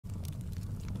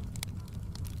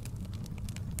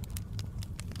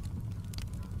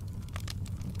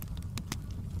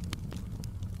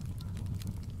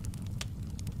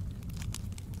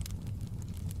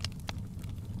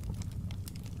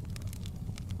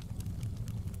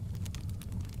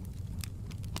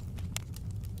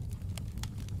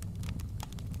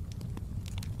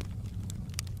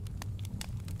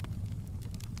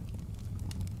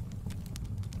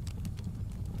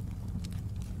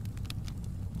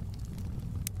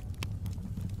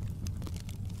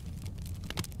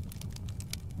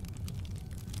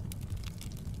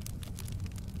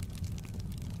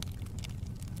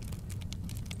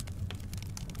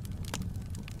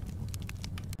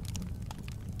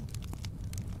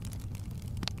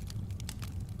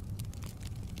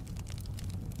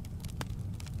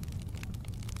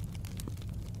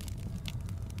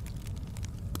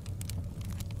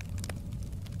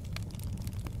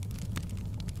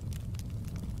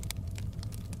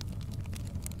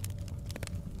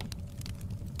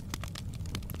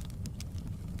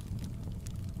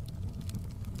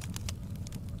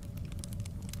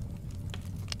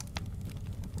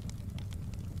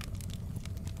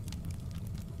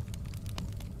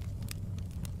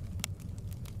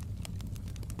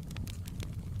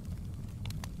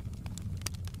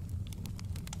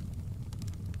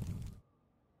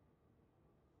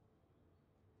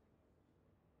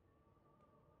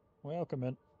Welcome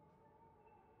in.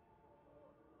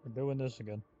 We're doing this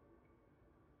again.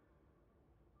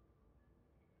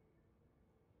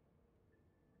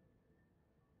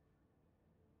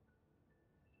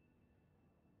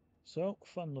 So,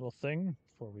 fun little thing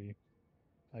before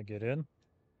I get in.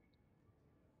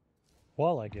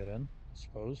 While I get in, I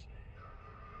suppose.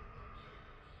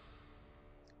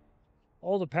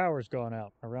 All the power's gone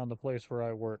out around the place where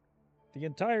I work. The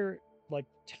entire, like,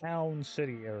 town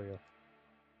city area.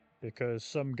 Because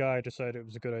some guy decided it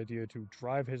was a good idea to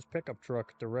drive his pickup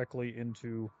truck directly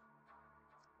into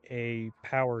a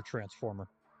power transformer.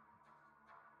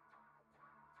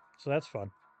 So that's fun.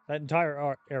 That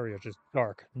entire area is just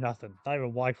dark. Nothing. Not even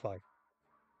Wi-Fi.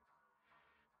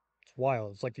 It's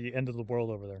wild. It's like the end of the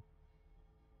world over there.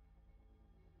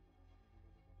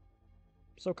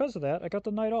 So because of that, I got the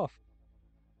night off.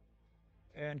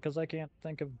 And because I can't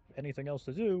think of anything else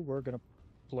to do, we're going to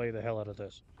play the hell out of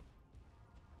this.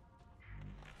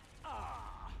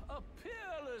 Ah, a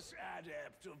peerless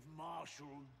adept of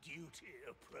martial duty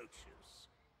approaches.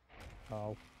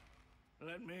 Oh.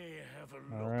 Let me have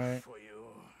a All look right. for you.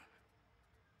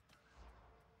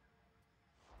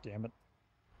 Damn it.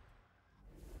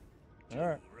 Do All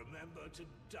right. remember to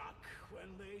duck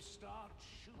when they start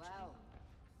shooting. Well,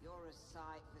 you're a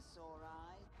sight for sore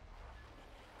eyes.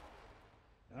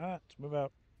 All right, let's move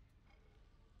out.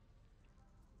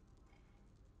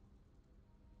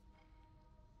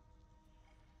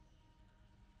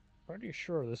 Pretty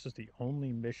sure this is the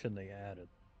only mission they added.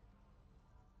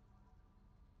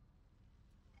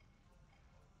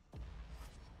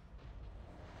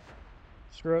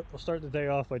 Screw it, we'll start the day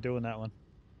off by doing that one.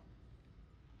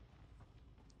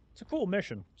 It's a cool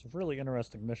mission. It's a really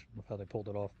interesting mission with how they pulled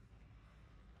it off.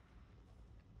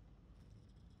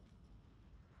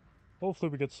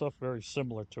 Hopefully we get stuff very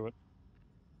similar to it.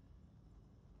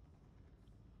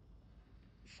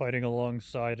 Fighting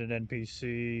alongside an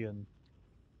NPC and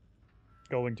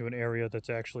going to an area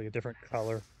that's actually a different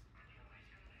color.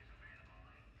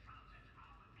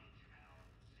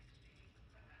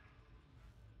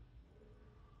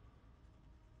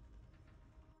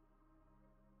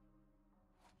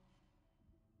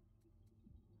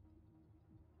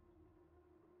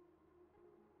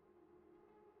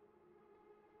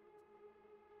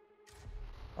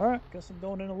 Alright, guess I'm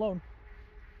going in alone.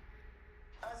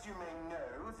 As you may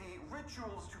know, the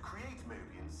rituals to create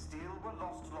Mobian steel were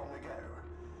lost long ago.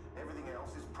 Everything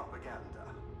else is propaganda.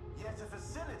 Yet a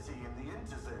facility in the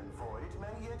interzone void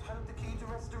may yet hold the key to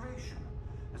restoration,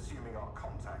 assuming our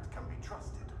contact can be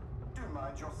trusted. Do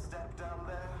mind your step down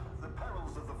there. The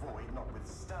perils of the void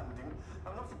notwithstanding,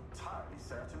 I'm not entirely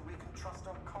certain we can trust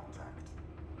our contact.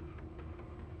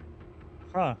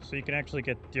 Huh, so you can actually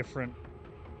get different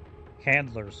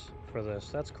handlers for this.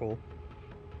 That's cool.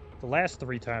 The last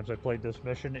 3 times I played this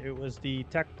mission, it was the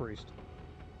tech priest.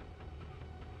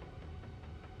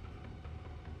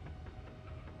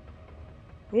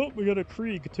 Oh, we got a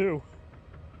Krieg too.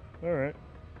 Alright.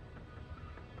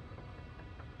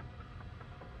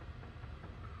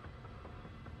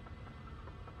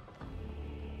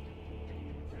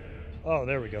 Oh,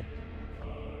 there we go.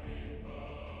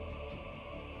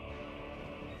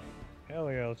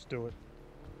 Hell yeah, let's do it.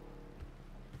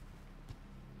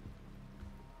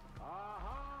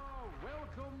 Aha!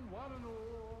 Welcome, one and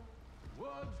all.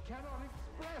 Words cannot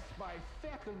express my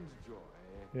fecund joy.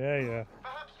 Yeah.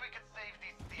 Perhaps we could save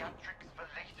these theatrics for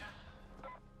later.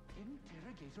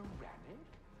 Interrogator Rannick?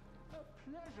 A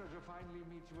pleasure to finally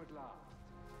meet you at last.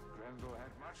 Grendel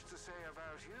had much to say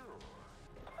about you.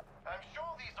 I'm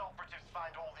sure these operatives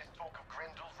find all this talk of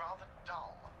Grendel rather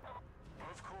dull.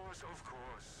 Of course.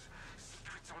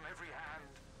 Secrets on every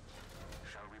hand.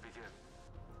 Shall we begin?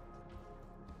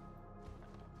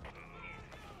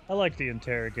 I like the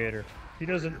interrogator. He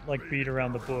doesn't, like, beat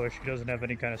around the bush. He doesn't have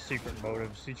any kind of secret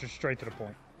motives. He's just straight to the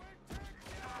point. The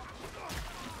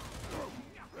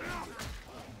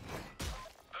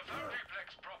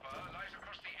Foundryplex proper lies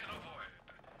across the inner void.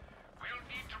 We'll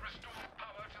need to restore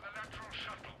power to the lateral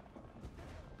shuttle.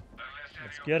 Unless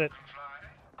Let's any get of it. you can fly.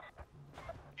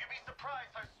 You'd be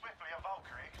surprised how swiftly a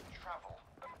Valkyrie can travel.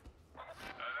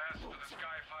 Alas for the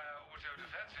Skyfire auto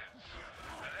defenses.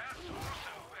 Alas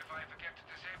also if I forget to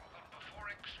disable them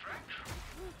before extraction.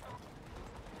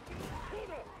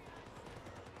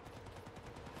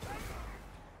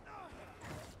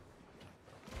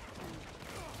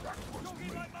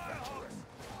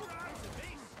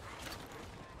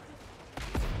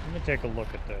 Let me take a look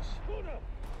at this.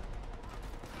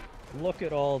 Look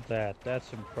at all that.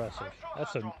 That's impressive.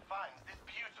 That's a... Finds this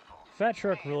beautiful. Fat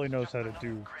Shark really knows how to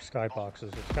do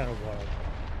skyboxes. It's kind of wild.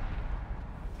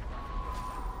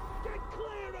 Get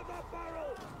clear of that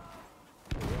barrel!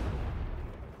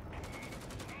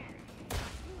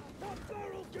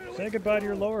 Say goodbye to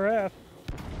your lower half.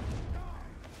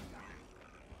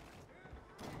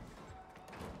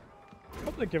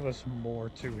 Hope they give us more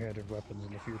two-handed weapons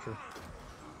in the future.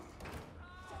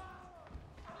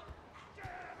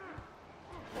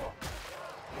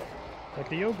 Like,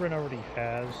 the Ogren already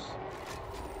has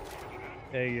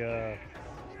a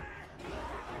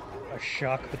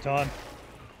shock baton.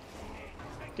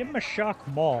 Give him a shock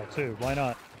maul, too. Why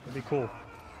not? That'd be cool.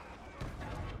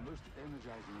 Most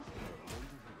energizing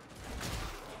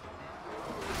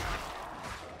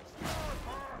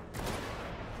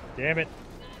Damn it.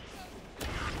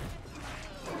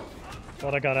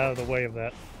 Thought I got out of the way of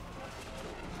that.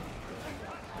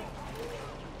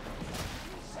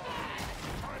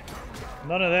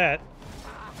 None of that.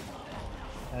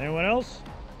 Anyone else?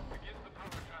 Begin the power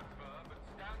transfer, but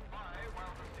stand by while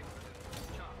the signal is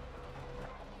charged.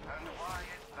 And why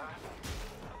is that?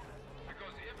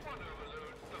 Because if one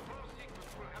overloads, the whole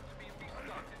sequence will have to be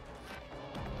restarted.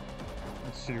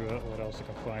 Let's see what else I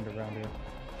can find around here.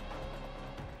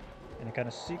 Any kind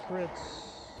of secrets?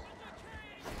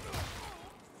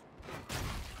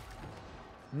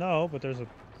 No, but there's a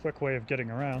quick way of getting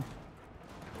around.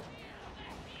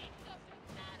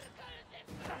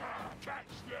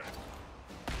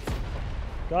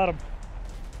 Got him.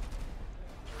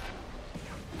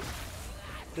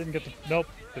 Didn't get the... Nope.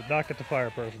 Did not get the fire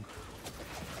person.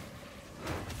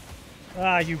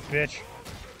 Ah, you bitch.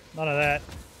 None of that.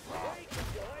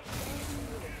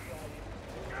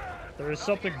 There is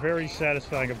something very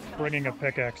satisfying of bringing a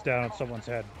pickaxe down on someone's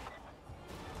head.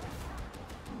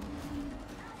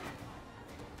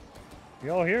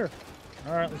 You all here?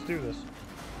 Alright, let's do this.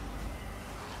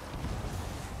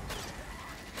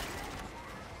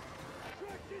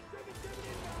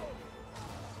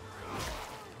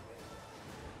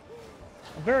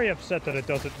 I'm very upset that it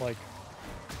doesn't, like...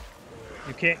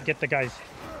 You can't get the guy's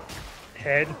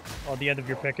head on the end of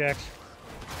your pickaxe.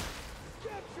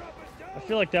 I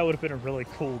feel like that would have been a really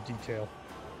cool detail.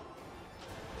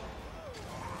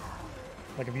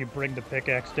 Like if you bring the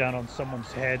pickaxe down on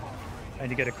someone's head and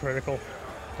you get a critical,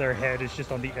 their head is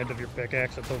just on the end of your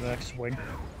pickaxe until the next swing.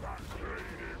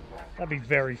 That'd be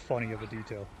very funny of a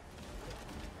detail.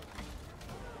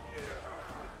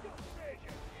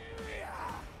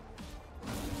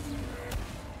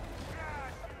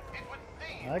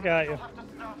 I got you.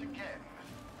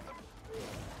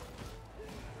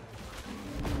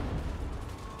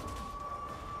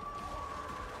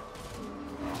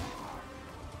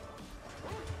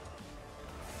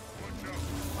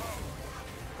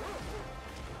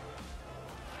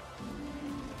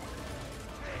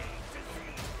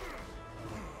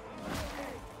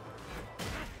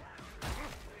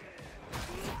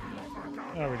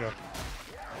 There we go.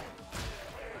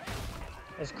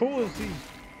 As cool as these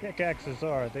pickaxes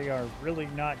are, they are really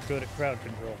not good at crowd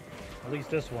control. At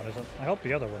least this one isn't. I hope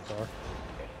the other ones are.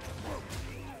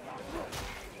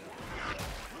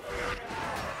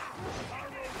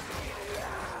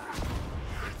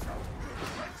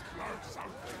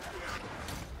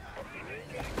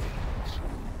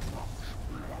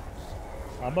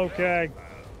 I'm okay.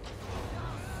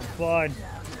 I'm fine.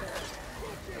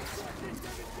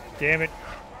 Damn it.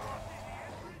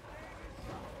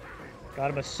 Got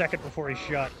him a second before he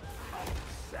shot.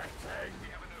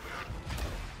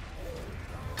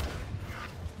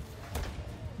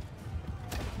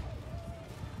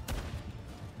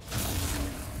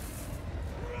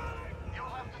 You'll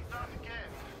have to start again,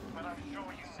 but I'm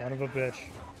sure you Son of a bitch.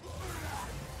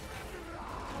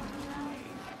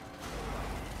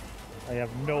 I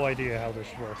have no idea how this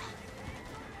works.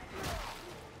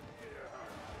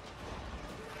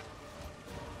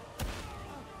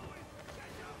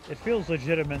 It feels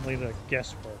legitimately the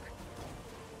guesswork.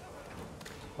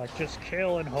 Like, just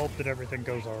kill and hope that everything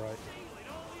goes alright.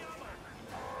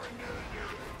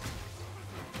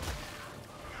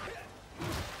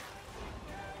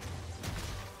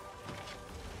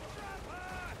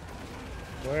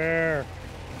 Where?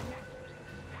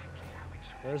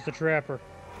 Where's the trapper?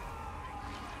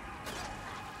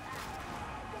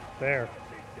 There.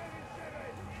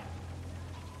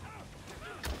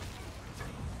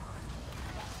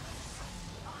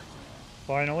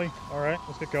 Finally. Alright,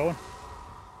 let's get going.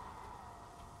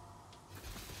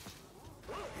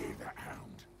 Hey, that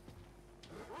hound.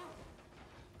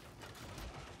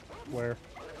 Where?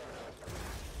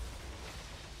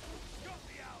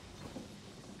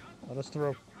 Let us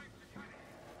through.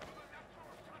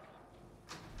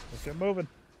 Let's get moving.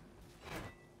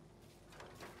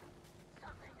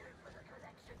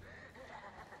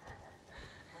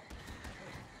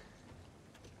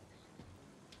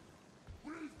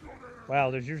 Wow,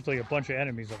 there's usually a bunch of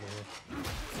enemies over here.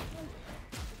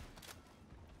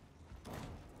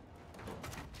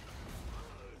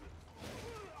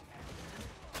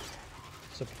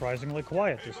 surprisingly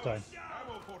quiet this time.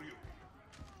 Ammo for you.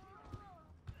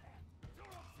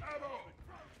 Ammo.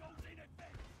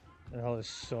 The hell is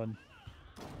son?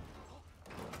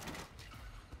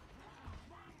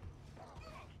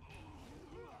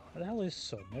 Where the hell is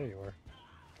son? There you are.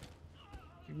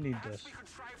 You need this.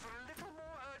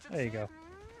 There you go.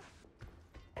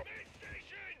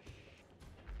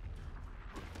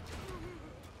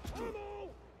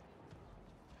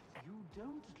 You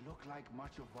don't look like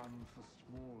much of one for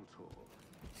small talk.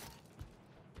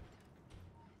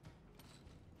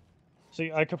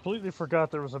 See, I completely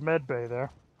forgot there was a med bay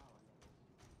there.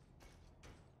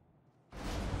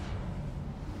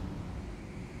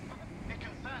 It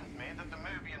concerns me that the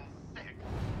Mobian 6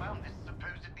 found this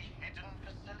supposedly hidden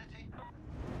facility.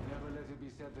 Never let it be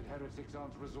said that heretics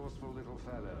aren't resourceful little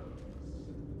fellows.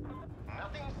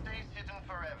 Nothing stays hidden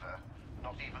forever,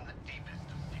 not even the deepest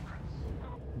of secrets.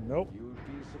 Nope. You'd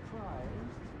be surprised.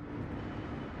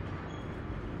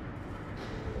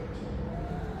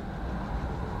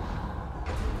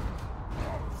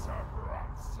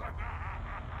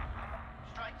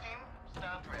 Strike team,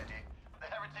 stand ready. The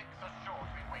heretics are sure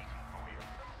to be waiting for you.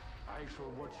 I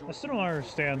shall watch your I still don't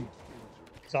understand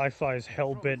sci-fi's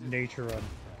hell-bent nature on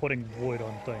putting wood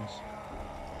on things.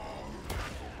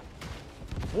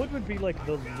 Wood would be like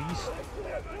the least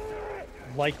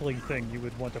likely thing you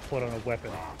would want to put on a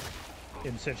weapon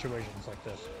in situations like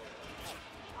this.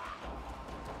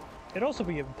 It'd also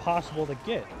be impossible to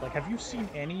get. Like, have you seen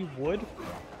any wood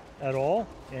at all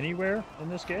anywhere in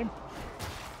this game?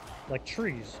 Like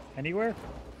trees anywhere?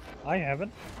 I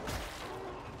haven't.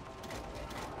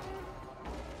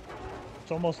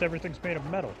 It's almost everything's made of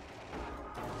metal.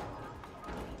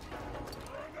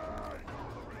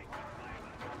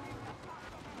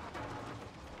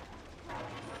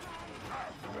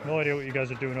 No idea what you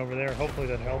guys are doing over there. Hopefully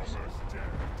that helps.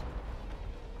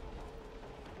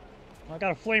 I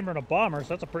got a flamer and a bomber, so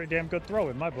that's a pretty damn good throw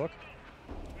in my book.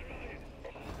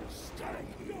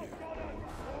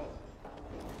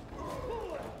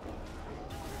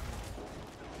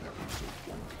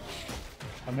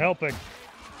 I'm helping.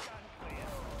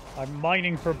 I'm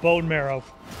mining for bone marrow.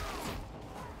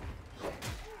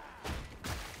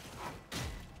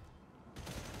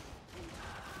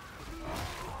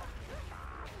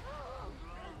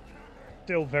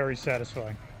 Still very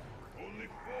satisfying. Only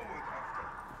forward after.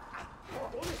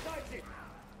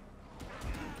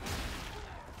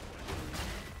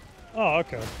 Oh,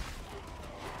 okay.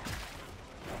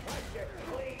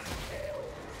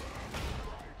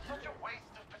 Such a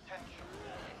waste of potential.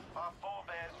 Our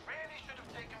forebears really should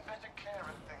have taken better care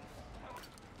of things.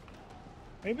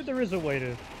 Maybe there is a way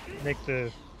to make the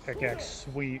pickaxe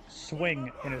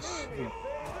swing in a sweep.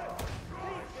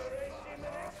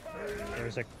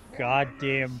 There's a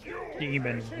goddamn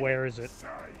demon. Where is it?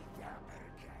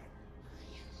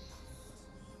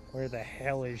 Where the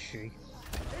hell is she?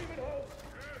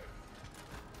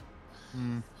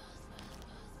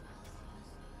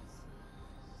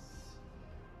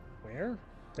 Where?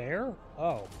 There?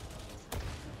 Oh.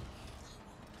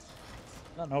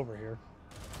 Nothing over here.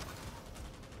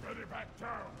 Ready back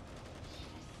down.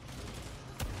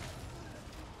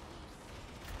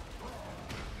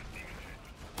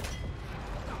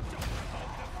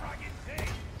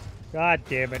 God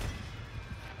damn it.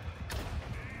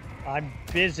 I'm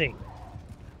busy.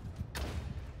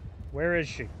 Where is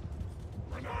she?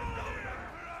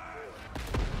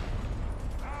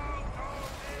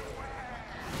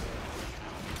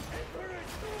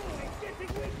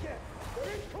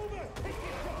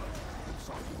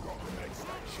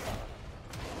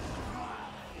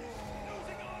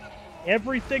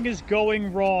 Everything is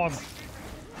going wrong.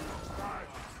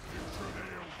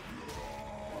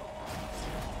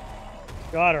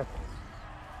 Got her.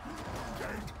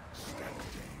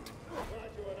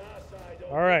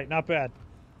 All right, not bad.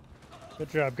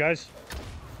 Good job, guys.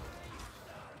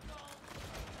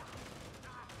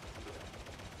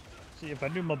 See, if I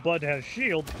knew my bud had a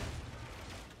shield,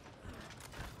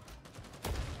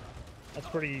 that's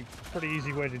pretty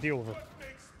easy way to deal with her. What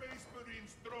makes Space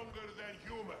Marines stronger than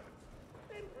humans?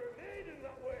 They were made in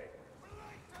that way.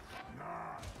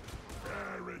 Nah,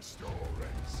 very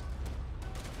stories.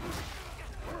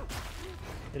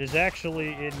 It is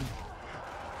actually in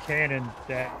canon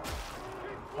that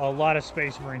a lot of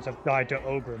Space Marines have died to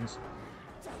Ogrins,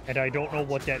 and I don't know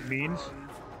what that means,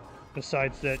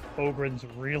 besides that Ogrins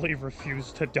really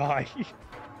refuse to die.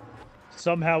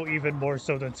 Somehow even more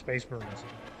so than Space Marines.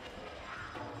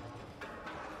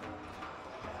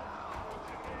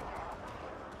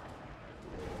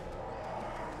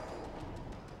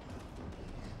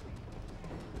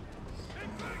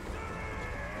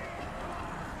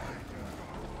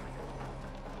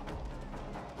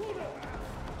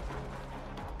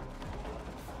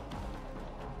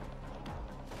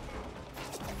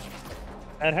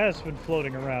 That has been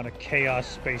floating around, a Chaos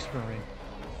Space Marine.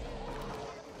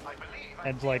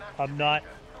 And like, I'm not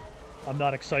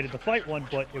excited to fight one,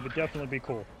 but it would definitely be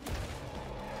cool.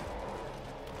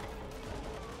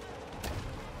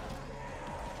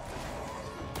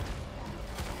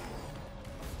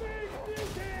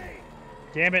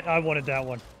 Damn it, I wanted that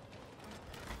one.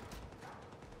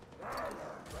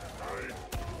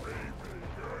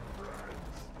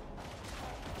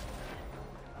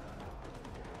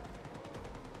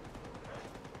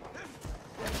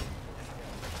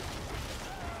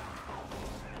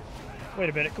 Wait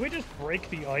a minute, can we just break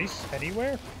the ice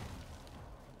anywhere?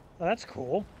 Oh, that's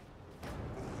cool.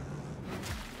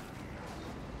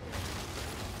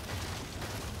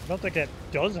 I don't think that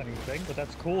does anything, but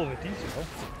that's cool of a detail.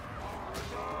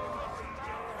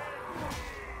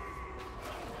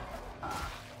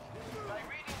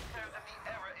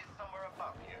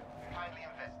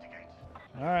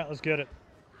 Alright, let's get it.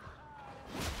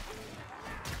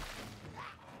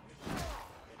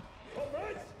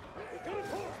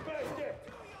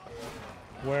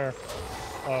 Where?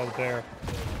 Oh, there.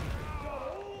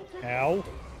 Ow.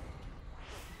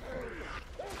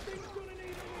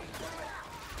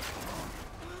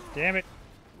 Damn it.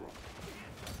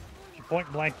 She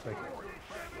point blanked me.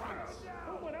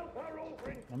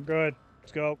 I'm good.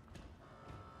 Let's go.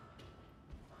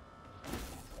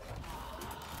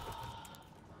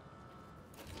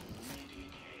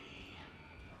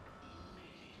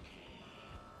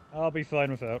 I'll be fine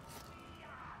without.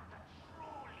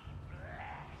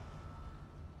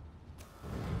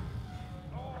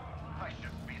 I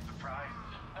shouldn't be surprised.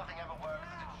 Nothing ever works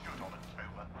as it should on a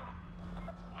tumor.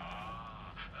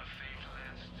 Ah, a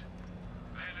fatalist.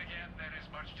 Then again, there is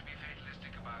much to be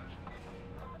fatalistic about.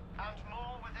 And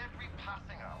more with every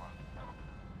passing hour.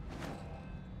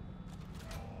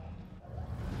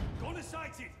 Gonna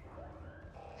sight it!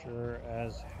 Sure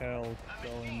as hell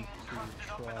going to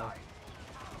try.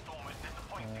 Storm is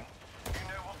disappointing. You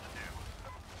know what to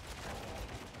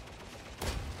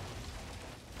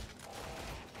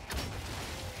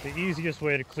do. The easiest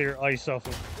way to clear ice off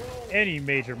of any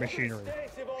major machinery.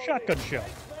 Shotgun shell.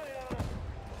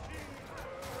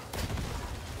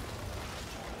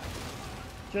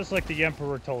 Just like the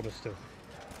Emperor told us to.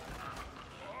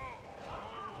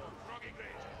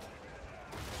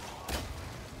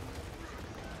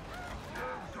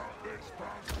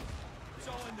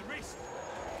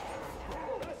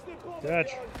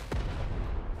 Dutch.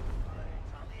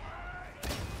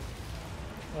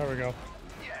 There we go.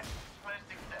 Yes, most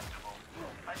acceptable.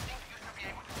 I think you should be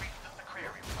able to reach this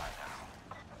aquarium by now.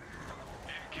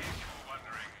 In case you were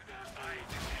wondering, I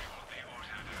disabled the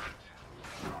auto-divert.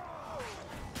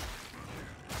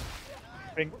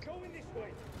 Bink. Going this way!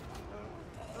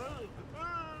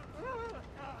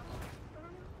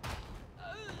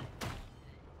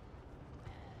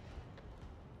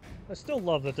 I still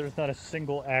love that there's not a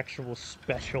single actual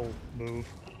special move.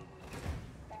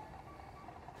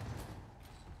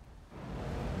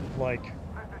 Like,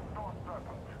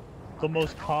 the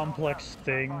most complex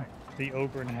thing the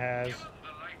Ogren has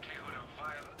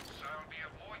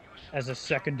as a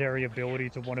secondary ability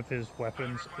to one of his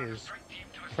weapons is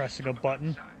pressing a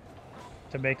button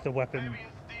to make the weapon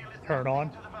turn on.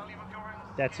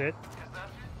 That's it.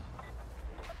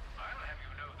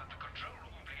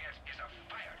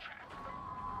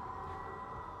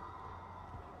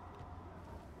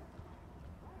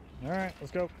 Alright,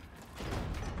 let's go.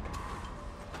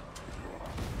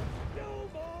 No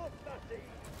more nothing!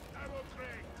 Ammo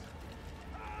crates!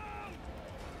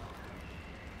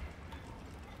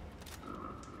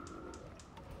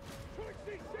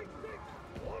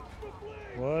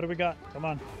 What do we got? Come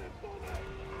on.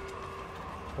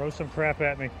 Throw some crap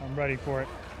at me. I'm ready for it.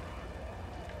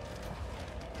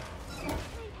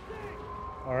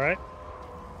 Alright.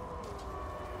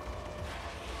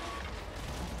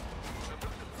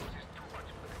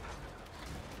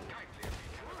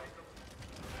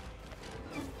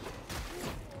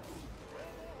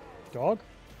 Dog?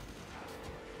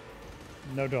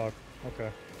 No dog. Okay.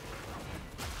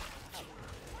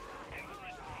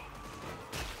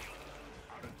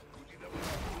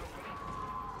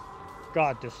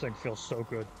 God, this thing feels so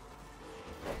good.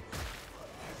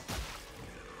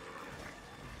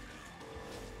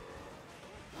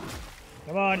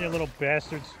 Come on, you little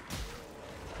bastards.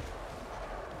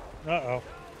 Uh-oh.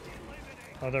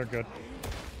 Oh, they're good.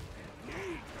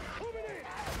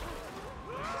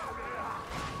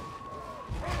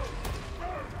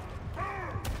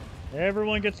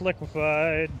 Everyone gets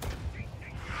liquefied.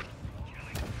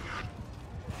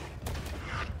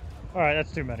 Alright,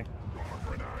 that's too many.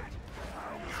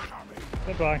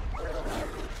 Goodbye.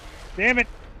 Damn it!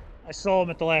 I saw him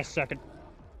at the last second.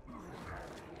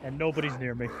 And nobody's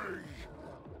near me.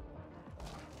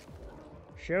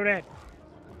 Shoot it!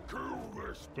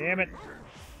 Damn it!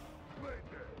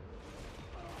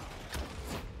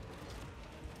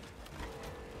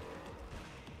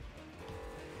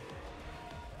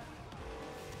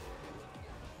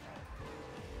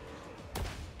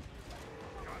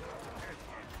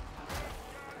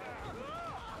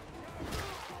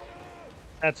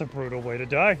 That's a brutal way to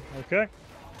die. Okay.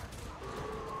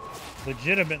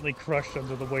 Legitimately crushed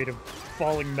under the weight of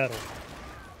falling metal.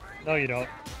 No, you don't.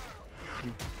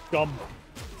 You dumb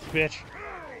bitch.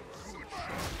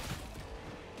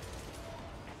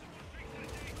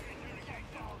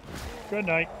 Good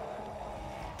night.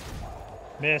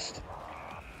 Missed.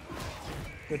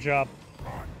 Good job.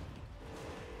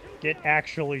 Get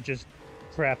actually just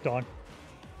crapped on.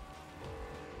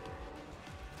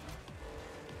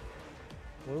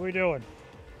 What are we doing?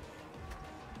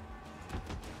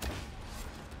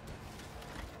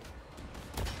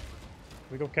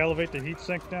 We go calivate the heat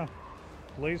sink now,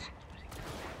 please.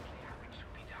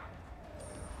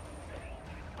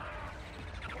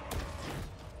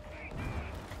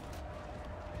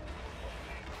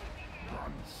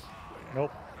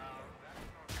 Nope.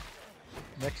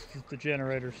 Next is the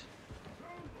generators.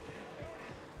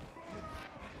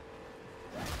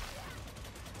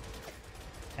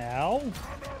 Ow.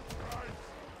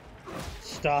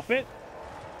 Stop it.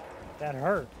 That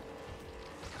hurt.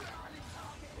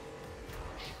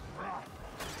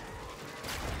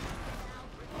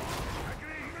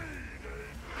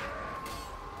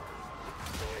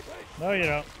 No, you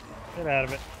don't. Get out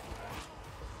of it.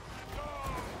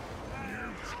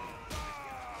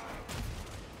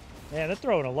 Man, they're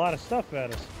throwing a lot of stuff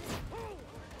at us.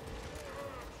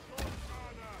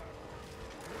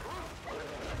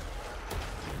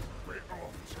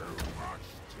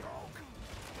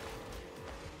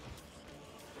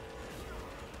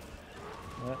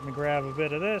 Let me grab a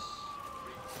bit of this.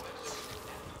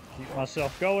 Keep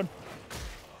myself going.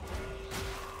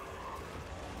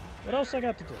 What else I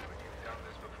got to do?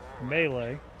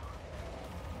 Melee.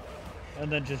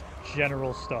 And then just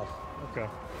general stuff. Okay.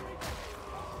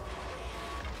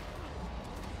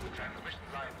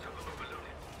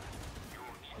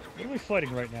 What are we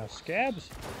fighting right now? Scabs?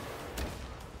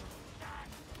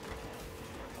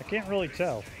 I can't really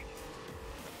tell.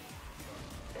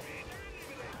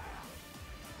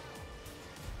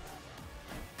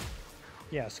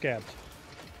 Yeah, scabs.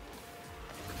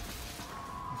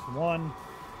 That's one.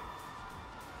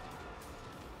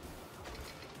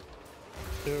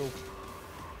 Two.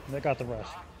 And they got the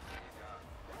rest.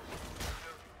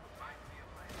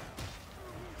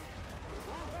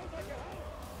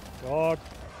 Dog.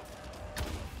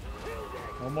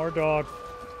 One more dog.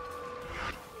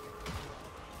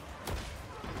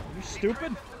 Are you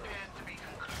stupid?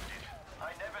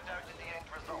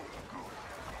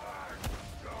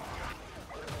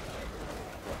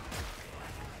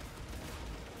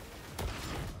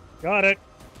 Got it.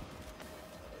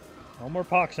 No more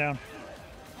pox sound.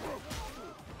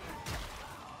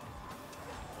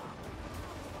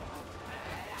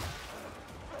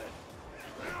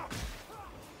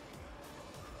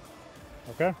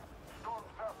 Okay.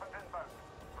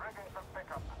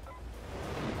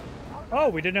 Oh,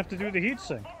 we didn't have to do the heat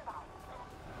sink.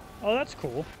 Oh, that's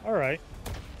cool. All right.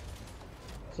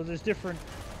 So there's different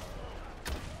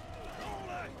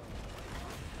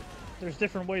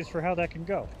ways for how that can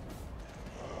go.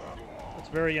 That's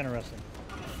very interesting.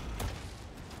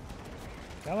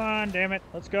 Come on, damn it.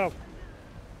 Let's go.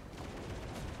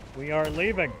 We are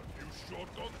leaving.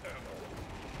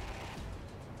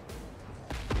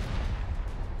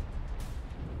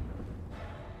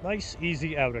 Nice,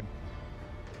 easy outing.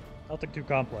 Nothing too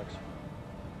complex.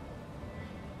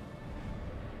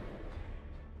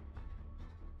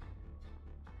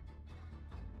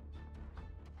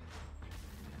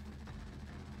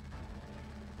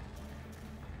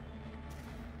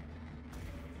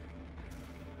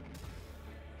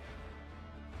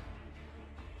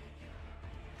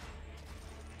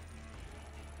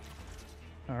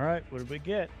 All right, what did we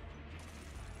get?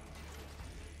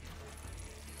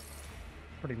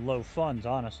 Pretty low funds,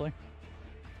 honestly.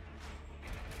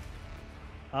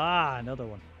 Ah, another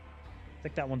one. I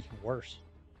think that one's worse.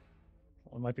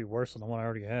 That one might be worse than the one I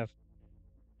already have.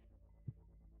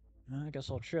 I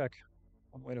guess I'll check.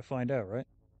 One way to find out, right?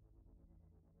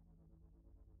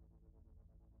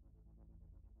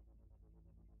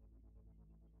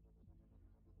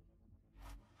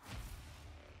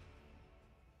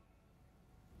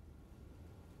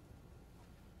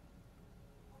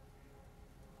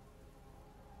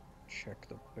 check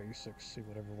the basics, see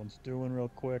what everyone's doing real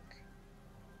quick.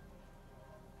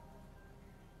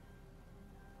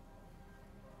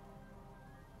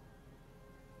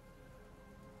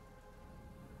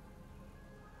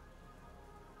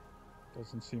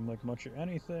 Doesn't seem like much of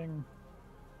anything.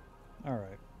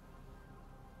 Alright.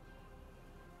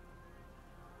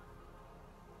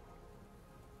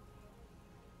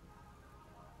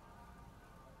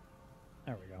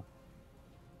 There we go.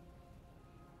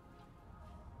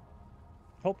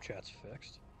 Hope chat's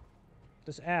fixed.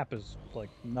 This app is, like,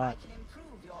 not I can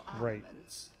improve your great.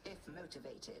 armaments if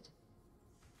motivated.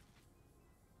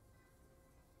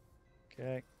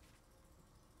 Okay.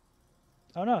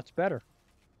 Oh no, it's better.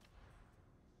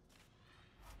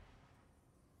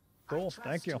 Cool,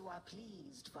 thank you. You are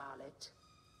pleased, Varlet.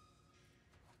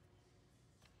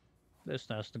 This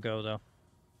has to go, though.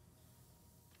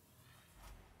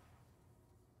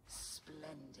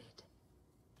 Splendid.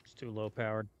 It's too low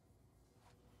powered.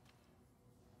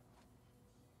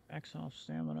 Max off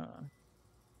stamina.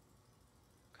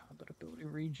 Combat ability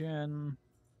regen.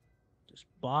 This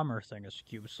bomber thing is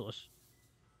useless.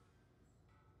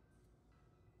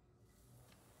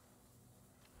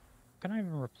 What can I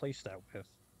even replace that with?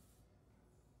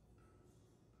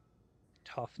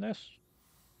 Toughness?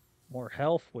 More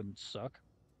health wouldn't suck.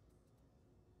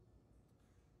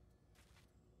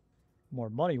 More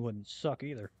money wouldn't suck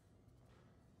either.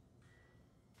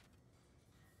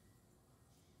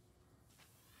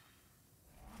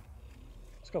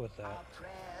 Let's go with that. Our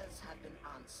prayers have been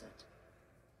answered.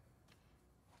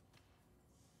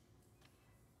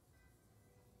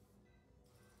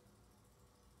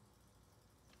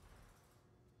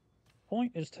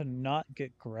 Point is to not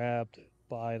get grabbed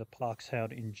by the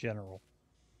Poxhound in general.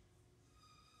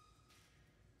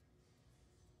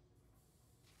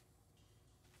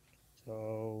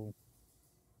 So...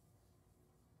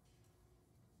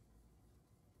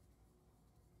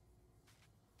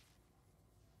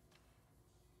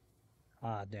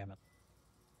 Ah, damn it.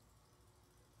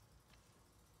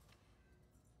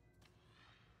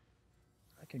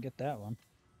 I can get that one.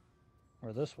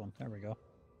 Or this one. There we go.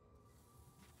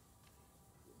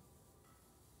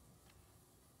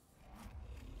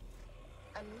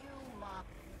 A new mark.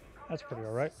 That's pretty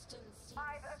alright.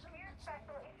 I've a few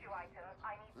special issue items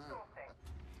I need sourcing.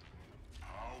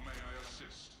 How may I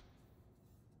assist?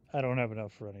 I don't have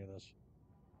enough for any of this.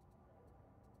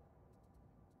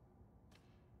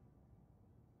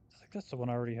 I think that's the one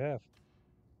I already have.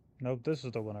 Nope, this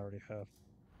is the one I already have.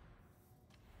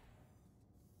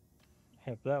 I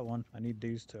have that one. I need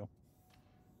these two.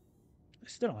 I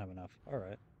still don't have enough.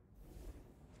 Alright.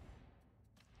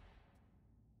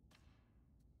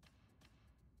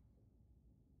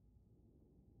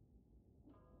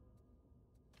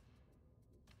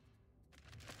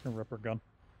 A ripper gun.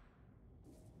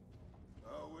 I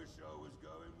wish I was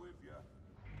going with you.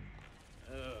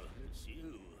 Oh, it's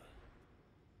you.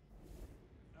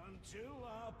 Until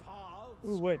our paths.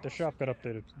 Ooh, wait, the cross shop got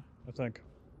again. updated, I think.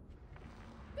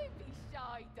 Don't be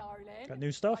shy, darling. Got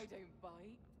new stuff? I don't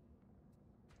bite.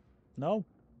 No?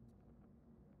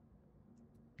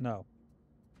 No.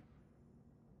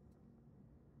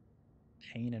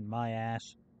 Pain in my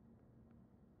ass.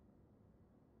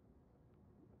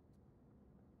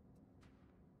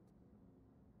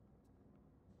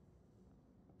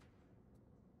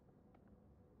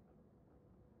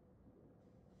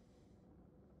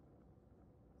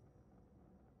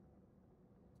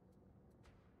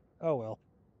 Oh well.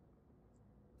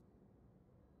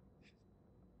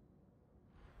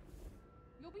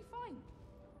 You'll be fine.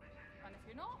 And if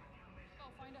you're not, I'll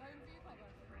find a home for your cover.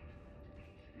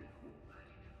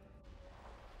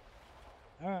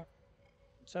 Alright.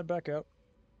 Let's head back out.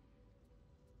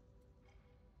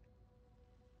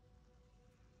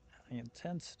 High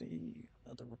intensity,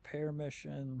 another repair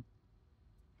mission.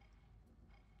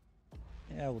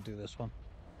 Yeah, we'll do this one.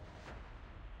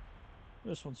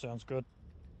 This one sounds good.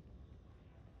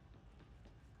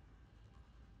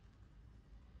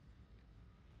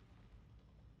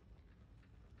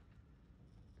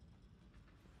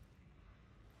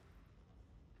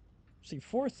 See,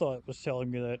 Forethought was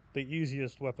telling me that the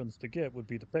easiest weapons to get would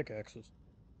be the pickaxes.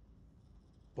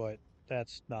 But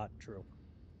that's not true.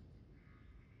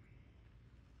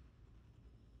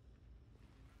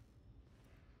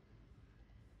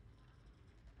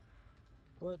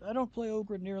 But I don't play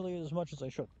Ogre nearly as much as I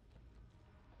should.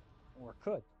 Or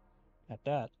could, at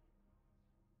that.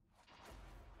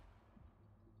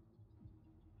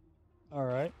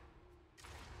 Alright.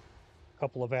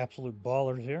 Couple of absolute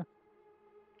ballers here.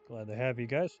 Glad to have you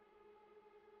guys.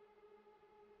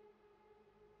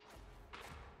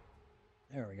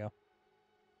 There we go.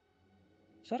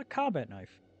 that a combat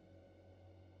knife?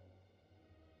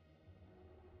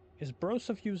 Is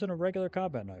Broseph using a regular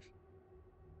combat knife?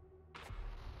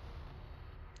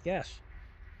 Yes.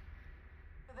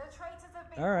 The traitors have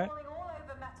been All right. crawling all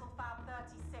over Metal Fab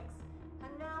 36,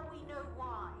 and now we know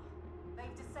why.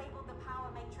 They've disabled the power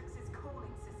matrix's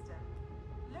cooling system.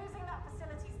 Losing that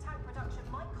facility's tank production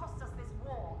might cost us this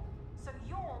war, so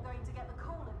you're going to get the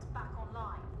coolant back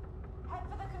online. Head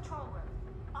for the control room,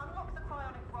 unlock the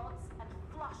cryonic rods, and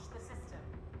flush the system.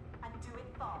 And do it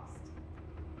fast.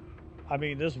 I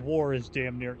mean, this war is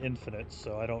damn near infinite,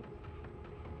 so I don't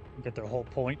get their whole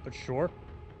point, but sure.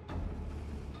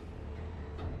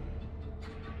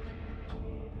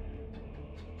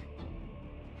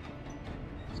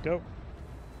 Let's go.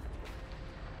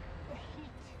 The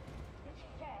heat, its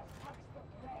gas sucks the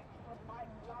breath from my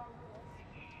lungs.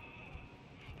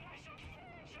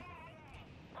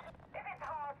 If it's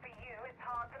hard for you, it's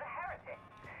hard for the heretics.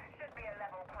 Should be a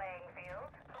level playing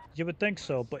field. You would think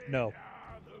so, but no.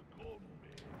 Keep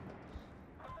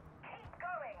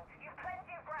going. You've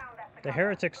plenty of ground left to The cover.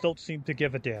 heretics don't seem to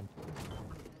give a damn.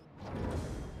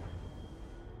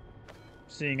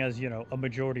 Seeing as, you know, a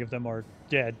majority of them are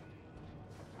dead.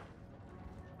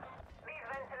 These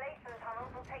ventilation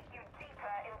tunnels will take you deeper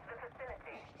into the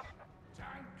facility.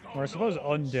 Or I suppose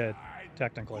undead,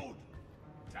 technically.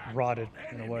 Rotted,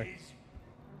 in a way.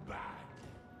 Get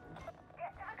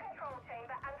to the control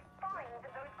chamber and find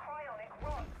those cryonic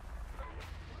rods.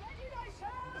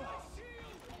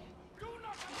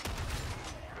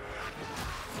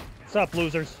 What's up,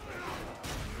 losers?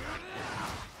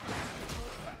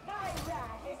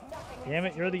 Damn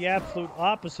it, you're the absolute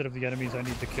opposite of the enemies I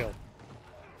need to kill.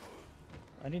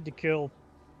 I need to kill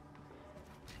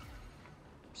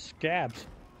scabs.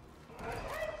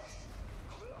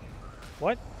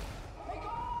 What?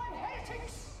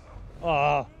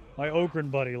 Ah, my Ogren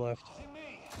buddy left.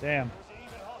 Damn.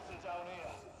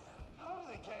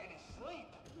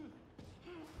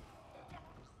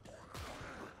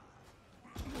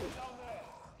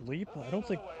 Sleep? I don't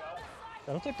think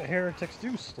the heretics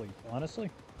do sleep, honestly.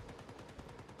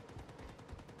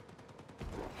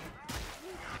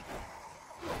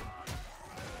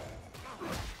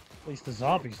 At least the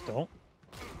zombies don't.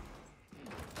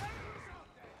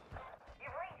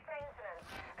 You've reached maintenance.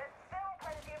 There's still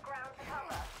plenty of ground to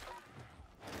cover.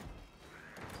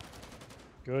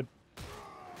 Good.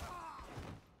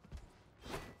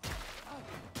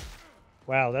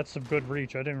 Wow, that's some good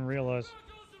reach. I didn't realize.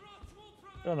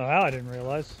 I don't know how I didn't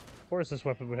realize. Of course this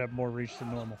weapon would have more reach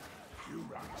than normal.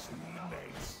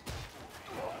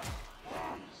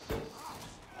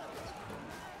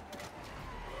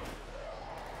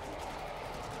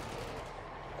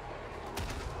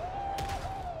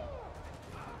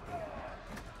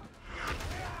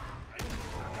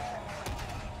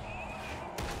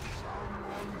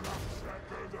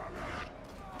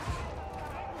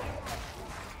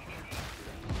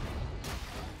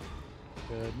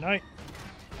 Good night.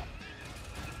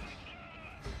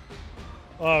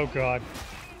 Oh god.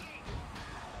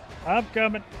 I'm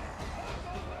coming.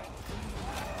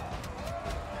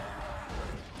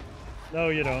 No,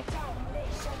 you don't.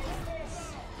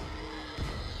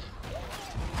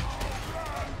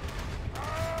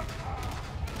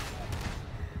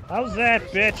 How's that,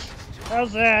 bitch?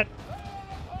 How's that?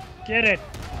 Get it.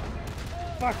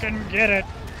 Fucking get it.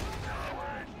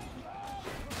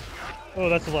 Oh,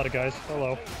 that's a lot of guys.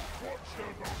 Hello.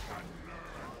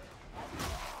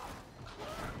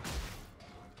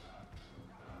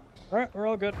 Alright, we're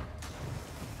all good.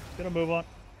 Gonna move on.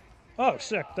 Oh,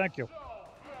 sick. Thank you.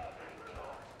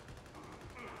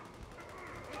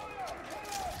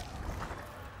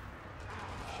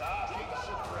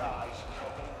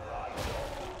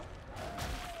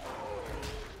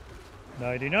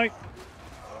 Nighty-night.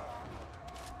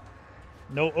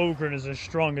 No Ogren is as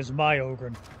strong as my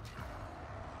Ogren.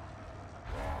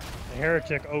 The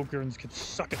heretic Ogrens can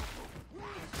suck it.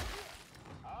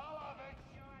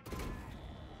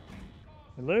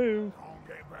 Hello? I'll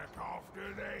get back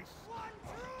after this.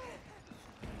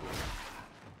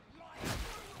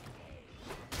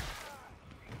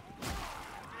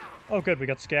 Oh good, we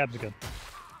got scabs again.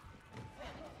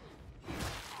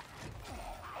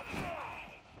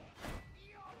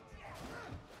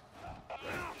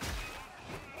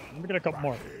 Let me get a couple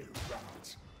more.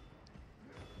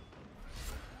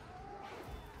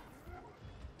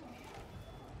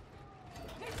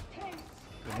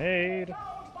 Grenade.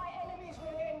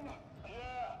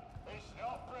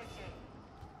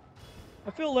 I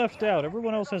feel left out.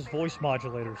 Everyone else has voice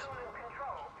modulators.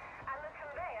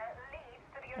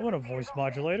 I want a voice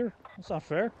modulator. That's not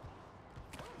fair.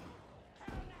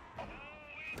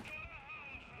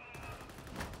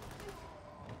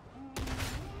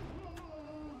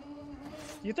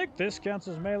 Do you think this counts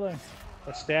as melee?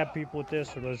 Like stab people with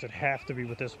this, or does it have to be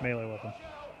with this melee weapon?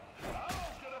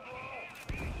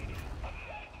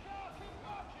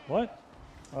 What?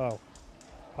 Oh.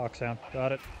 Hawk sound.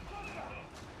 Got it.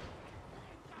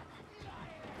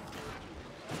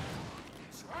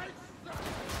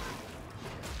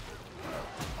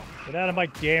 Get out of my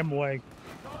damn way.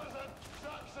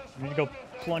 I need to go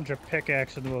plunge a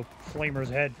pickaxe into a flamer's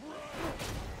head.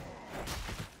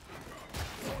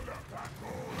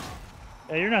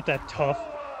 Yeah, you're not that tough.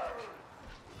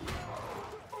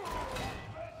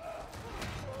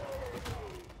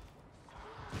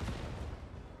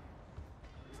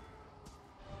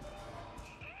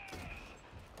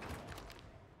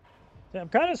 Yeah, I'm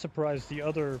kind of surprised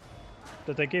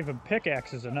that they gave him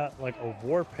pickaxes and not like a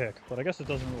war pick, but I guess it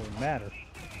doesn't really matter.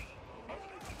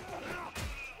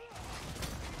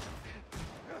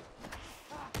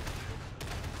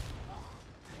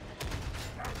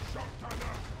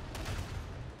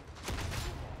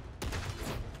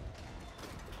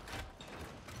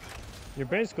 You're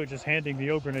basically just handing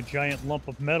the ogre a giant lump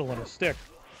of metal and a stick.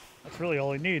 That's really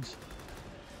all he needs.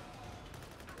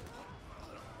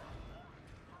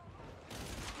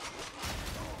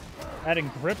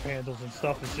 Adding grip handles and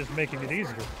stuff is just making it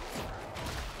easier.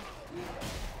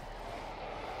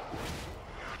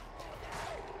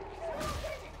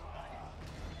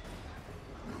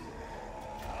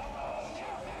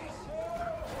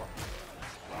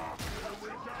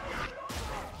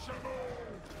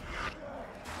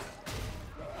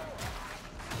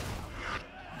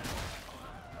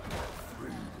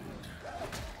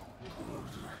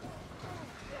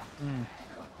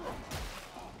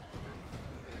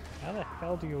 How the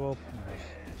hell do you open this?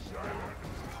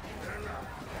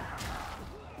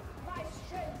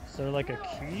 Is there like a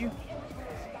key?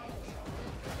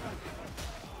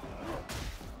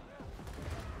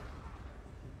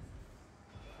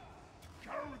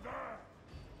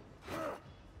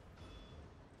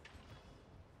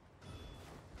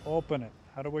 Open it.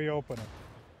 How do we open it?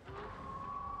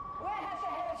 Where have the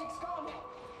heretics gone?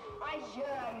 I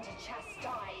yearn to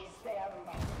chastise their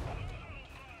master.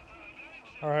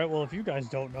 Alright, well if you guys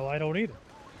don't know, I don't either.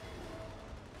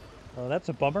 Oh, that's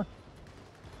a bummer.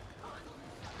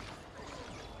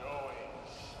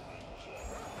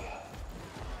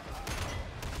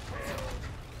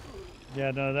 Yeah,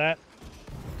 none of that.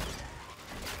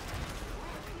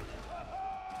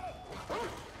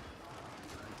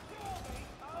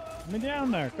 Get me down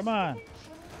there, come on.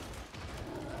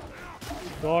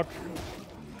 Dog.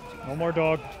 No more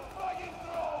dog.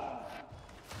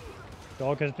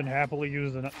 Dog has been happily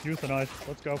euthanized.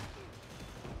 Let's go.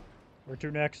 Where to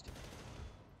next?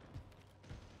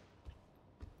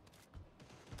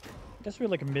 I guess we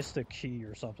like missed a key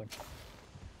or something.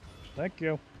 Thank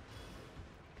you.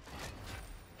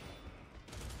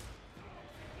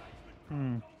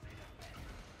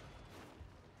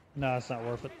 No, it's not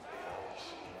worth it.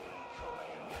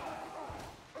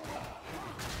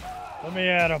 Let me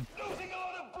at him.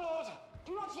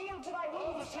 Do not yield to thy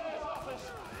wounds,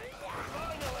 office.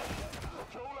 Finally!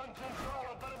 Cool and control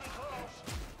had better be close.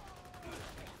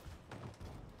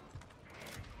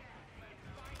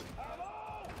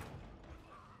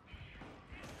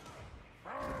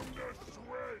 Found the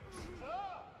switch!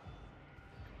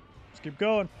 Let's keep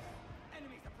going.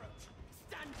 Enemies approach.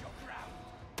 Stand your ground.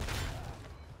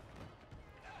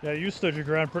 Yeah, you stood your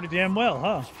ground pretty damn well,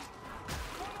 huh?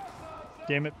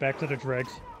 Damn it, back to the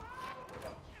dregs.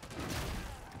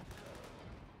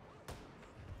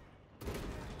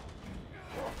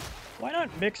 Why not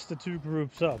mix the two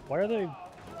groups up? Why are they...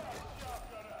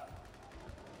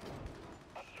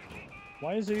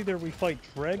 Why is it either we fight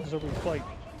dregs or we fight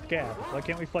scab? Why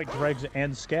can't we fight dregs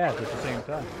and scab at the same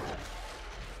time?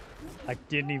 I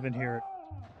didn't even hear it.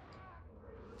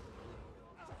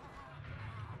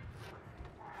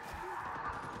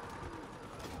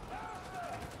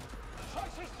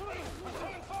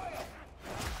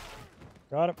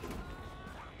 Got it.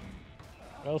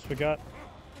 What else we got?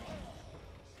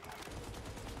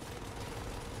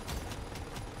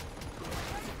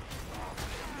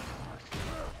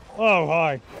 Oh,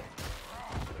 hi.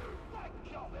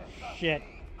 Shit.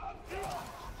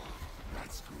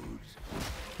 That's good.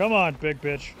 Come on, big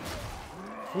bitch.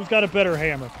 Who's got a better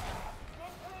hammer?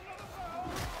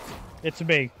 It's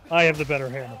me. I have the better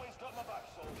hammer.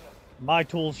 My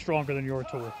tool's stronger than your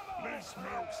tool. This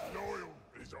milk's loyal,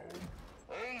 is all.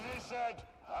 Easy said,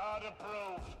 hard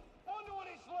approved. Wonder what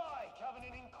it's like having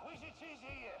an inquisitor's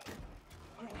ear.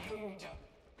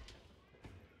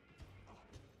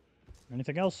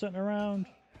 Anything else sitting around?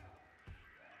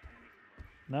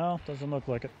 No, doesn't look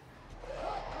like it.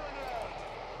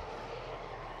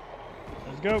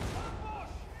 go. Get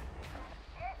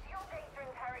your data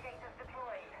interrogators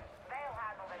deployed. They'll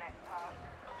handle the next part.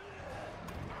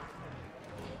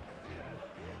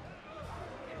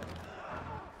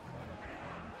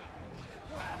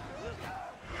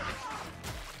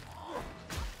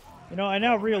 You know, I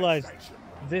now realize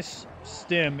this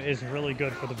stim is really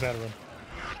good for the veteran.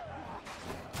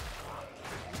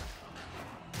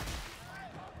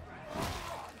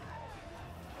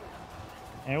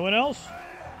 Anyone else?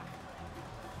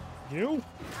 You?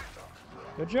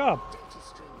 Good job. Data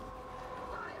stream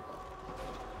viable.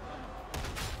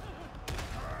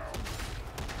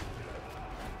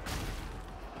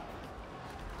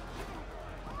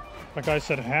 That guy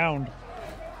said hound.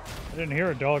 I didn't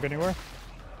hear a dog anywhere.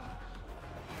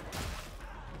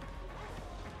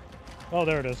 Oh,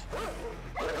 there it is.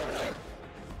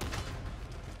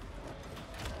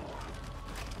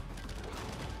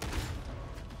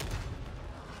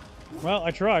 Well,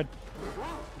 I tried.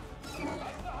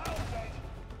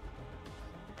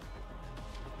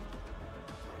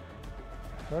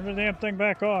 Turn the damn thing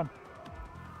back on.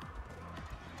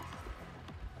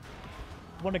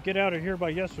 I want to get out of here by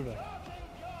yesterday.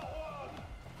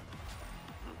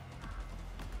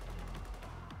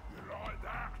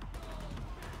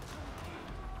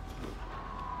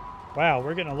 Wow,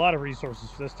 we're getting a lot of resources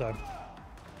this time.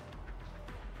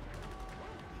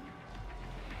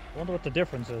 Wonder what the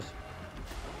difference is.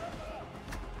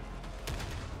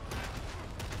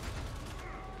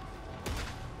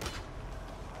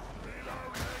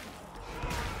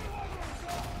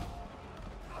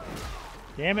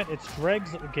 Damn it, it's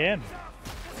dregs again.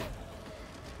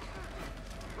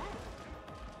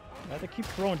 Why do they keep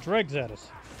throwing dregs at us?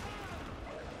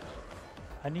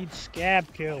 I need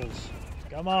scab kills.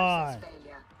 Come on. Process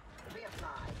failure.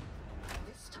 Reapply.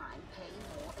 This time, pay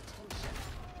more attention.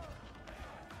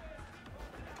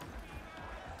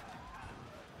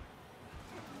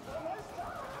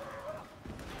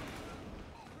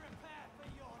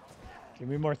 Give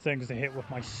me more things to hit with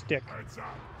my stick.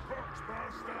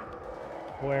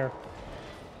 Where?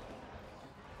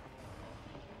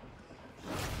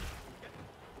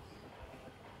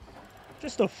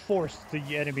 Just the force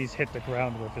the enemies hit the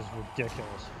ground with is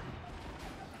ridiculous.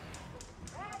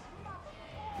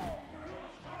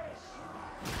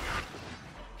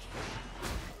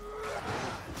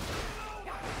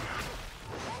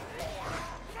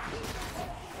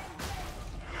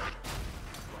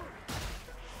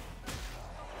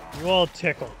 You all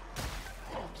tickle.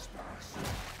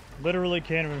 Literally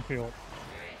can't even feel it.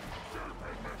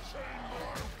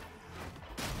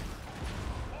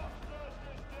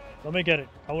 Let me get it.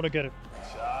 I want to get it.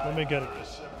 Let me get it.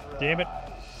 Damn it.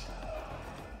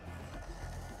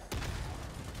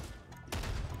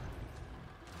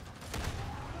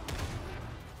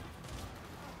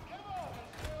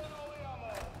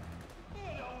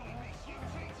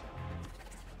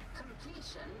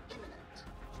 Completion imminent.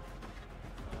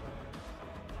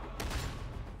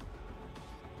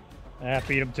 Ah,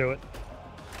 beat him to it.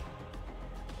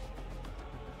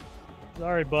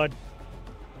 Sorry, bud.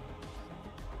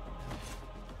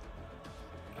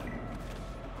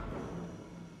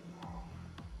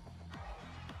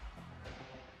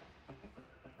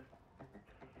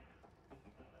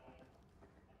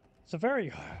 It's a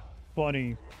very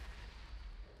funny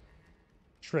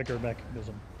trigger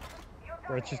mechanism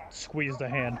where it's just squeeze the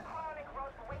hand.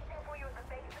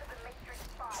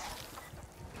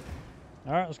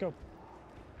 Alright, let's go.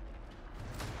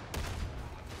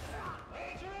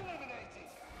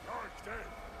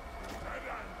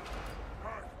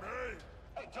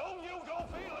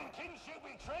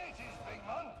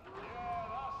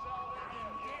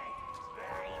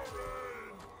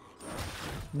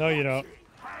 No, you don't.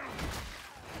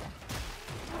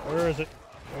 Where is it?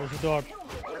 Where's the dog?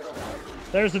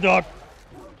 There's the dog.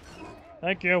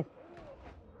 Thank you.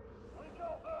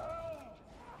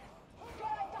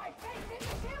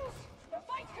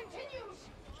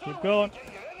 Keep going.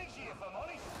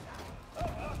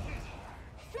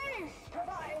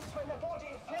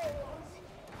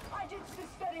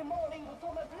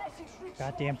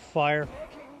 Goddamn fire.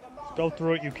 Go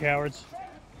through it, you cowards.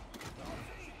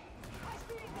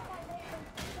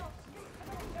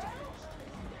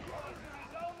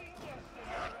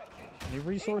 Any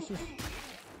resources?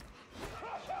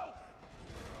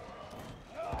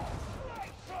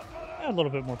 Add a little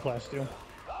bit more plasteel.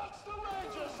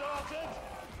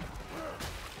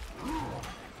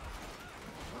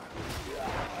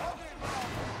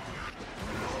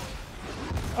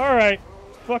 Alright.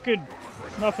 Fucking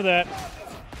enough of that.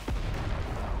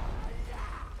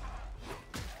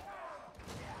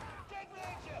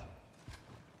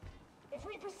 If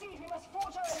we proceed, we must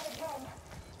forge our way down.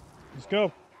 Let's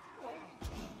go.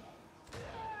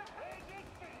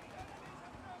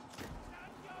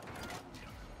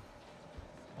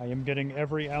 I am getting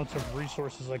every ounce of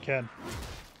resources I can.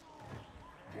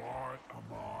 Why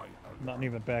am I Not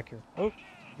even back here. Oh,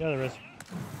 yeah, there is.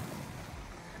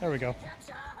 There we go.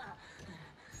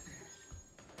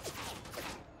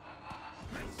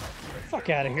 Fuck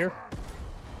out of here.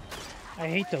 I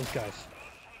hate those guys.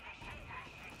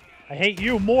 I hate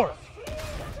you more.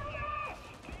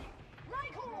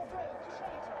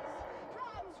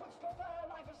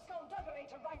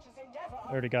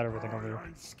 I already got everything over here.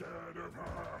 I'm scared of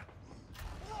her.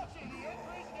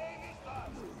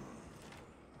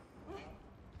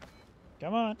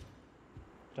 Come on.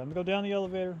 Time to go down the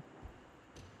elevator.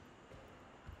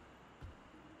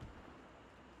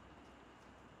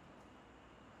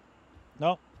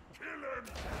 No. Kill him!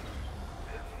 If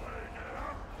they get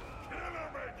up, kill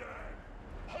him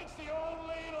again! It's the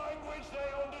only language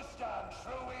they understand,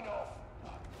 true enough.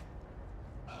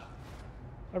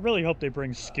 I really hope they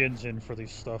bring skins in for these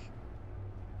stuff.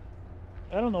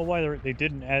 I don't know why they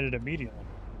didn't add it immediately.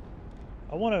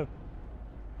 I want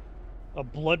a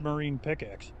blood marine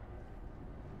pickaxe.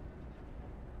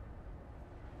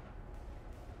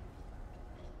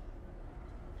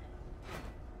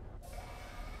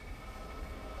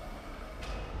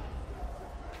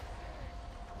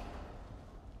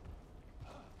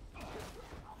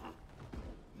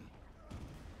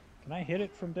 Can I hit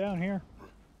it from down here?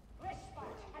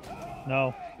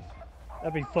 No.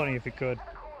 That'd be funny if it could.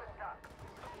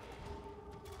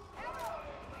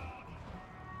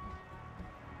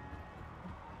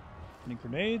 Any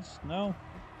grenades? No.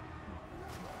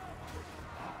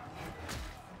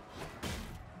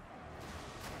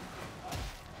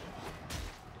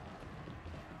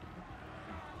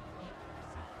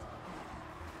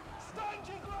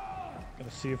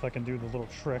 Gotta see if I can do the little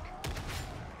trick.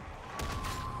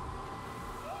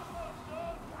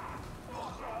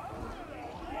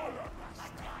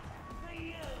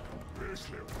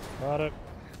 Got it.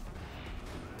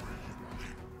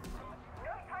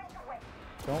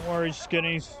 Don't worry,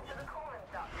 skinnies.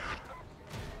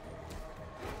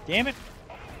 Damn it.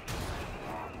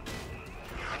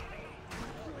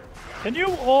 Can you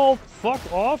all fuck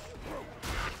off?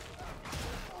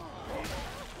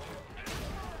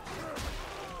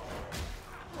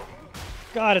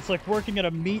 God, it's like working at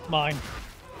a meat mine.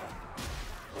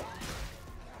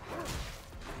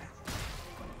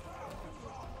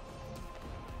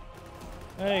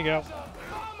 There you go.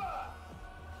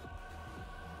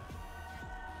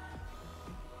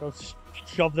 Go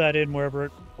shove that in wherever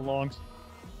it belongs.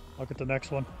 I'll get the next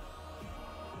one.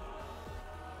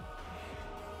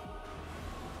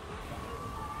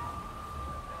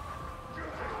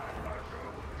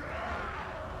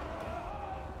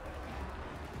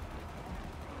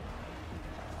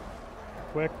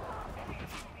 Quick.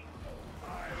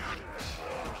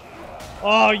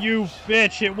 Oh, you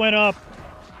bitch, it went up.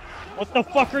 What the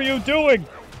fuck are you doing?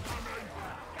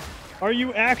 Are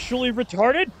you actually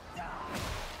retarded?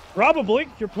 Probably.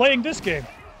 You're playing this game.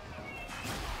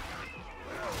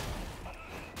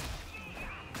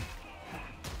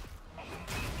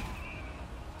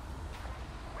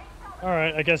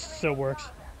 Alright, I guess it still works.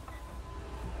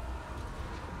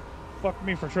 Fuck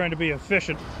me for trying to be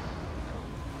efficient.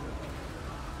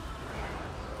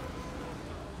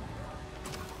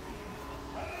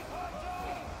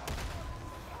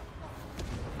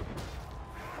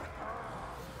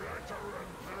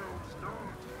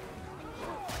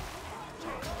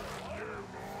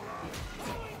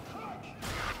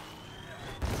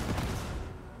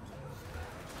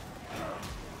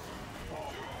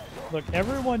 Look,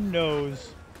 everyone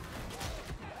knows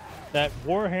that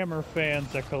Warhammer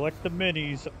fans that collect the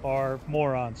minis are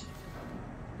morons.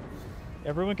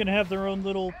 Everyone can have their own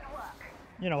little,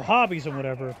 you know, hobbies and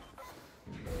whatever.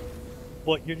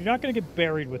 But you're not going to get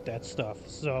buried with that stuff,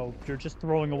 so you're just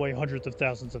throwing away hundreds of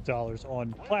thousands of dollars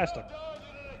on plastic.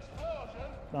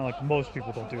 Not like most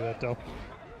people don't do that, though.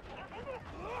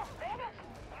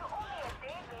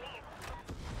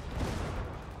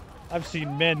 I've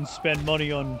seen men spend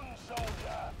money on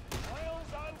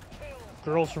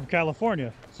girls from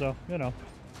California, so, you know.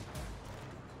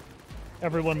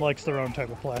 Everyone likes their own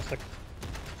type of plastic.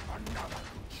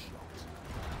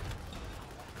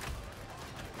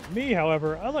 Me,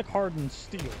 however, I like hardened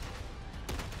steel.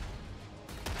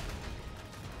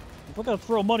 If I'm gonna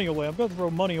throw money away, I'm gonna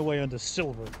throw money away into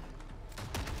silver.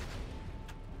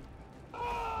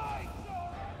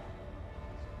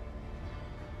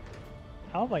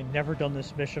 How have I never done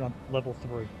this mission on level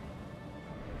 3?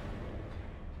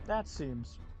 That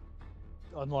seems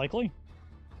unlikely.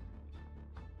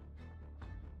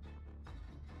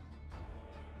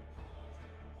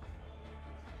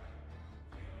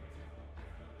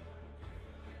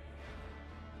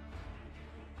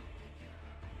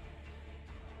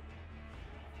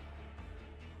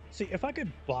 See, if I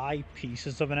could buy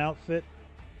pieces of an outfit,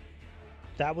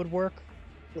 that would work.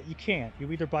 But you can't.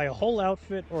 You either buy a whole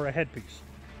outfit or a headpiece.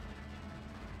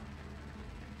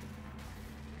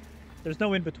 There's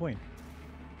no in between.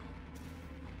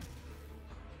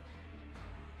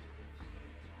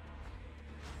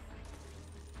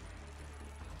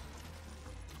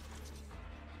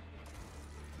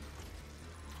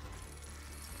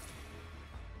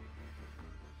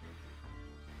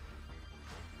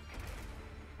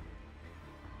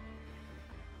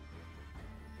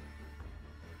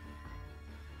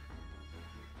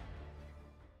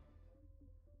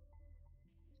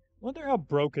 Wonder how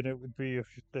broken it would be if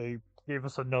they gave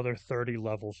us another 30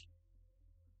 levels.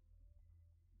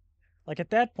 Like, at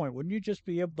that point, wouldn't you just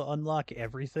be able to unlock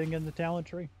everything in the talent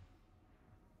tree?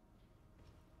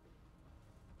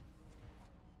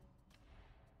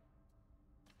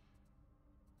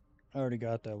 I already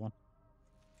got that one.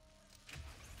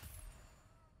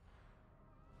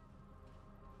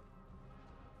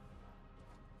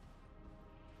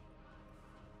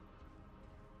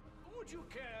 Would you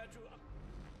care to...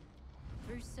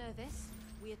 Through service,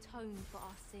 we atone for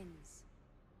our sins.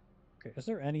 Okay, is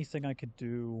there anything I could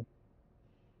do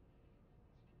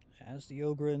as the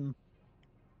Ogryn?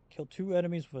 Kill 2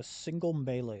 enemies with a single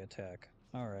melee attack.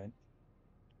 Alright.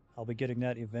 I'll be getting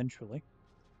that eventually.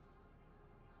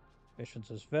 Missions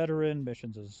as Veteran,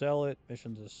 missions as Zealot,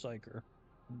 missions as Psyker.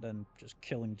 And then just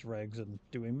killing dregs and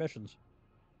doing missions.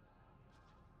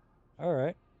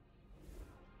 Alright.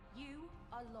 You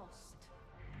are lost.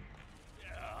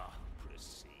 Yeah,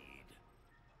 proceed.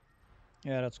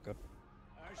 Yeah, that's good.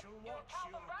 I shall watch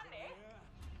your career.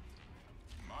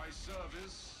 My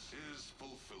service is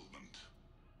fulfillment.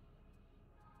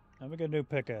 Let me get a new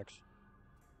pickaxe.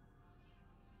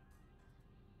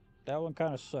 That one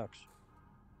kind of sucks.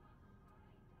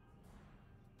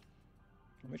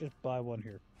 Let me just buy one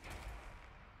here.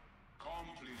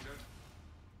 Completed.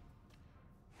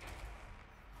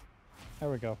 There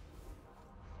we go.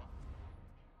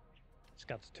 It's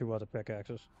got the 2 other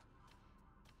pickaxes.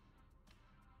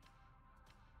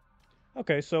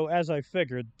 Okay, so as I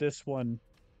figured, this one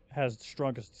has the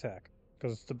strongest attack,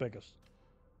 because it's the biggest.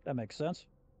 That makes sense.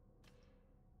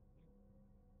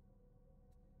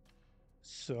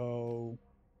 So,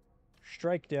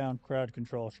 strike down, crowd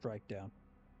control, strike down.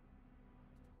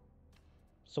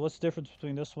 So what's the difference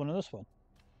between this one and this one?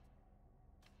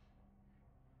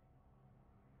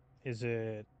 Is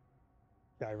it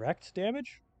direct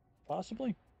damage?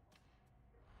 Possibly?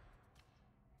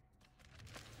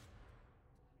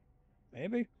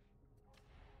 Maybe.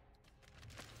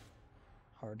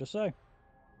 Hard to say.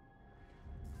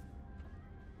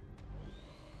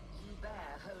 You bear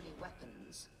holy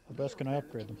weapons. How best can I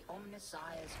upgrade them? The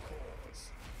Omnissiah's cause.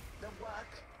 The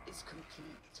work is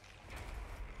complete.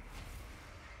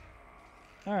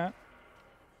 Alright.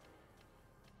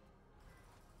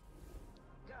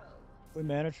 Go. We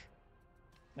manage.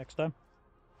 Next time.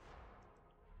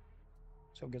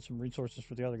 Let's go get some resources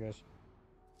for the other guys.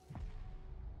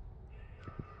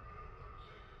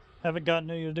 Haven't gotten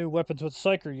any new weapons with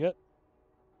Psyker yet.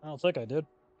 I don't think I did.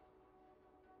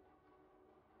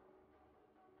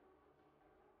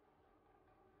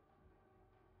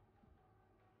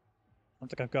 I don't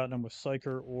think I've gotten them with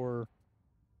Psyker or...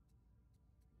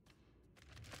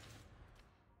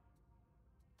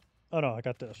 Oh no, I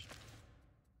got this.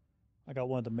 I got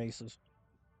one of the maces.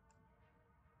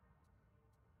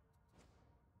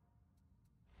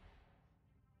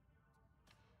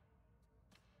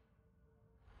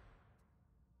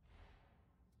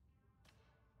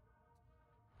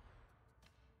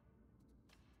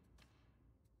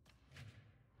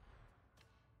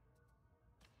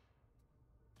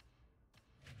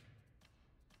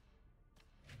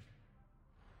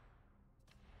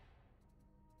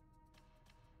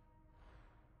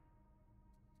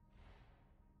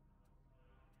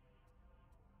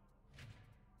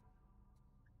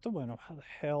 Don't know how the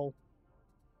hell.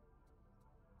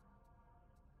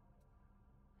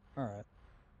 Alright.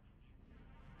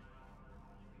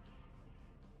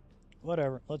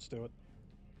 Whatever, let's do it.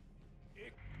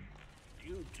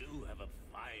 You do have a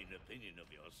fine opinion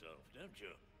of yourself, don't you?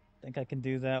 Think I can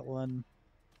do that one.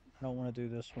 I don't want to do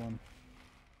this one.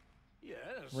 Yes,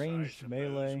 Ranged I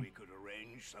melee. We could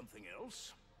arrange something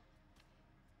else.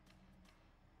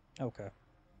 Okay.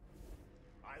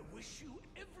 I wish you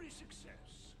every success.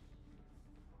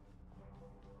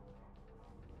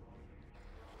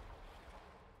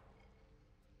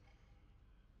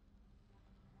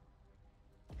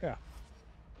 Yeah.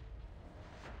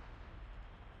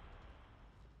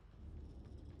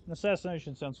 An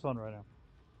assassination sounds fun right now.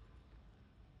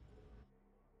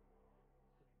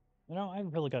 You know, I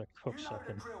really gotta cook You know the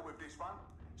something. drill with this one.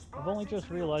 I've only Splice into just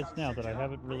the realized now that I auto-sector,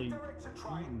 haven't really redirect a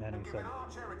train, eaten and give anything. an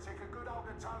arch-heretic a good old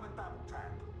atonement double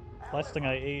tap. Last thing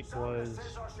I ate However, was says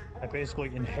I should I warn you basically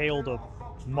that we've been inhaled having a a lot of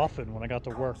fox muffin when I got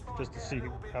to work Comms might just to get a see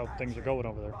little bit how things are patchy, going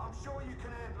over there. but I'm sure you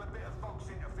can handle a bit of fox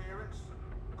interference.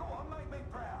 Go on, make me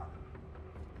proud.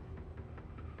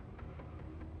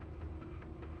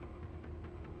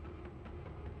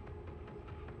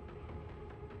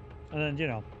 And then, you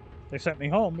know, they sent me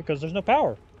home because there's no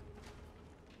power.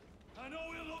 I know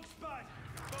it looks bad,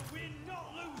 but we're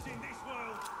not losing this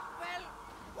world. Well,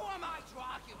 who am I to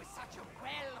argue with such a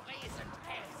well-reasoned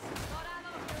case?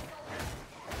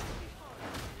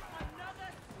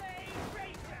 Another slave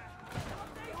racer!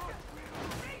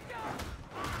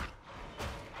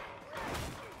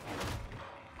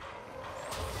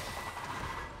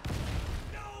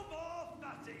 No more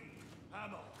fatty!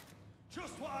 Ammo.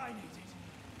 Just what I needed.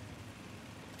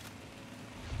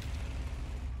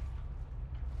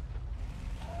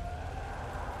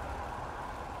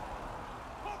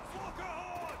 Foxwalker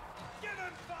Horde! Give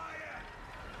him fire!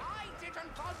 I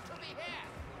didn't want to be here!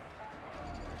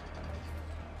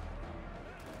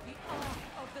 The arc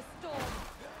of the storm,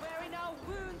 wherein our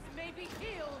wounds may be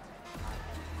healed.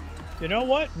 You know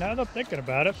what? Now that I'm thinking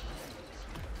about it,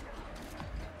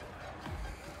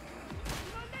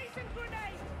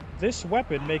 this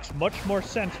weapon makes much more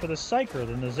sense for the Psyker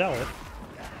than the Zealot.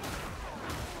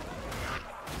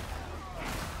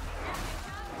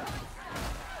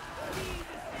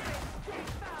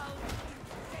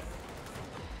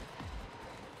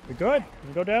 We good?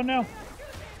 We go down now?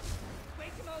 Wait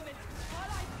a moment, while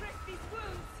I dress these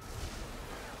wounds.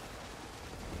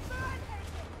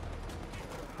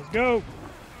 Let's go!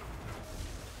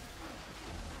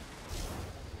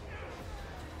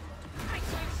 I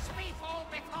shall sweep all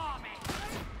before me!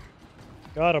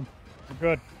 Got him. We're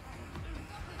good.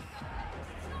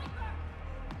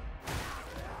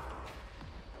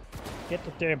 Get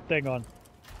the damn thing on.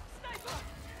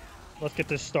 Let's get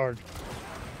this started.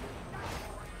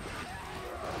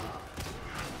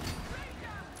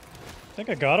 I think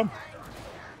I got him. Pay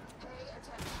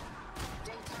attention.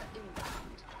 Data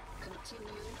inbound.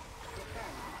 Continue.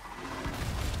 Defend.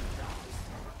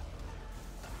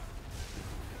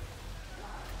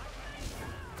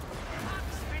 Fox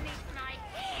beneath my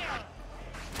heel!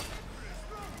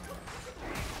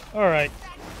 All right.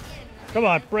 Come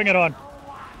on, bring it on.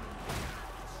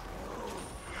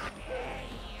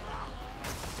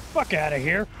 Fuck out of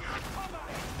here.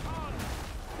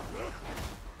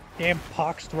 Damn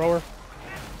pox thrower.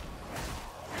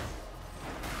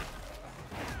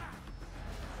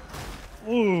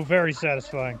 Ooh, very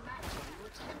satisfying.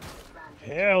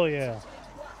 Hell yeah.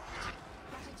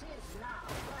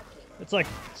 It's like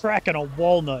cracking a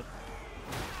walnut.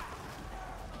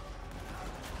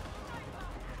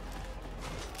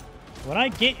 When I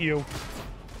get you,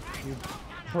 you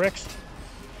pricks.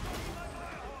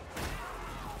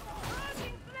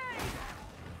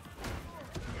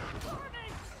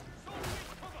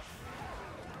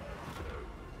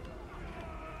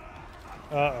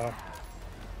 Uh-oh.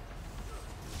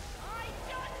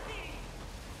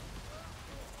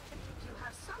 You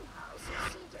have somehow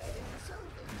succeeded in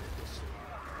solving the issue.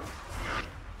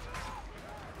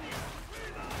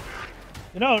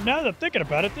 You know, now that I'm thinking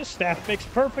about it, this staff makes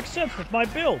perfect sense with my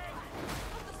build.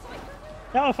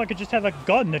 Now if I could just have a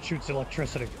gun that shoots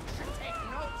electricity. Take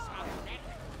notes of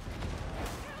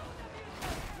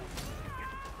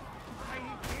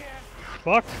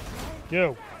it. Fuck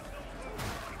you.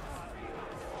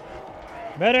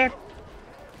 Medic!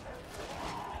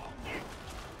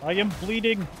 I am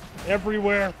bleeding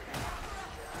everywhere.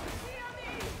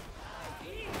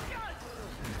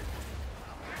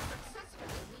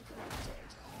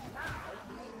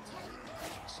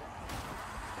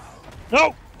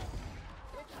 No!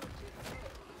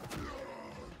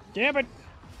 Damn it!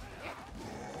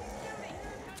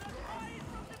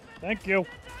 Thank you.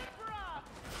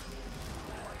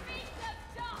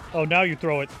 Oh, now you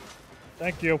throw it.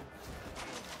 Thank you.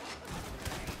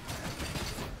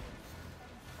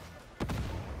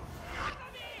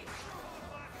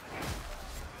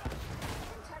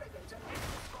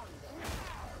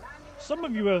 Some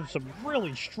of you have some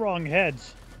really strong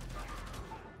heads.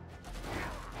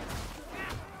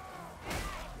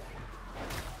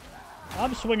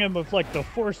 I'm swinging with like the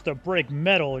force to break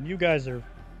metal, and you guys are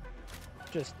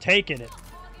just taking it.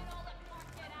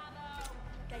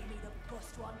 They need a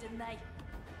bust one, didn't they?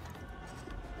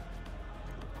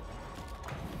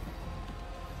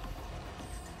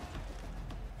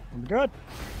 I'm good.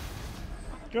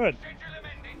 Good.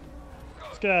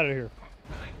 Let's get out of here.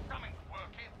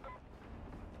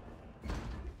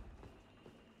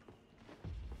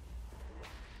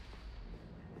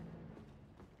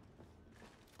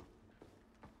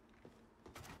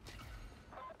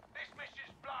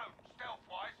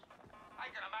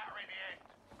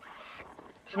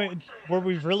 I mean, were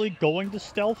we really going to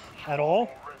stealth at all?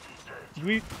 Do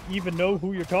we even know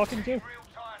who you're talking to?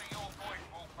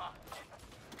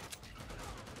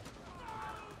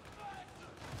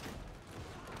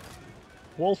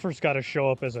 Wolfer's got to show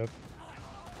up as a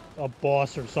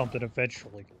boss or something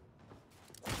eventually.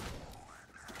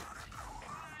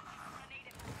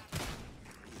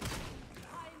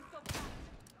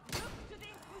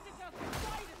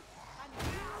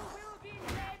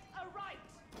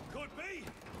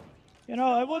 You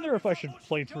know, I wonder if I should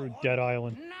play through Dead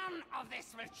Island. None of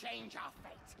this will change our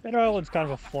fate. Dead Island's kind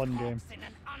of a fun game.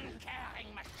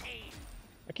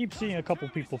 I keep seeing a couple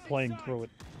people playing through it.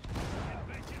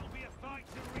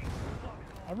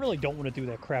 I really don't want to do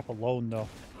that crap alone, though.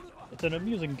 It's an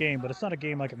amusing game, but it's not a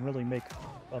game I can really make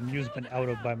amusement out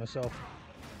of by myself.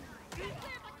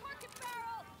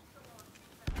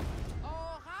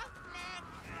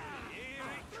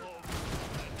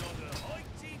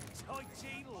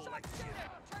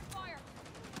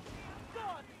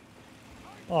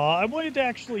 Aw, I wanted to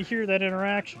actually hear that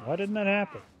interaction. Why didn't that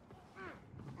happen?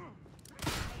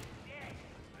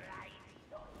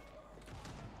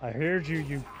 I heard you,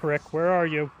 you prick. Where are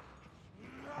you?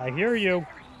 I hear you.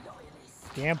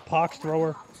 Damn pox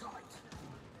thrower.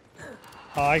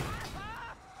 Hi.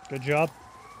 Good job.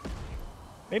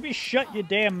 Maybe shut your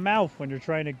damn mouth when you're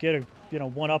trying to get a,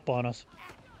 one-up on us.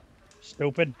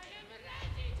 Stupid.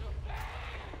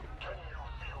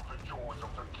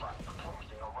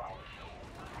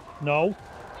 No.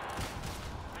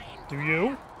 Do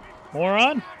you?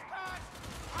 Moron?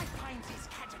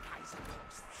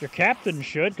 Your captain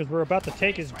should, because we're about to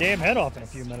take his damn head off in a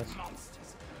few minutes.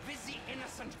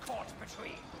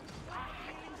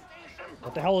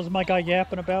 What the hell is my guy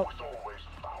yapping about?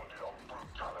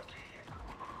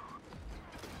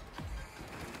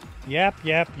 Yap,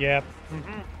 yap, yap.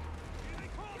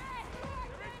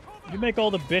 You make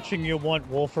all the bitching you want,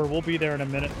 Wolfer. We'll be there in a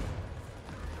minute.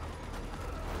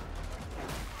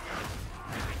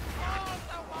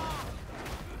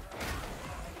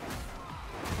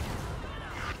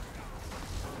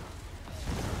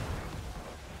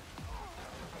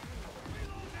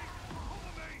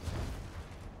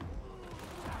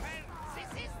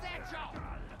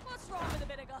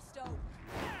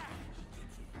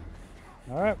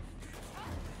 Alright.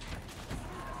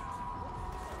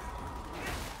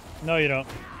 No, you don't.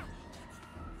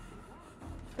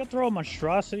 Gonna throw a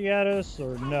monstrosity at us,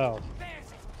 or no?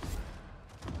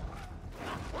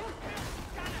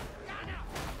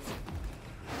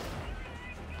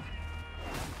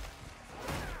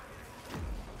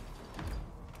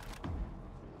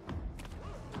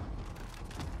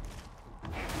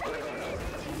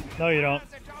 No, you don't.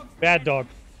 Bad dog.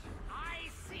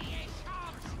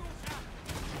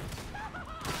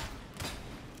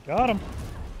 Got him.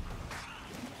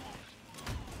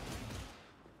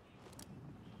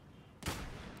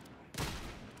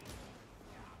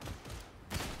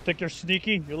 Think you're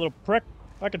sneaky, you little prick?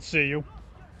 I can see you.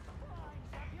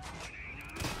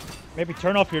 Maybe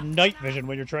turn off your night vision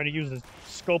when you're trying to use the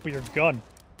scope of your gun.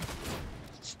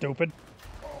 Stupid.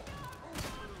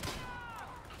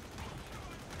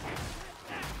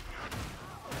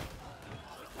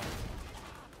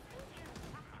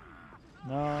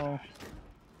 No.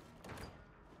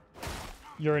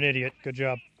 You're an idiot. Good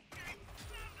job.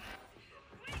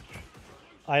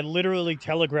 I literally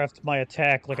telegraphed my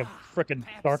attack like a frickin'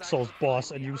 Dark Souls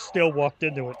boss, and you still walked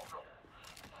into it.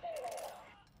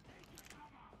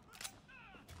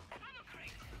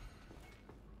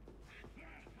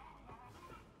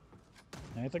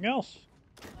 Anything else?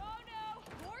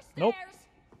 Nope.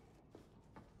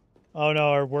 Oh no,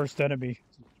 our worst enemy.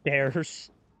 Stairs.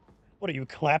 What are you,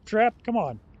 Claptrap? Come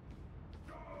on.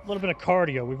 A little bit of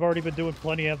cardio. We've already been doing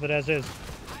plenty of it as is.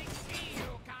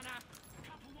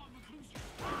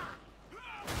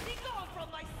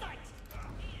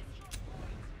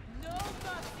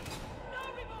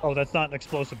 Oh, that's not an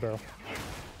explosive barrel.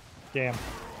 Damn.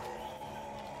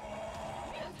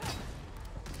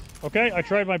 Okay, I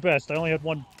tried my best. I only had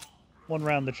one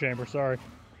round in the chamber. Sorry.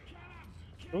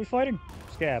 Who are we fighting?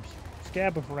 Scabs.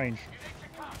 Scab of range.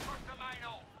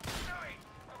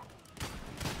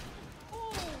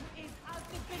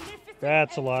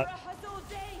 That's a lot.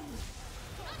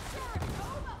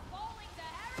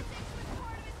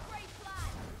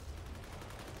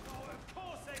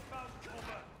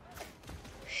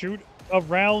 Shoot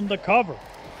around the cover.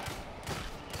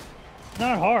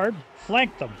 Not hard.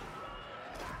 Flank them.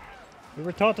 We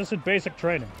were taught this in basic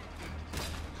training.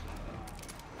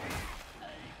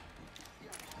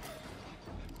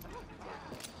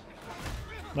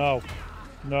 No.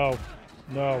 No.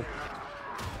 No.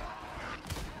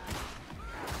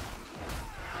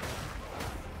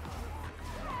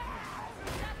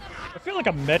 feel like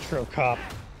a Metro cop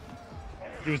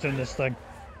using this thing.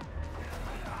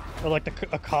 Or like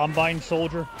a Combine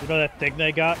soldier. You know that thing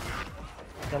they got?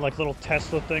 That like little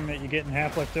Tesla thing that you get in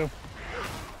Half-Life 2?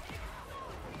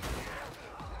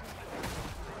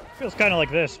 Feels kind of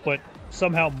like this, but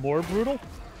somehow more brutal.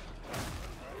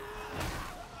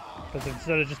 Because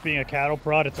instead of just being a cattle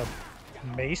prod, it's a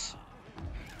mace.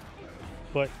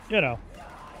 But, you know.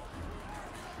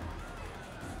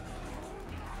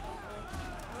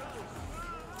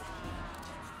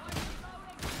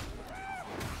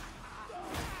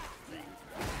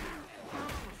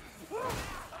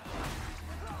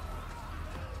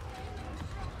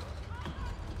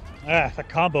 Ah, the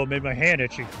combo made my hand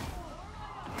itchy.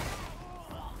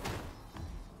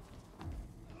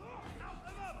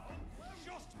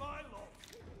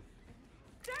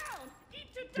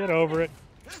 Get over it.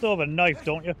 Still have a knife,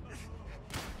 don't you?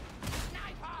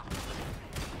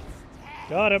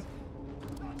 Got him.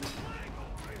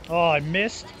 Oh, I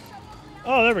missed.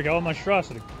 Oh, there we go.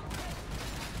 Monstrosity.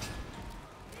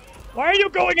 Why are you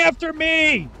going after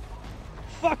me?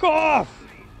 Fuck off!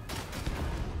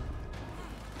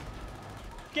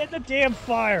 Get in the damn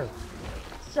fire!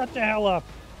 Shut the hell up!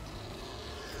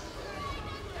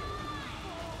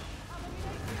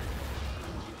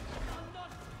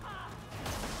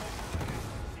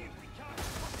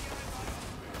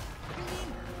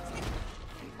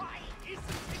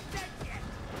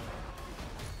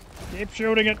 Keep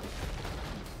shooting it.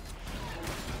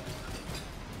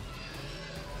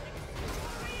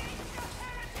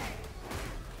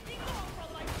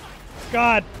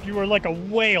 God, you are like a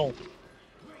whale.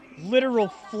 Literal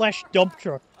flesh dump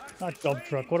truck. Not dump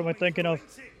truck, what am I thinking of?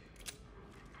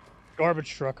 Garbage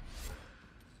truck.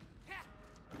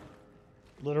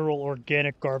 Literal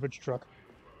organic garbage truck.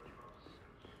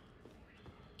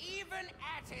 Even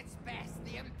at its best,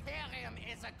 the Imperium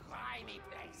is a grimy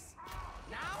place.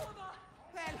 Now, well,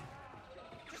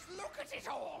 just look at it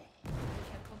all.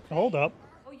 Hold up.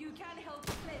 Or you can help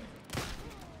Flint.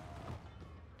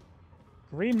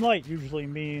 Green light usually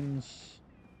means...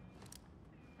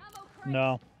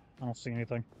 No, I don't see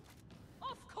anything.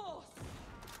 Of course.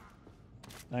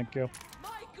 Thank you.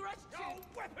 My gratitude. No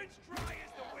weapons dry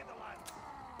as the Witherlands.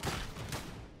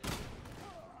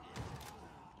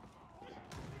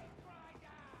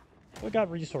 We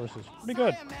got resources. Pretty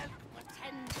good.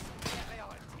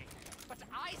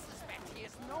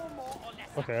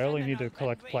 Okay, I only need to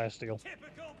collect plasteel.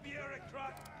 Typical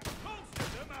bureaucrat. Most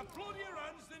of them have bloodier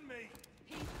hands than me.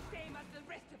 He's the same as the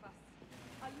rest of us.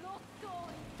 A lost soul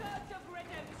in search of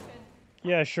redemption.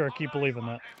 Yeah, sure, keep believing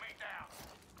that.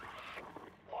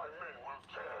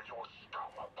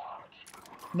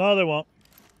 No, they won't.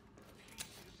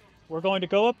 We're going to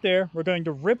go up there. We're going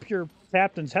to rip your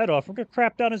captain's head off. We're going to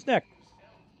crap down his neck.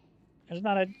 There's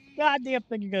not a goddamn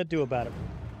thing you're going to do about it.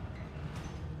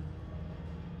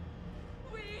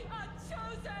 We are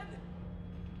chosen.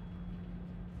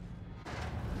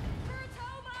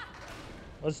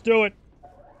 Let's do it.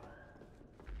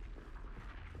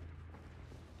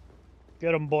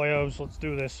 Get him, boyos. Let's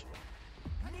do this.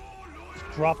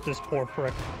 Let's drop this poor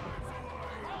prick.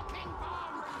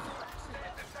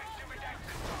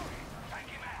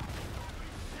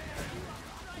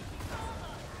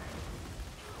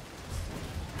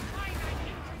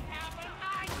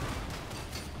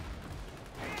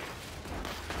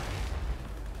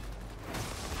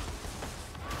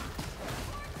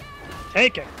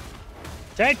 Take it!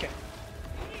 Take it!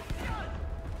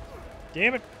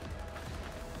 Damn it!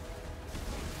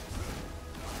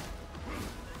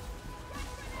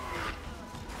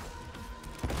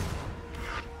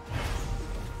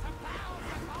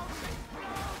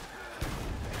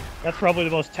 That's probably the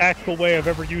most tactical way I've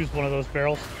ever used one of those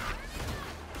barrels.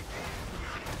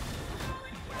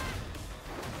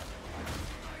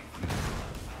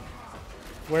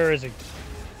 Where is he?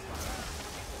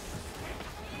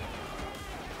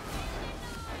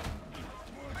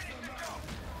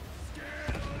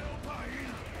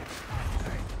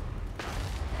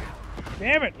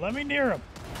 Damn it, let me near him.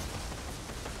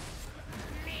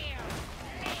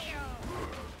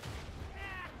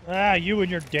 Ah, you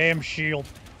and your damn shield.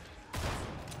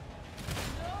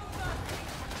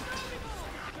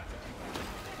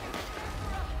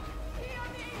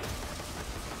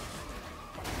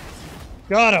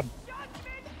 Got him.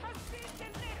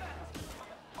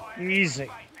 Easy.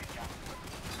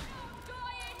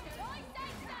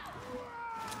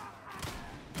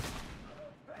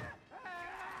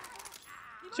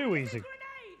 Too easy.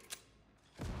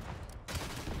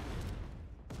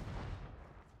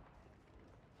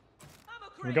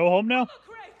 Can we go home now?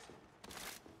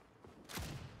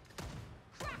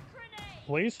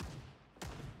 Please?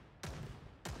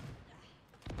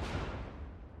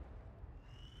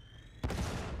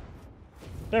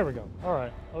 There we go.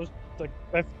 Alright. I was like,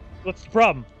 what's the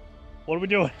problem? What are we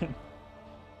doing?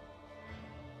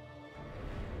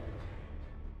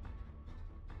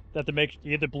 That to make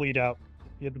you had to bleed out.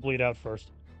 You had to bleed out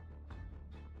first.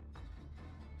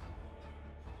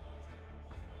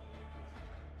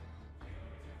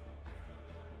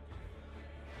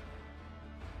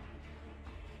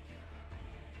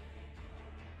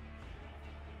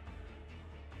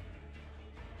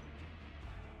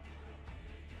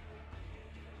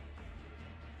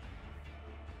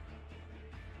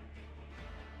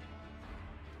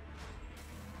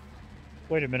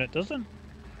 Wait a minute, doesn't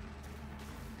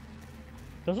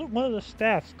one of the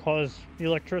staffs cause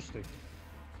electricity?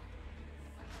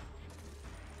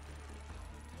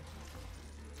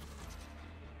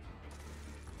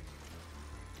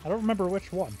 I don't remember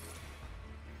which one.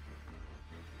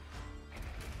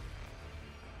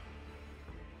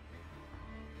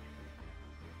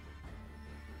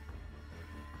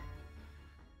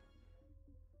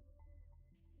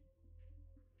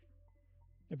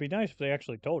 It'd be nice if they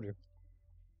actually told you.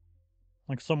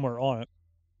 Like somewhere on it.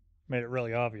 Made it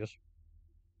really obvious.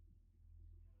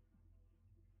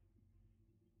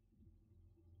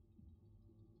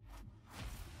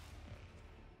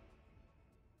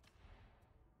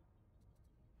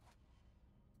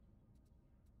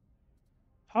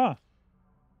 Huh.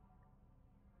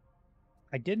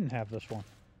 I didn't have this one.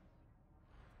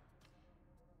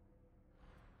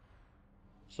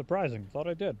 Surprising. Thought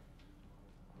I did.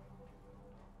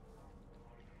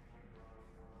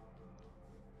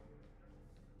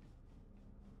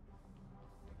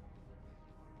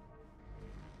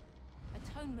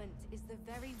 Atonement is the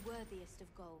very worthiest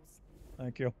of goals.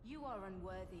 Thank you. You are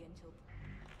unworthy until...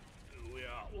 We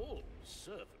are all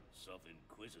servants of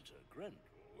Inquisitor Grendel.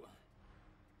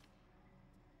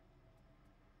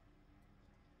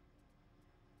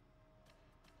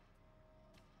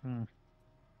 Hmm.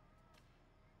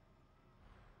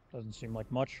 Doesn't seem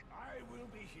like much. I will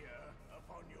be here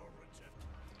upon your return.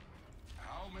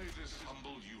 How may this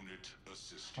humble unit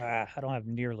assist you? Ah, I don't have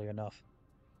nearly enough.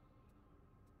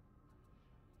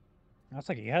 Not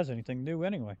like he has anything new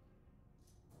anyway.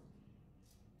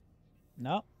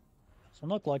 No. Doesn't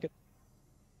look like it.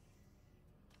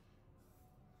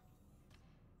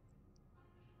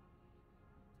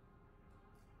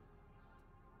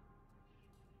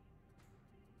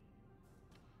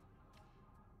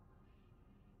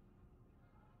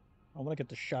 I want to get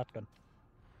the shotgun.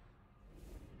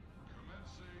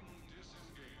 Commencing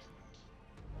disengagement.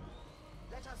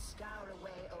 Let us scour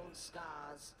away old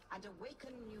scars and awaken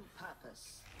new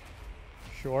purpose.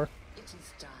 Sure. It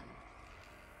is done.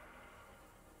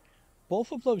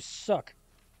 Both of those suck.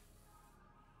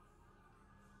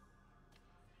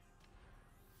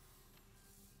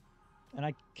 And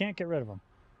I can't get rid of them.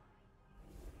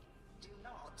 Do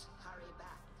not hurry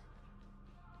back.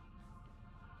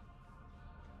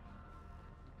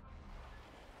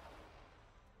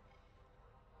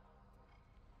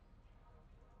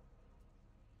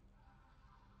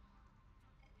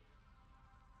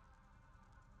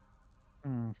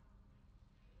 Hmm.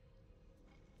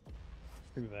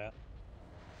 Do that.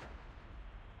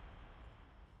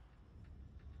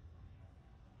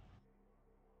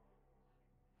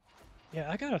 Yeah,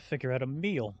 I gotta figure out a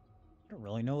meal. I don't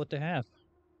really know what to have.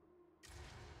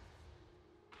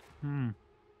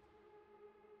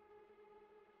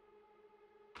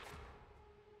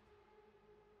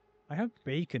 I have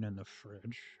bacon in the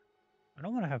fridge. I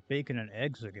don't want to have bacon and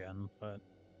eggs again, but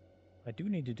I do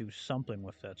need to do something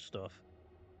with that stuff.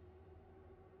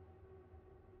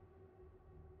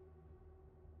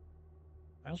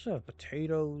 I also have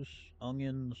potatoes,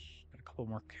 onions, got a couple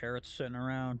more carrots sitting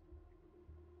around.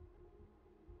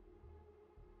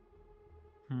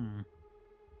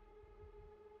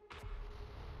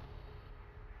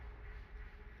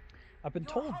 I've been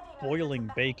told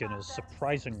boiling bacon is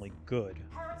surprisingly good.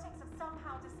 Heretics have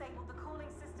somehow disabled the cooling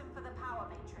system for the power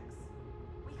matrix.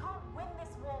 We can't win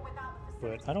this war without the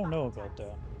facilities. But I don't know about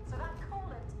that. So that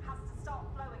coolant has to start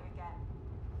flowing again.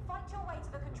 Fight your way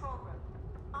to the control room.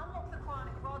 Unlock the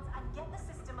cryonic rods and get the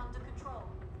system under control.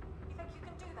 You think you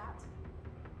can do that?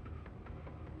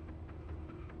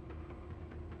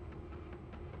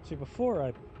 See,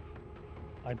 before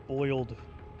I boiled a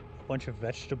bunch of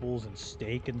vegetables and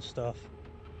steak and stuff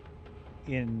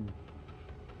in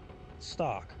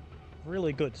stock.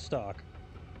 Really good stock.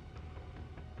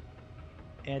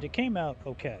 And it came out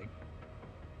okay.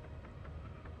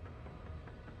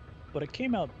 But it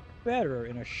came out better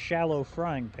in a shallow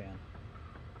frying pan,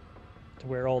 to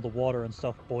where all the water and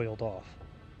stuff boiled off.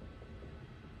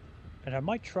 And I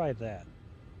might try that.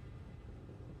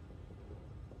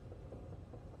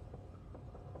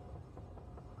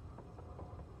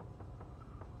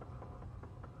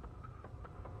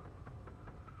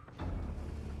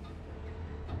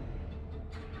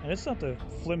 And it's not the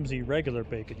flimsy regular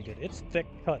bacon you get. It's thick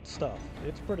cut stuff.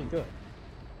 It's pretty good.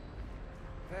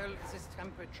 Well, this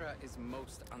temperature is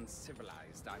most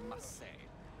uncivilized, I must say.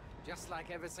 Just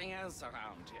like everything else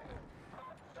around here.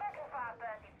 Second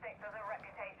 536 has a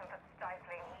reputation for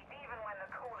stifling heat, even when the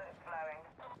coolant's flowing.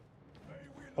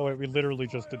 Oh wait, we literally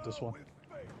just did this one.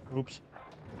 Oops.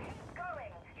 Keep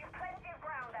going. You've plenty of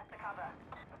ground left to cover.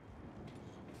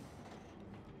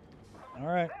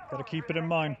 Alright, gotta keep it in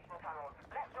mind.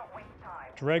 Let's not waste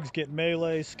time. Dregs get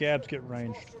melee, scabs get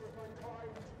ranged.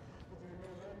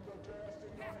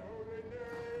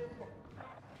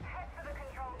 Head for the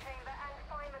control chamber and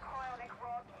find the cryonic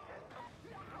rod.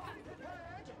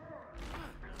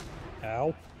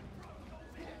 Ow.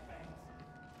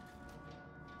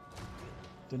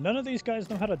 Do none of these guys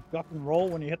know how to duck and roll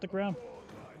when you hit the ground?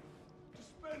 To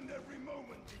spend every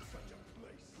moment in such a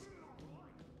place.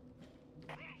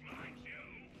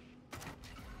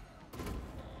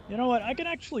 You know what? I can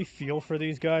actually feel for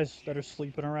these guys that are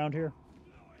sleeping around here.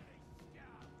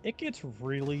 It gets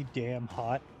really damn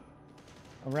hot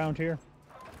around here.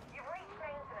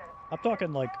 I'm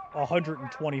talking like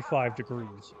 125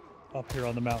 degrees up here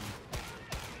on the mountain.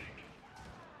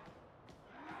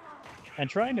 And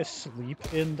trying to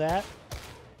sleep in that,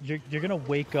 you're gonna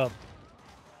wake up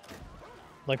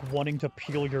like wanting to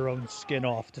peel your own skin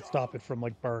off to stop it from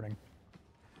like burning.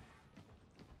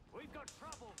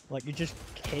 Like you're just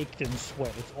caked in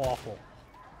sweat. It's awful.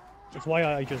 It's why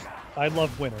I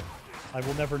love winter. I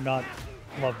will never not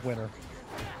love winter.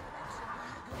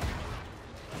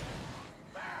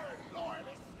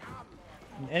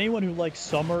 And anyone who likes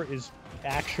summer is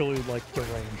actually like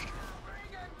deranged.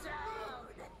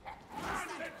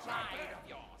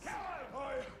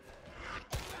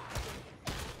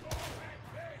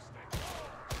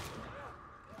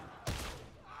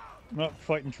 I'm not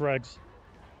fighting dregs.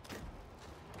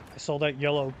 I saw that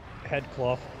yellow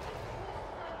headcloth.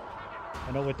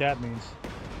 I know what that means.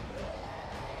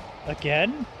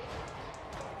 Again?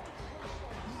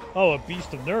 Oh, a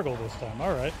beast of Nurgle this time.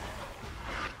 Alright.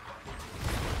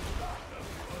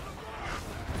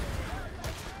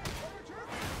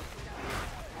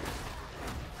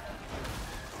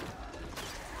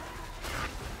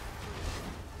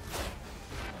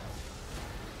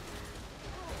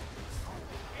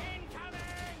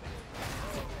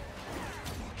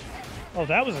 Oh,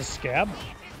 that was a scab.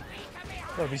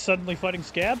 What, are we suddenly fighting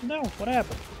scabs now? What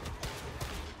happened?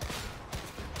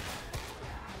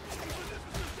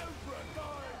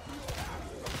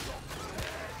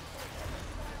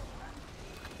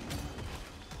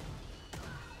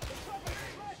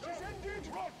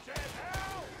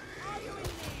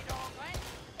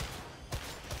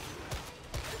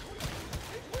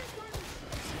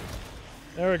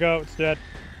 There we go, it's dead.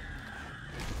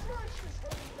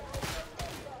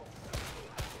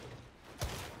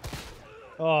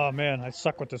 Oh man, I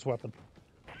suck with this weapon.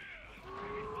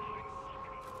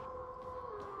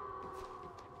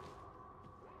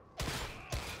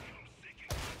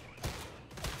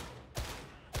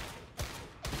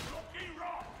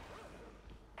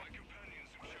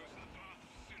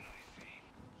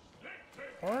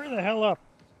 Hurry the hell up.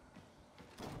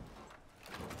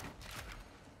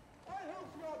 I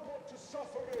hope not want to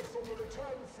suffer this on the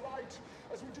return flight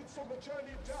as we did on the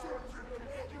journey down from the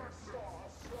Northern Star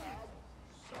Slab.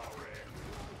 Sorry.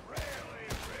 Really,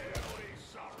 really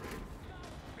sorry.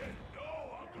 And no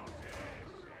one got this.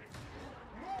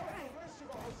 Nor have the rest of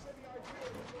us any idea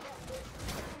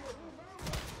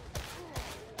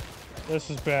that This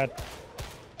is bad.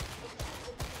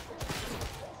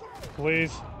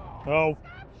 Please. No.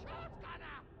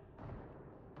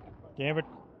 Damn it.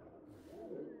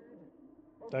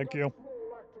 Thank you.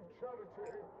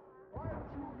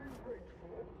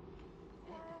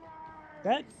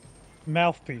 That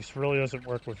mouthpiece really doesn't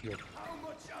work with you. How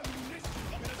much ammunition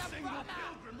can a single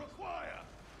pilgrim require?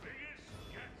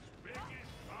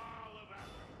 Biggest ball of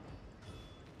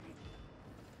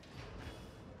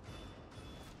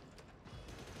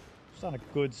It's not a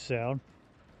good sound.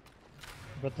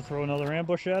 About to throw another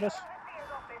ambush at us?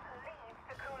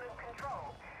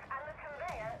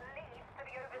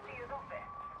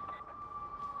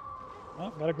 Oh,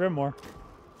 got a Grimoire.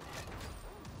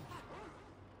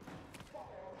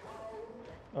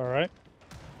 Alright.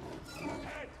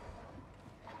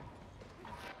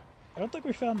 I don't think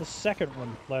we found the second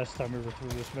one last time we were through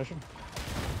this mission.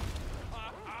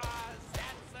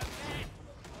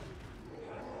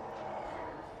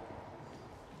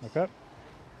 Okay.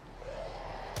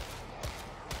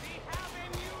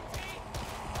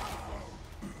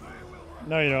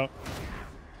 No, you don't.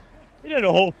 He did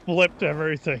a whole flip to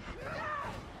everything.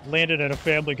 Landed in a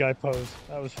Family Guy pose.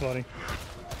 That was funny.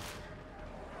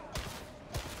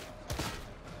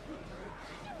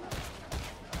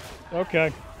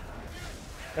 Okay.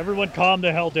 Everyone calm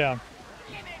the hell down.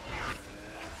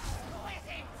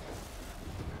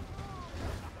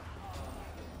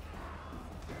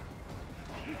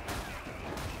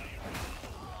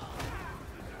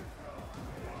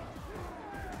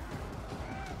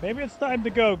 Maybe it's time to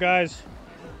go, guys.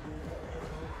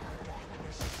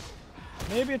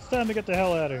 Maybe it's time to get the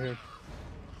hell out of here.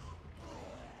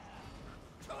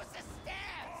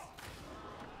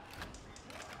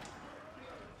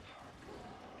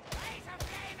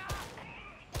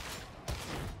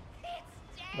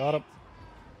 Got him.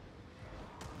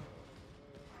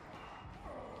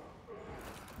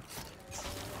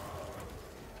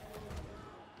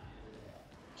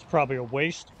 It's probably a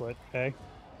waste, but hey.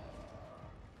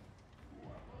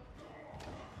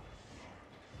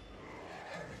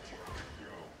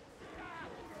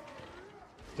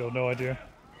 Still no idea.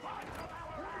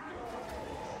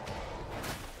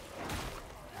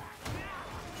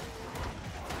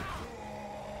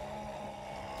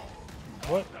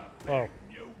 What? Oh.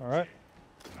 Alright.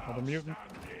 Another mutant.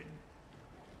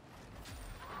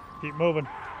 Keep moving.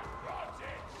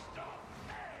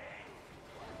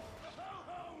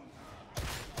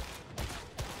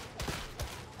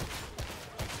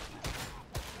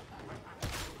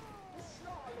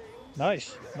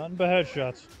 Nice. Nothing but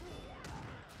headshots.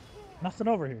 Nothing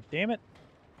over here, damn it.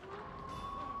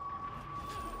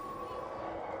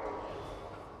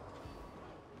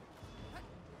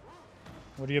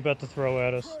 What are you about to throw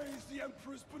at us? Praise the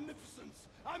Emperor's beneficence!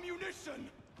 Ammunition!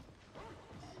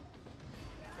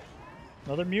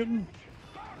 Another mutant?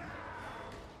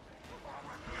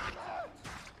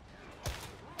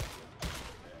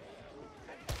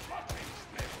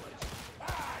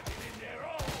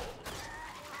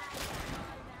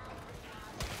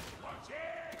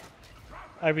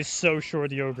 I was so sure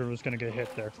the ogre was going to get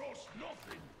hit there.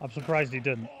 I'm surprised he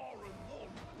didn't.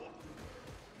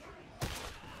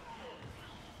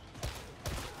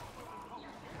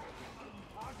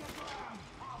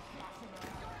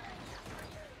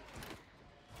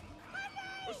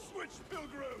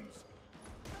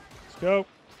 Let's go.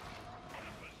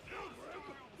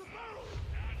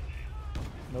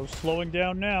 No slowing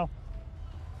down now.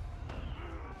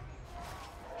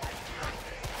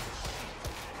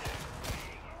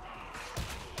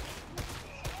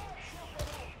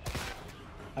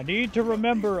 I need to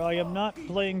remember I am not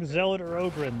playing Zealot or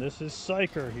Ogren. This is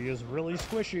Psyker. He is really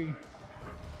squishy.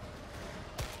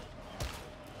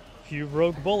 Few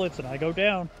rogue bullets and I go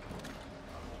down.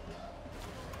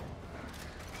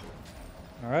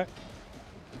 Alright.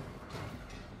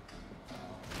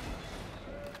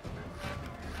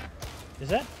 Is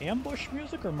that ambush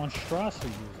music or monstrosity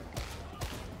music?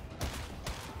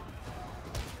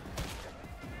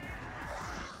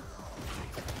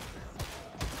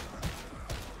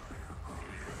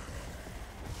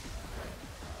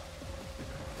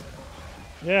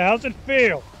 Yeah, how's it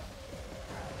feel?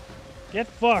 Get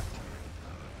fucked.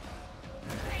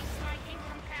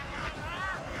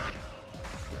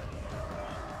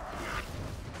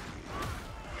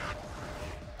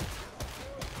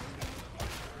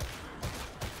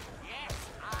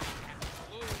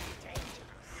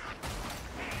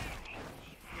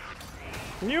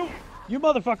 You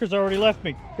motherfuckers already left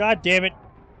me. God damn it.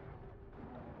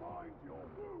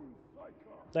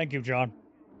 Thank you, John.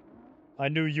 I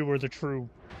knew you were the true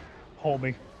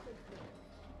homie.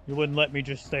 You wouldn't let me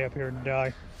just stay up here and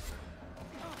die.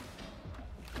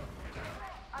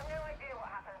 I've no idea what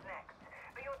happens next,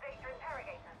 but your data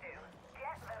interrogators do.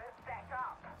 Get those set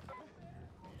up.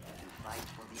 To fight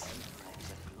for the Emperor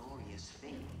is a glorious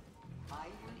thing. I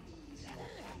will ease your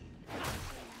pain,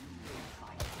 so you will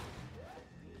fight.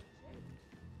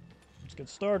 Let's get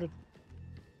started.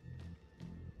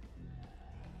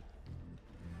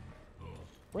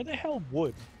 Where the hell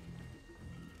would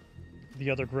the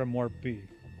other Grimoire be?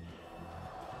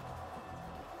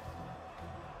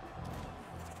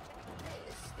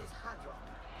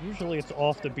 Usually it's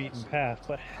off the beaten path,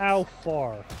 but how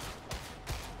far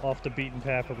off the beaten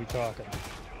path are we talking?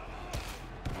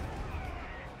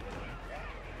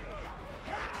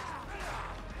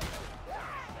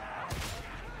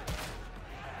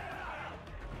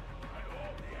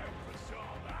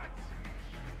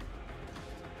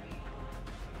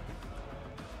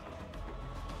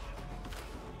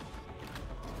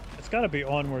 It's got to be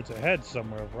onwards ahead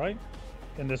somewhere, right?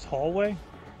 In this hallway?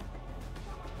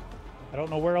 I don't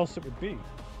know where else it would be.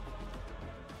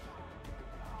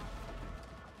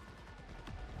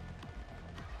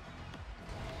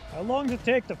 How long does it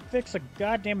take to fix a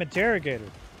goddamn interrogator?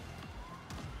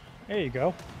 There you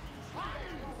go.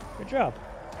 Good job.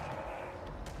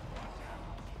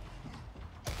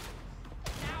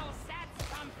 Now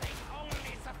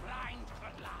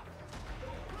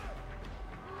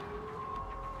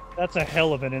That's a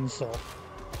hell of an insult.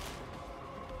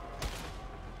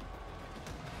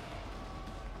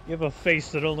 You have a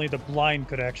face that only the blind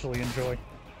could actually enjoy.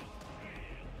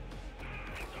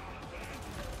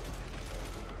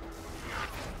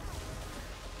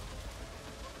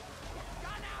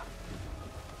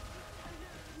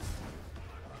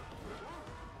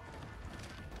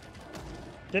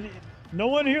 No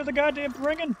one hear the goddamn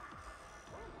ringing?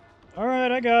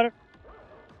 Alright, I got it.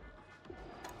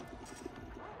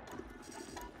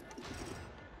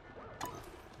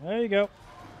 There you go.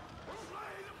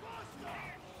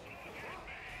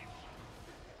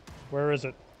 Where is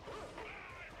it?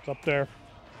 It's up there.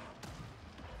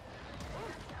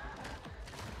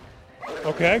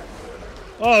 Okay.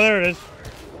 Oh, there it is.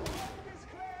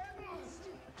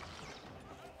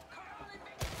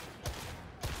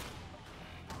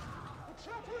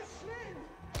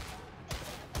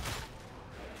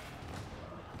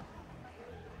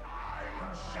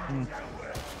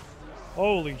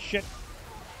 Holy shit.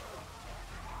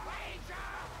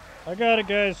 I got it,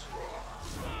 guys.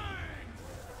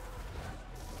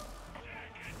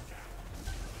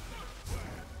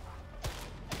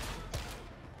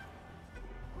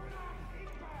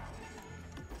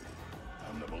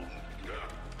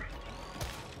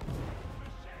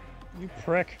 You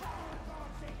prick.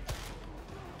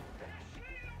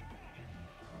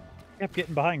 Kept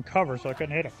getting behind cover so I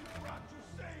couldn't hit him.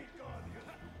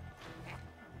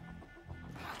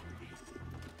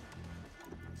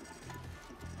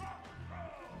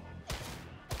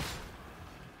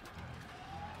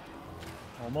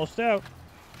 Almost out.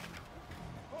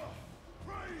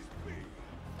 Praise be,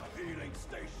 a healing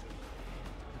station.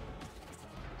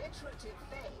 Iterative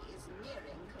phase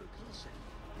nearing completion.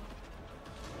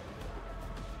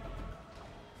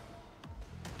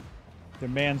 The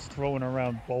man's throwing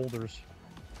around boulders.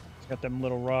 He's got them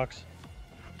little rocks.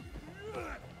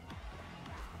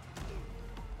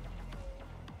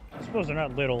 I suppose they're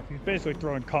not little. He's basically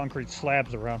throwing concrete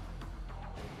slabs around.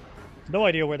 No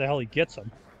idea where the hell he gets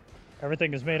them.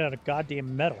 Everything is made out of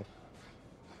goddamn metal.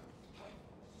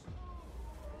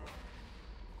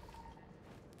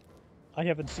 I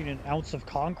haven't seen an ounce of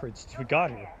concrete since we got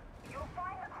here. You'll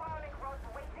find the cryonic rods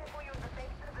waiting for you at the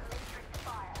base of the matrix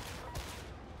fire.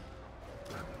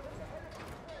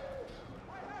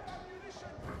 I have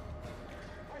ammunition!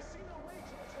 I see no way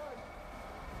to return.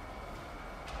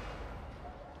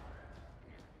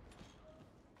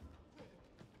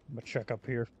 I'm gonna check up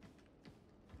here.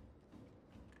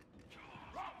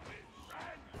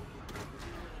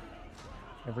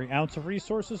 Every ounce of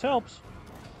resources helps.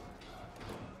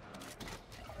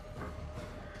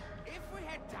 If we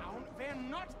head down, we're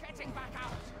not getting back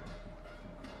out.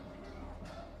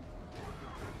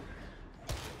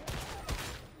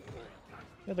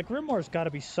 Yeah, the Grimoire's got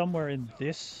to be somewhere in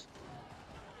this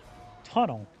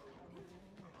tunnel.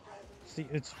 See,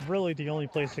 it's really the only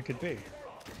place it could be.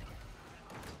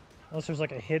 Unless there's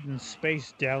like a hidden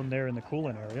space down there in the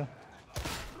cooling area.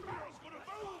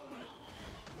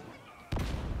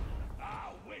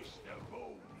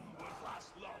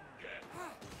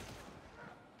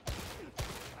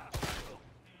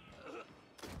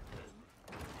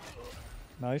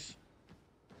 Nice.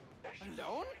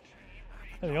 Alone?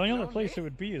 Yeah, the only other place it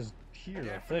would be is here,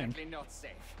 I think. Definitely not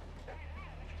safe.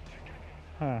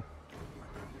 Huh.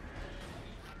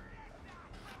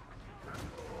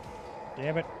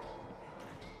 Damn it.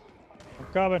 I'm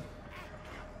coming.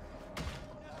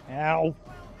 Ow.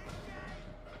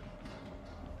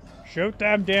 Shoot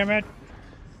them, damn it.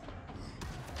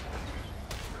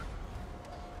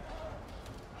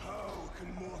 How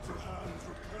can mortal hands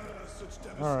repair such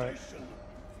devastation? All right.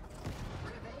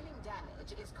 Prevailing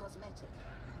damage is cosmetic.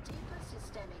 Deeper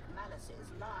systemic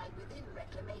malices lie within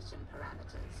reclamation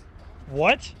parameters.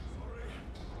 What? Sorry.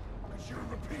 Could you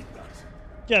repeat that?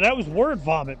 Yeah, that was word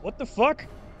vomit. What the fuck?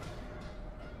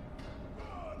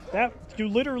 That, you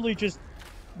literally just,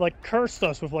 like, cursed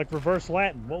us with, like, reverse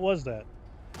Latin. What was that?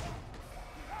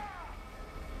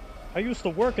 I used to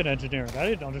work in engineering. I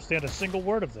didn't understand a single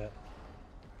word of that.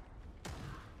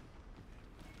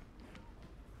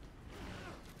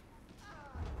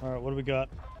 Alright, what do we got?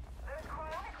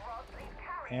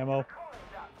 Ammo.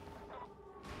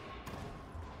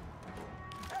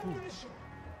 Ammunition!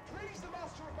 Praise the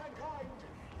master of mankind!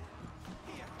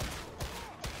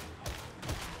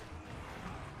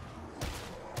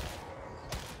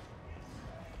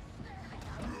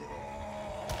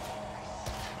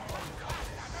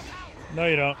 No,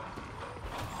 you don't.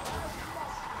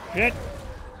 Shit.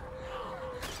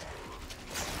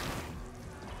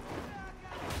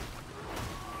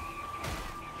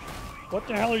 What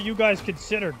the hell are you guys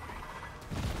considered?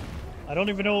 I don't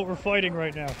even know what we're fighting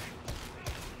right now.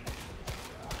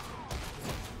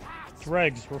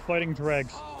 Dregs. We're fighting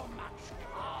dregs.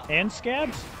 And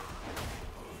scabs?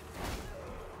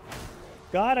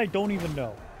 God, I don't even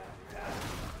know.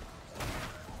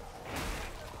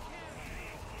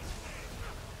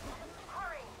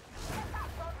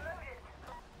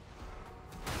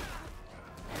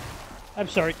 I'm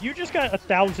sorry, you just got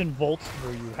 1,000 volts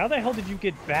through you. How the hell did you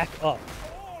get back up?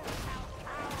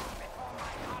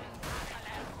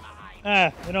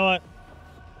 Ah, you know what?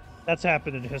 That's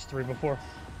happened in history before.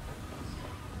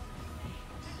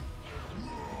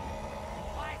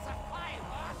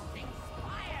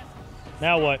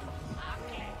 Now what?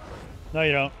 No,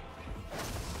 you don't.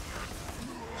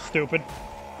 Stupid.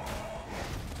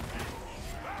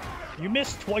 You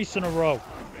missed twice in a row.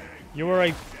 You were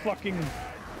a fucking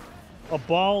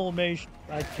abomination.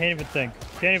 I can't even think.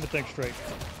 Can't even think straight.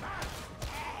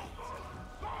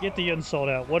 Get the insult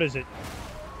out. What is it?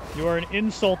 You are an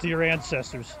insult to your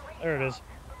ancestors. There it is.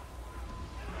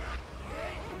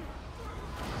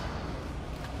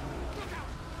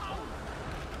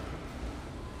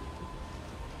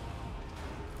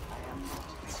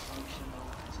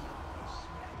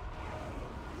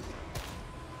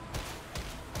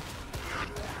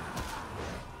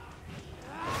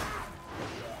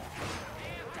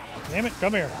 Damn it,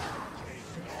 come here.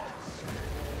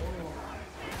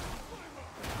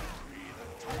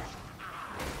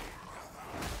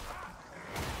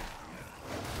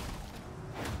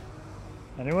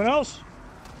 Anyone else?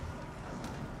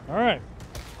 All right.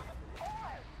 Good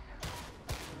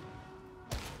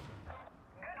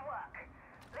work.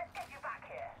 Let's get you back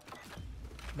here.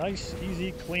 Nice,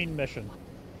 easy, clean mission.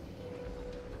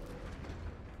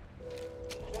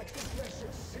 Like this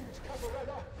blessed Saint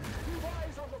Camarilla, keep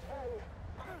eyes on the pole.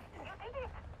 You did it!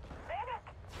 Bennett,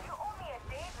 you owe me a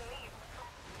day's leave.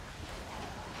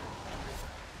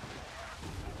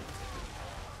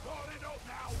 Start it up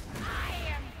now! I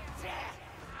am dead!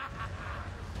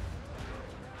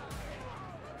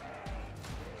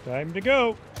 Time to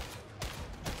go.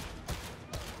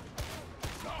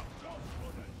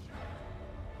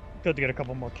 Good to get a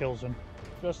couple more kills in,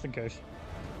 just in case.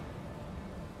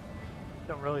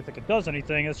 Don't really think it does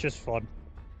anything, it's just fun.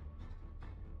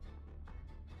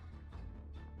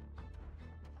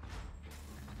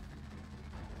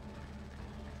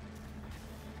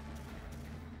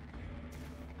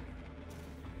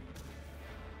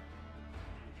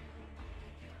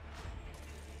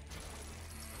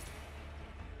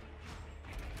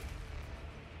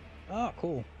 Oh,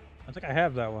 cool. I think I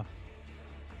have that one.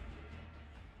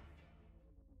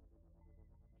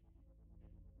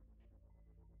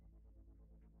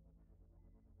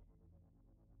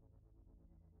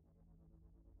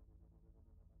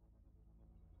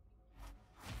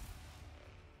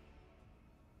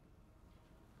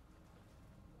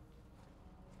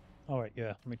 Alright, yeah,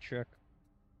 let me check.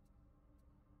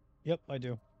 Yep, I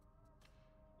do.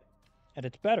 And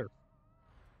it's better.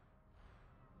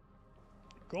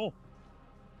 Cool.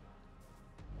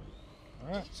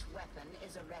 Alright. Each weapon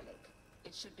is a relic.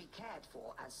 It should be cared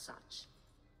for as such.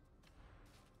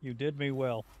 You did me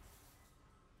well.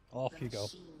 Off you The go.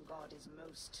 machine god is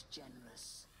most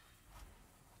generous.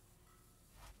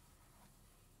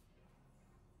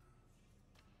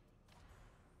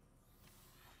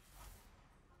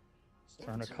 Let's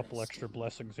earn a couple extra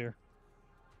blessings here.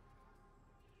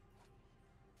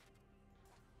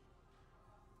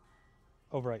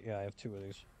 Oh, right, yeah, I have 2 of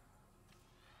these.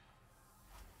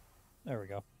 There we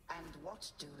go. And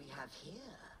what do we have here?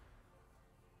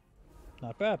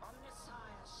 Not bad.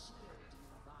 Omnissiah's shield, you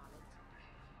varlet.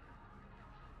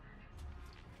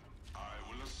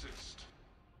 I will assist.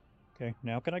 Okay,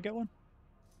 now can I get one?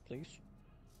 Please?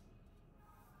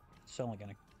 Selling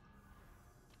any.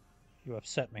 You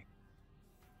upset me.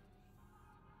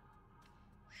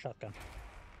 Shotgun.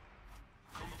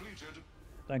 Completed.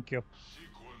 Thank you.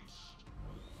 Sequence.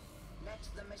 Let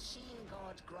the machine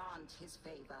god grant his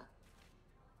favor.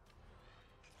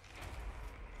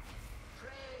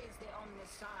 Praise the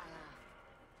Omnissiah.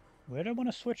 Where do I want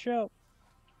to switch out?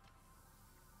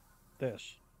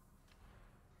 This.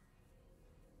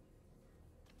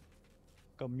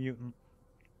 Go mutant.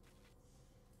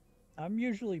 I'm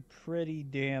usually pretty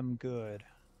damn good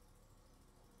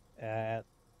at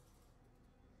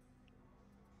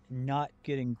not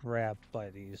getting grabbed by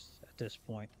these at this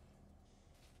point.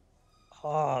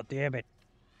 Oh, damn it.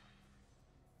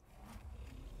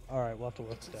 Alright, we'll have to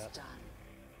work with that. Done.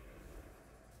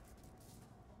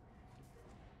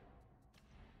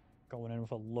 Going in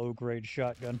with a low-grade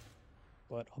shotgun,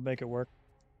 but I'll make it work.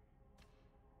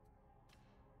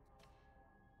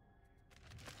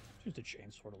 Use the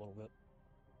chainsword a little bit.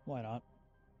 Why not?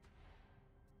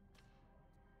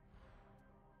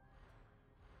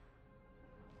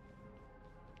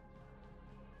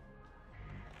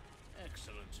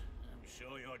 Excellent. I'm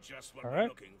sure you're just what All we're right.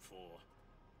 looking for.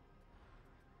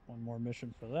 One more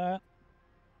mission for that.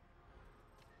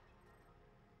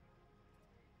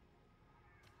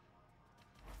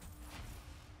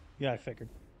 Yeah, I figured.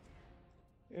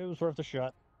 It was worth a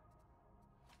shot.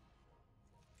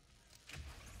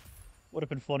 Would have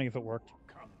been funny if it worked.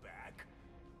 Come back.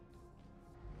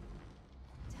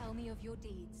 Tell me of your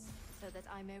deeds, so that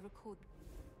I may record them.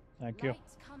 Thank you. Light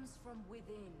comes from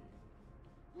within.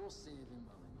 You'll see it in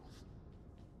well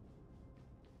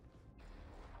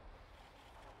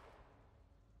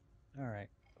enough. Alright.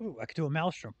 Ooh, I could do a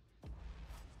maelstrom.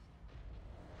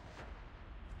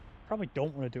 Probably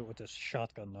don't want to do it with this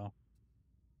shotgun, though.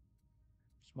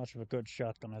 As much of a good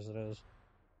shotgun as it is.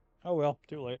 Oh well,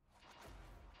 too late.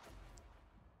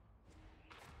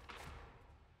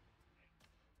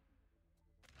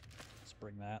 Let's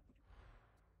bring that.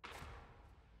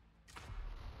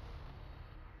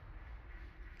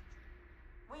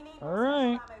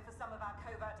 Alright.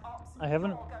 I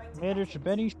haven't managed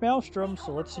many maelstroms,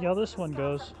 so let's see how this one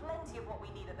goes. Plenty of what we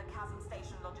need at the Chasm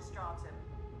Station Logistratum.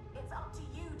 It's up to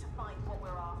you to find what we're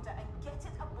after and get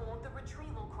it aboard the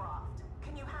retrieval craft.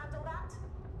 Can you handle that?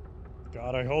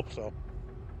 God, I hope so.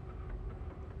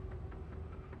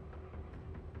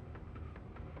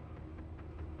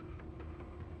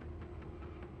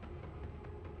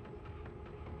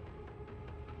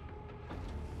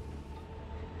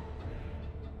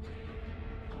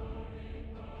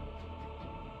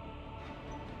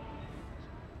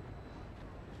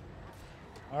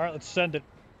 Alright, let's send it.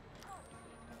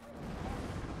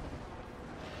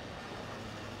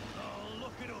 Oh,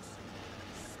 look at us.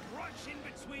 Scratching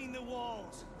between the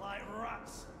walls like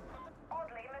rats.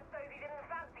 Oddly, Mastodi didn't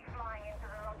fancy flying into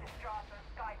the Logistratum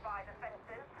sky by the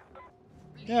fences.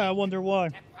 Yeah, I wonder why.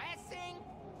 Depressing.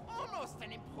 Almost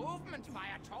an improvement by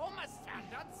Atoma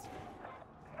standards.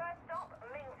 First stop,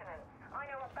 maintenance. I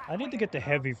know a back I need to get the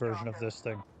heavy version of this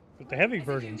thing. But the heavy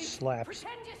version slaps.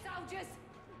 Pretend you're soldiers.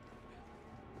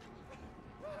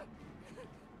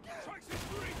 Tracks is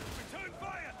free. Return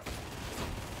fire.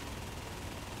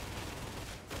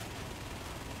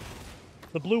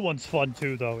 The blue one's fun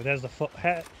too, though. It has the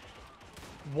hat.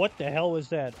 What the hell is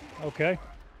that? Okay.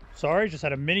 Sorry, just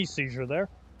had a mini seizure there.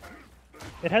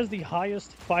 It has the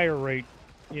highest fire rate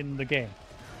in the game.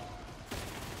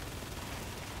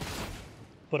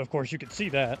 But of course, you can see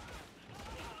that.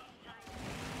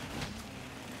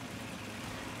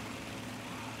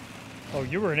 Oh,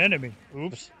 you were an enemy.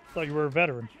 Oops. Thought you were a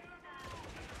veteran.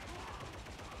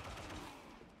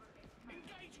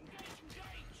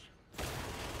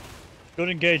 Good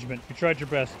engagement. You tried your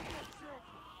best.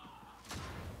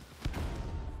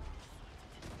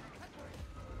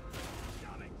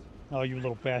 Oh, you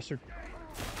little bastard.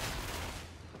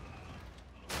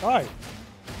 Hi.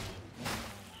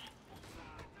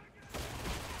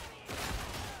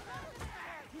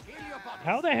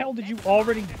 How the hell did you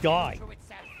already die?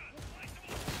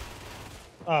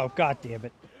 Oh, god damn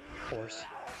it. Of course.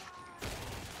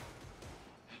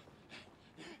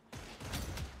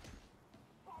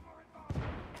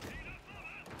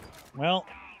 Well.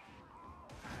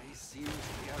 I seem to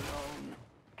be alone.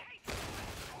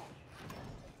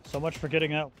 So much for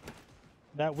getting out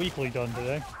that weekly done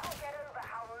today.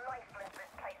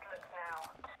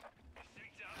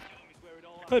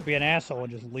 Could be an asshole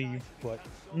and just leave, but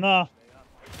nah.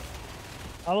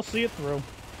 I'll see it through.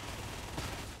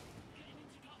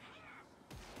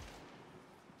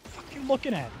 What are you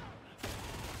looking at?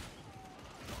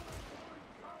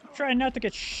 I'm trying not to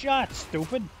get shot,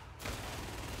 stupid.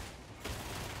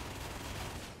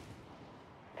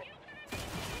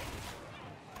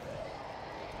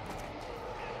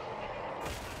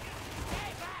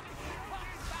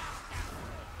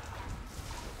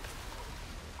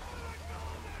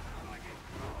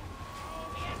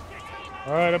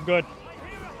 Alright, I'm good.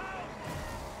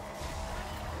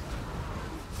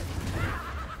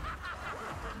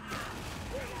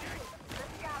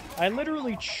 I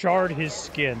literally charred his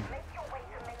skin.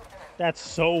 That's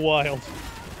so wild.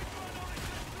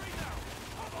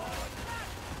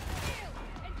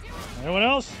 Anyone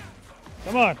else?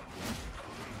 Come on.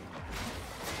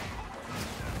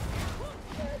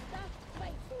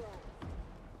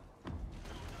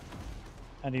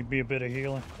 I need me a bit of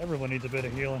healing. Everyone needs a bit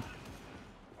of healing.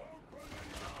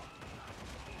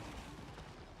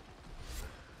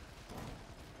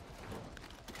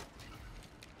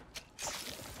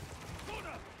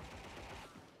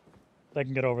 They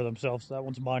can get over themselves. That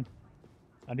one's mine.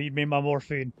 I need me my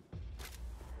morphine.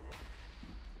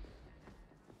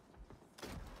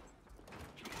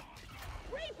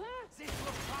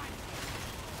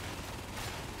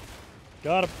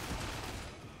 Got him.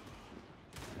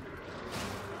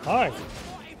 Hi.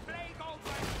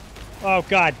 Oh,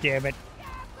 god damn it.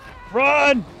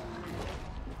 Run!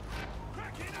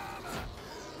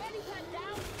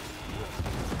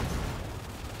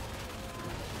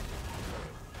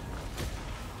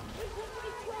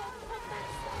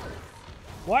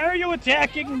 Why are you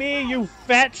attacking me, you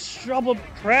fat shovel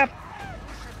crap?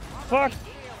 Fuck.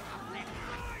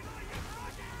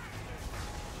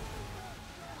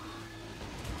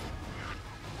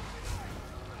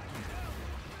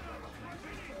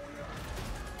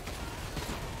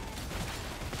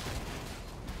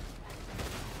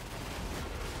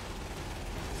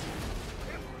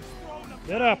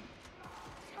 Get up.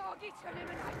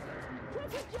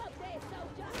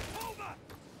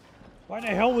 Why the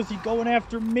hell was he going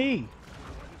after me?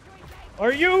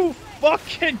 Are you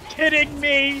fucking kidding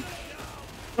me?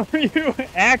 Are you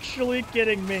actually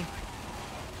kidding me?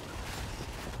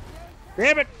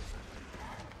 Damn it!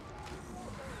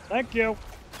 Thank you.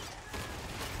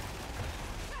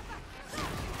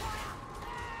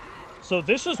 So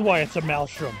this is why it's a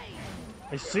maelstrom.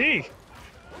 I see.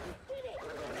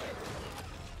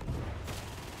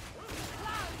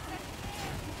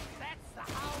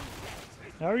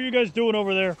 How are you guys doing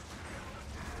over there?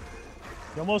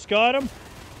 You almost got him?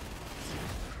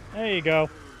 There you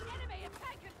go.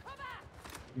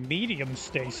 Medium,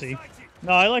 Stacy.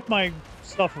 No, I like my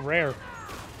stuff rare.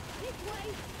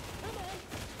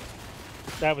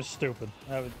 That was stupid.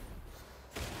 That was...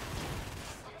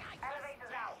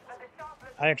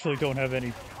 I actually don't have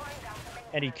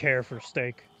any care for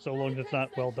steak, so long as it's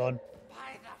not well done.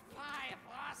 By the 5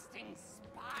 rusting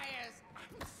spires,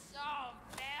 I'm so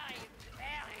very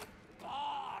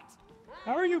bored.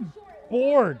 How are you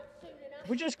bored?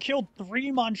 We just killed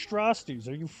 3 monstrosities.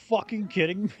 Are you fucking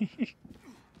kidding me?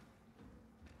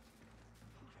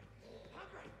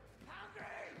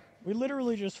 We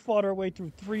literally just fought our way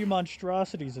through 3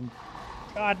 monstrosities and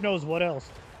God knows what else.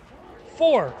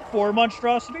 4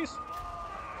 monstrosities?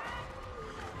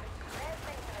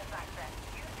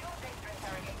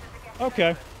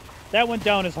 Okay. That went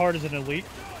down as hard as an elite.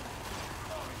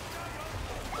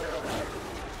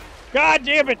 God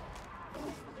damn it!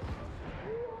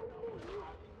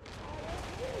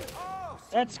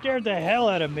 That scared the hell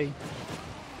out of me.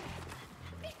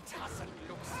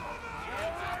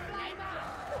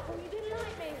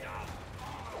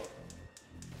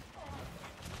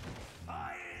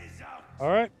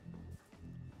 Alright.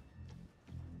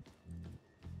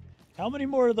 How many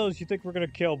more of those you think we're gonna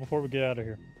kill before we get out of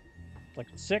here? Like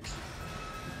 6?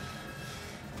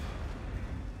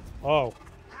 Oh.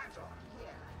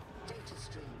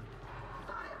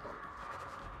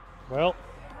 Well.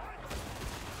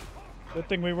 Good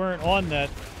thing we weren't on that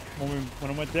when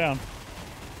it went down.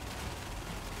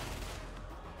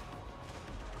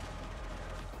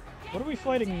 What are we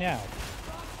fighting now?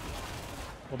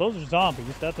 Well, those are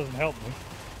zombies. That doesn't help me.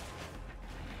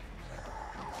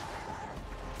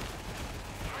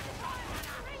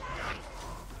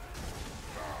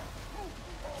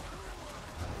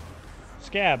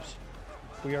 Scabs.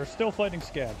 We are still fighting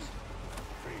scabs.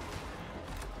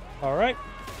 Alright.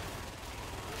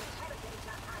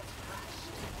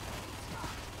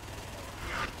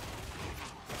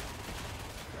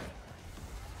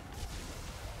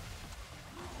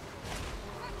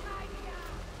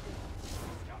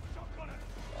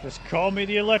 Just call me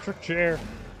the electric chair.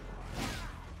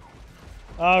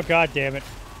 Oh, god damn it.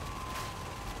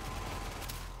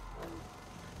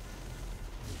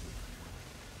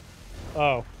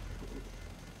 Oh.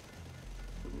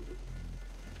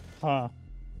 Huh.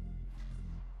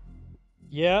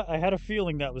 Yeah, I had a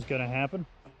feeling that was gonna happen.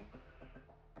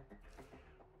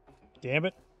 Damn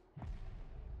it.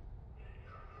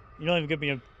 You don't even give me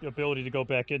an ability to go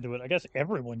back into it. I guess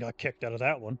everyone got kicked out of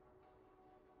that one.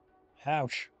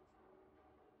 Ouch.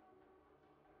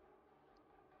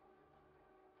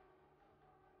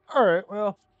 Alright,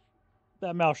 well,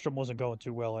 that maelstrom wasn't going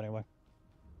too well anyway.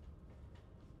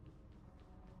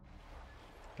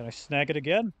 Can I snag it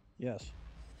again? Yes.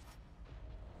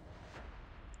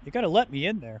 You gotta let me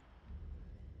in there.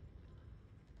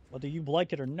 Whether you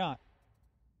like it or not.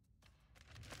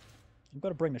 I'm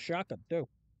gonna bring the shotgun, too.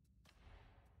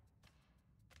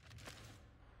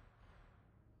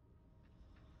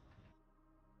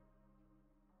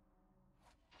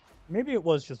 Maybe it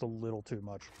was just a little too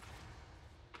much.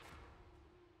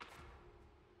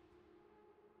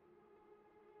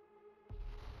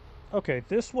 Okay,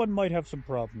 this one might have some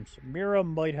problems. Mira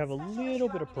might have a little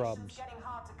bit of problems. Getting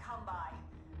hard to come by.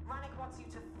 Rannick wants you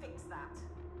to fix that.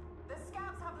 The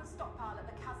scabs have the stockpile at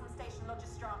the Chasm Station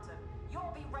Logistratum.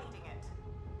 You'll be raiding it.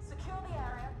 Secure the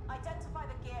area, identify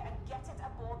the gear, and get it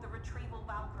aboard the retrieval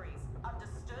Valkyries.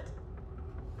 Understood?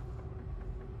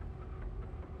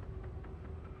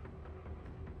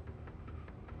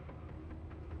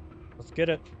 Let's get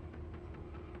it.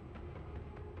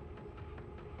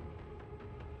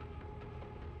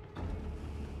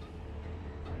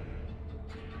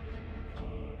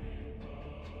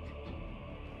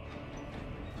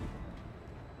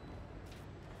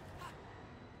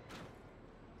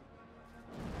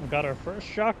 We got our first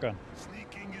shotgun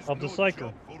of the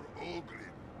cycle. Don't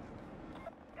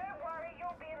worry,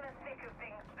 you'll be in the thick of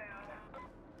things soon.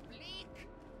 Bleak,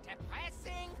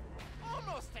 depressing,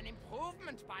 almost an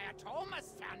improvement by Atoma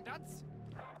standards.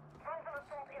 Frontal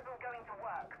assault isn't going to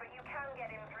work, but you can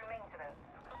get in through maintenance.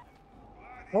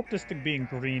 Hope this thing being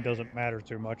green doesn't matter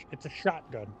too much. It's a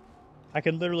shotgun. I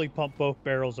can literally pump both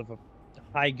barrels of a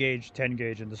high gauge 10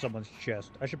 gauge into someone's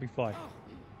chest. I should be fine.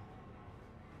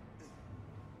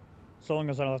 So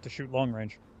long as I don't have to shoot long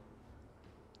range.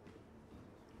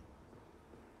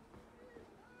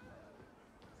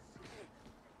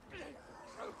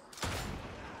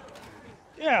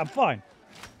 Yeah, I'm fine.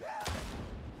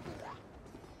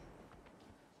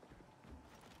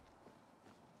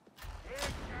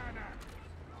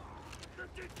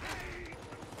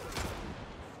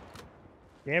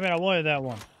 Damn it, I wanted that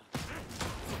one.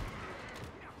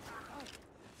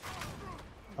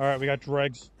 Alright, we got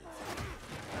dregs.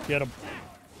 Get him.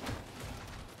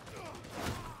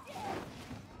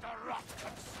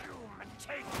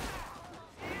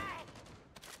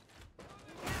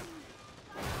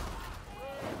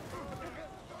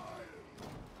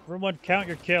 Everyone, count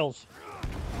your kills.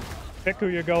 Pick who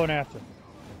you're going after.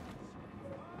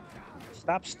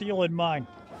 Stop stealing mine.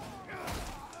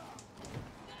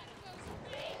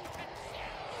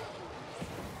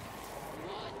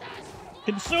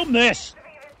 Consume this!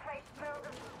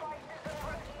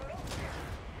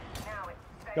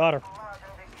 Got her.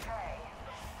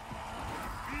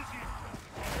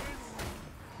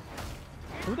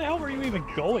 Who the hell were you even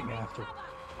going after?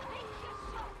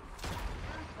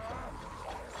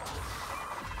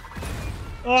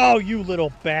 Oh, you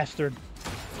little bastard.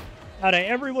 Out of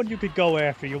everyone you could go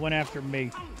after, you went after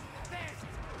me.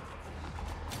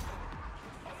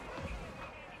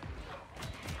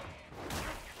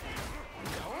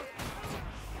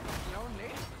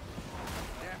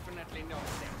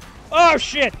 Oh,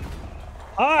 shit!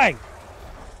 Hi!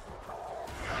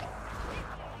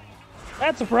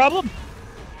 That's a problem.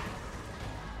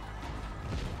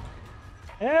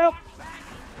 Help!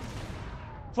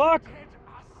 Fuck!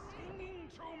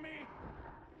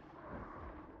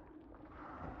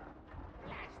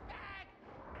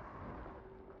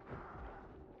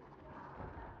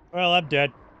 Well, I'm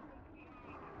dead.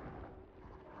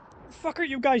 What the fuck are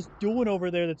you guys doing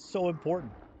over there that's so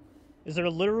important? Is there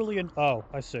literally an... Oh,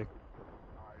 I see.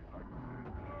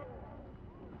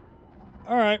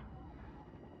 Alright.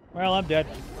 Well, I'm dead.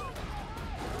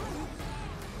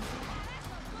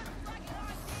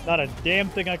 Not a damn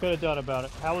thing I could have done about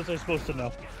it. How was I supposed to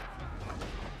know?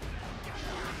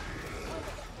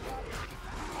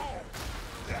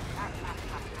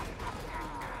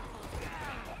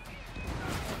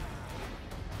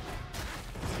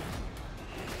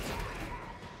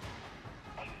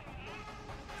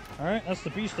 Alright, that's the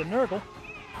beast of Nurgle.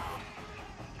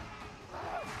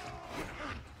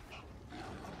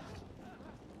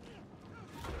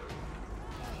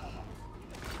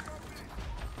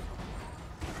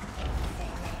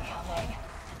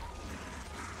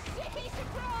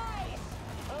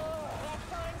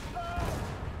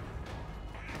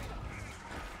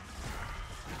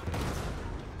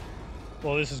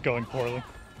 Well, this is going poorly.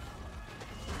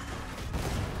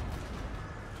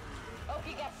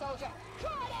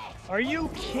 Are you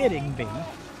kidding me?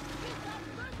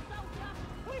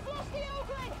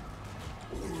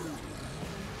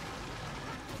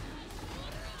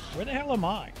 Where the hell am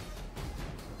I?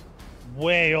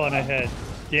 Way on ahead.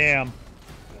 Damn.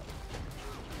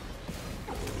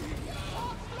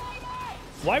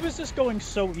 Why was this going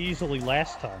so easily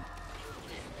last time?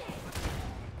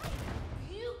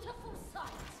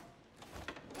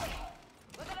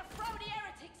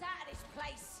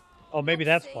 Oh, maybe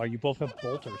that's why. You both have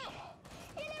bolters.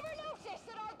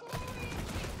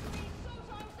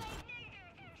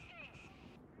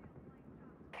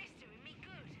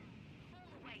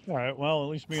 Alright, well, at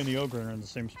least me and the Ogre are in the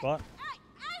same spot. Hey,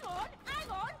 hang on!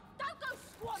 Don't go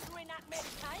squandering that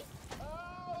medicate!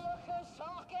 Oh, look who's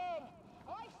talking!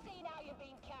 I've seen how you've been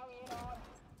carrying on.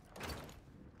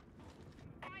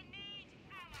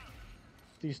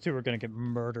 These two are gonna get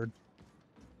murdered.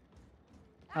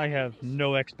 I have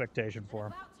no expectation for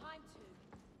them.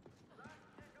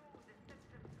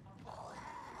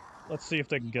 Let's see if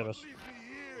they can get us.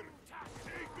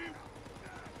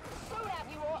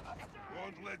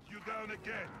 Won't let you down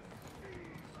again.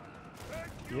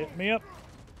 Get me up.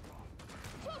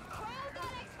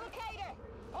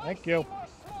 Thank you.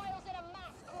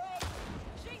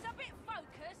 She's a bit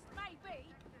focused, maybe,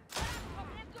 but that's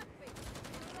probably a good thing,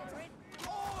 considering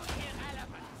All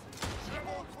irrelevant. She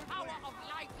holds power of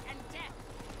life and death.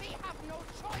 We have no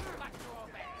choice but to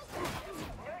obey.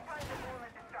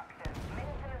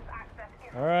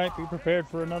 All right, be prepared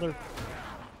for another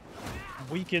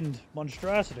weakened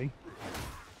monstrosity.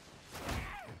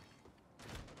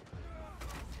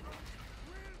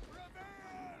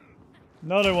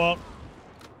 No, they won't.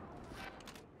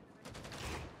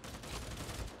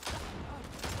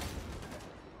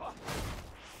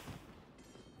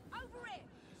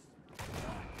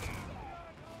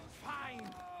 Fine.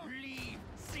 Leave.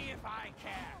 See if I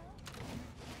care.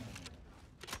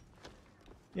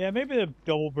 Yeah, maybe the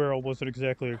double barrel wasn't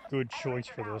exactly a good choice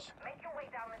for this.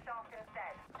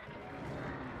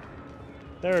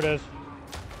 There it is.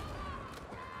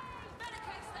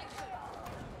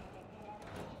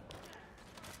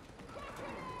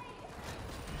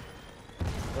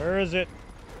 Where is it?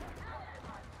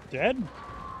 Dead?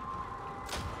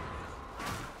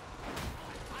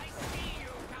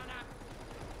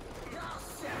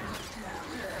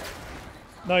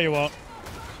 No, you won't.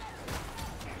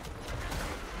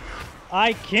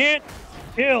 I can't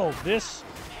kill this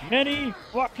many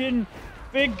fucking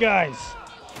big guys.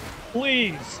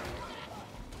 Please.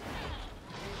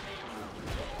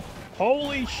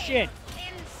 Holy shit.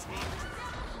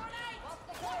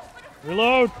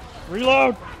 Reload.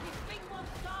 Reload.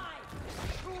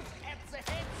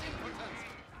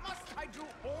 Must I do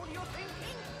all your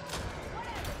thinking?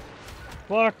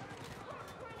 Fuck.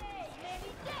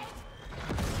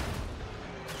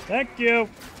 Thank you.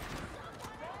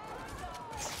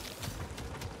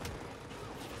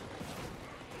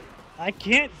 I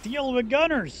can't deal with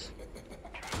gunners.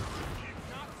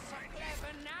 Not so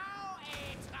clever now,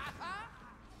 eh, Trapper?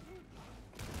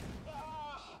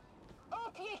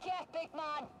 Up you get, big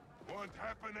man. Won't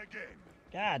happen again.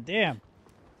 God damn.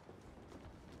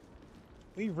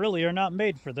 We really are not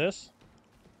made for this.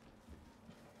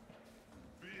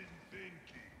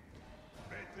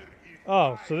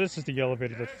 Oh, so this is the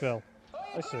elevator that fell.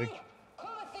 I see. Cometh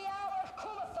the hour,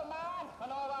 cometh the man,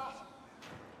 and all that.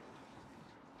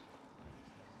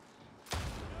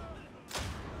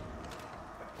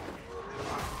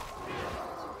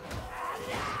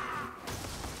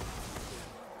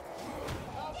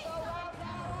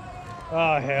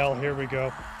 Oh, hell, here we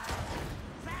go.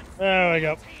 There we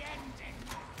go.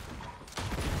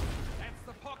 That's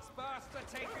the poxbuster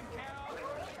taken care of.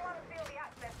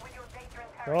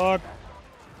 Dog.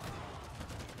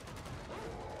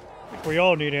 I think we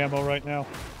all need ammo right now.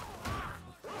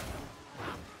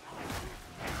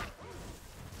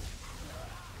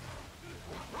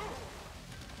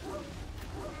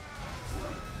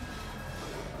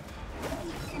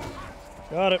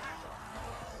 Got it.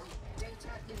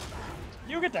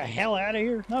 You get the hell out of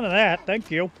here. None of that.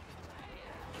 Thank you.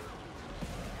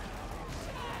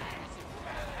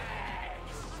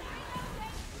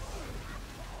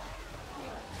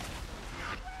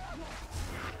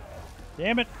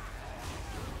 Damn it.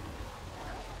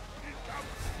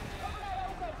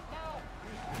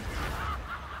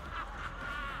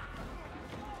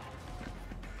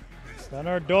 Got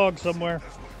our dog somewhere.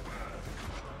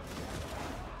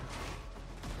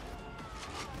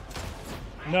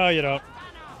 No, you don't.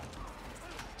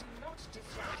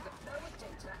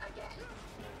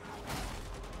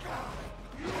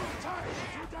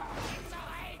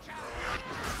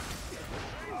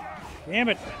 Damn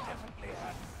it.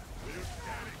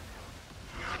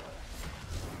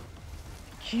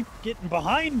 Keep getting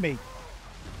behind me.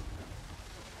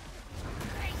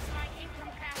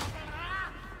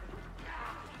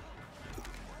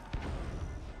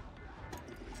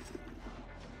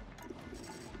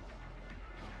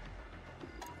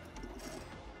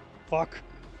 Fuck.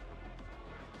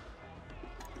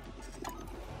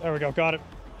 There we go, got it.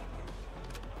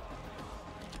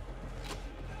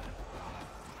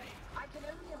 I can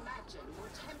only imagine you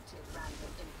attempted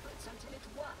random inputs until it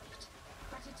worked,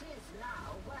 but it is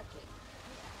now working.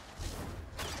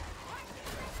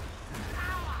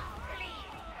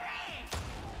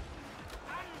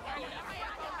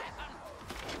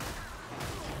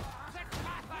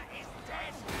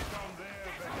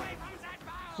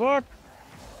 Fuck.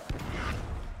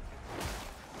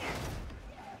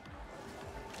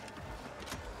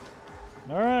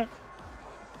 All right.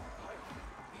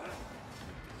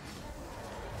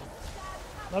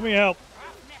 Let me help.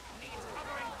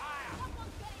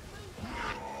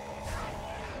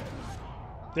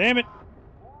 Damn it!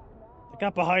 They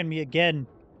got behind me again.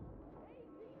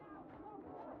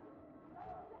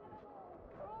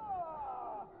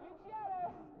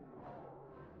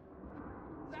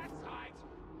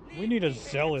 We need a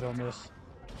zealot on this.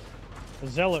 A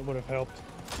zealot would have helped.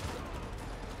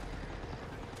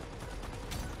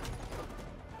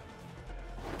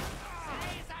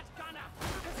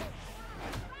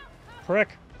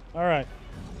 Prick. Alright.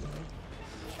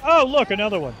 Oh, look,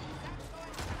 another one.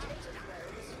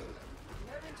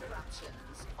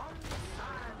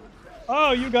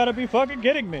 Oh, you gotta be fucking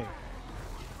kidding me.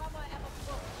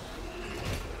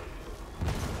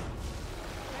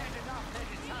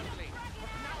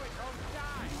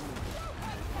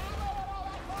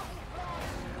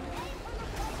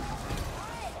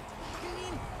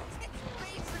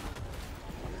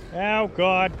 Oh,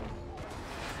 God.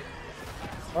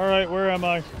 Alright, where am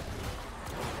I?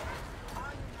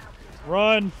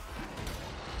 Run!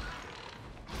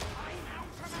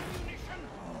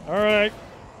 Alright.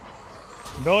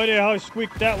 No idea how I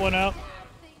squeaked that one out.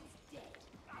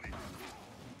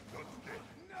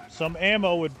 Some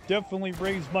ammo would definitely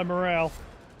raise my morale.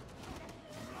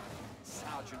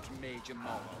 Sergeant Major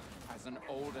Morrow has an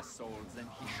older soul than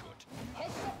he should.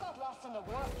 His ship got lost in the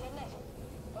work, didn't it?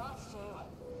 That's true.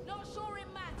 Not sure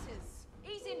it matters.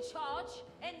 He's in charge.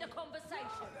 End of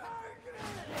conversation.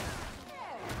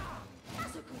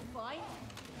 That's a good find.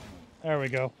 There we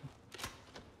go.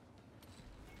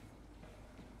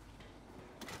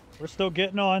 We're still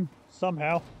getting on,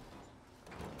 somehow.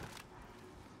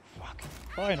 Fuck.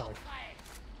 Finally.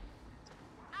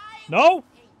 No!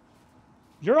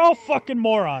 You're all fucking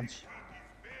morons.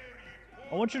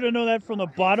 I want you to know that from the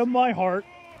bottom of my heart.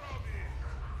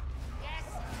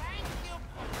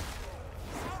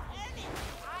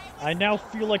 I now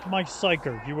feel like my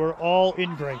psyker. You are all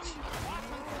ingrates.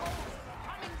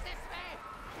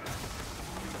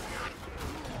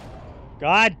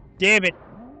 God damn it.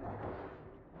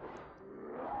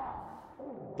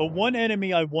 The one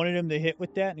enemy I wanted him to hit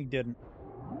with that, and he didn't.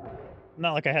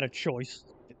 Not like I had a choice.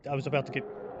 I was about to get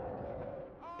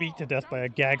beat to death by a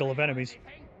gaggle of enemies.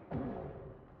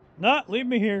 Nah, leave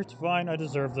me here. It's fine. I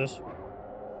deserve this.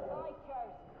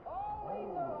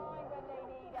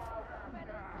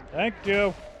 Thank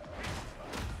you.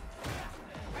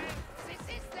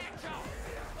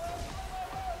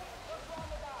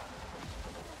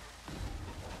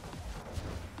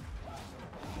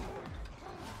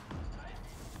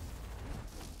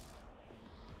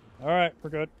 Alright, we're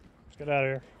good. Let's get out of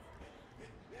here.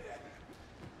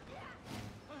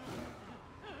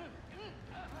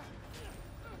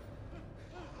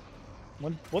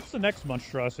 What's the next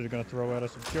monstrosity going to throw at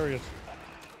us? I'm curious.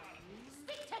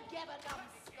 Stick together,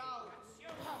 numbskulls!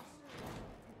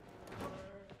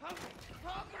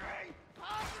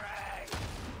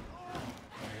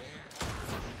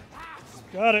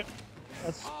 Got it.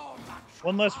 That's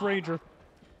one less rager.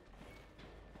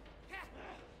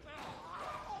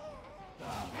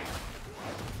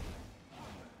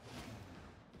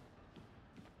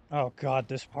 Oh god,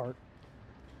 this part.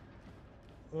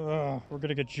 Ugh, we're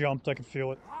gonna get jumped, I can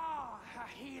feel it. Ah, a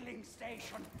healing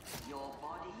station.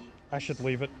 I should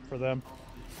leave it for them.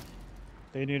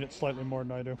 They need it slightly more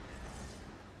than I do.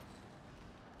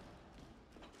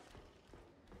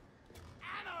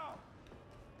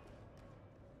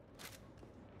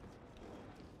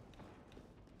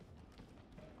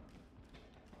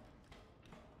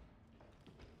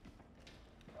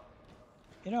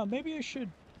 You know, maybe I should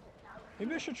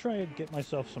try and get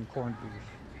myself some corned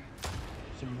beef.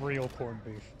 Some real corned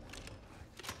beef.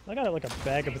 I got like a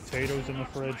bag of potatoes in the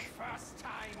fridge.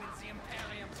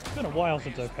 It's been a while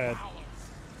since I've had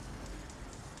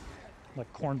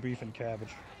like corned beef and cabbage.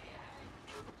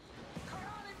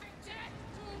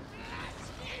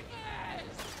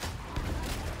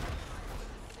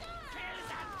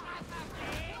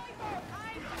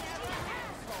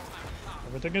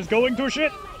 Everything is going to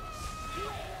shit!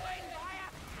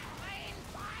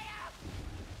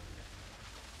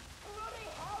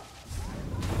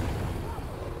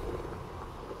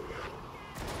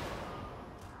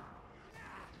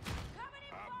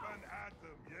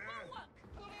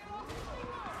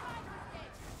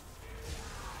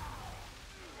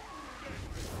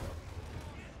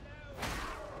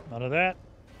 None of that.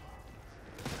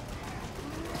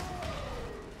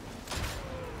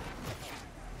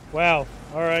 Wow,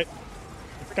 alright.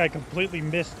 I think I completely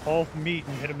missed all meat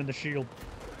and hit him in the shield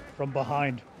from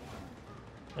behind.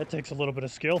 That takes a little bit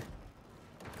of skill.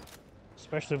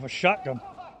 Especially with a shotgun.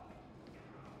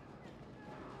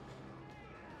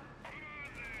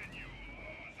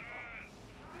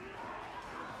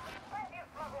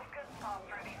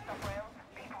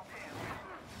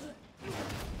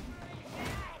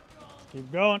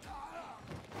 Keep going.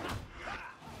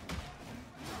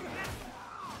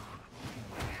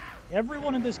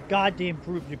 Everyone in this goddamn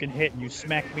group you can hit and you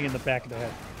smack me in the back of the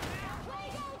head.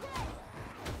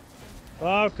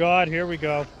 Oh god, here we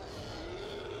go.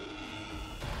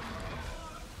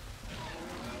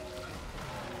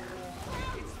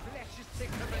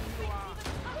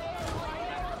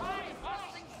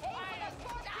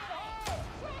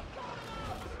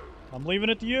 I'm leaving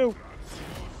it to you.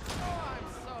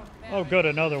 Oh good,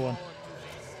 another one.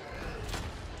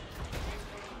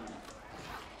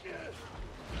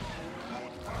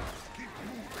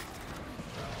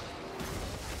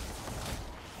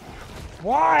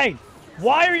 Why?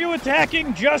 Why are you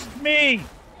attacking just me?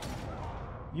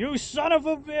 You son of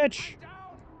a bitch!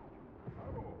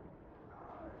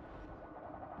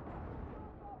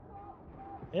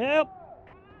 Yep.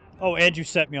 Oh, Ed, you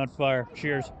set me on fire.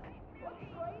 Cheers.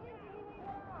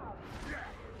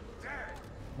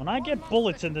 When I get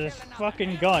bullets into this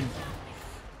fucking gun,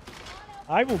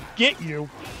 I will get you.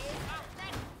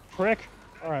 Prick.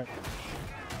 Alright.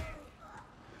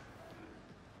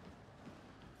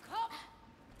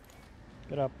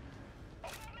 Get up.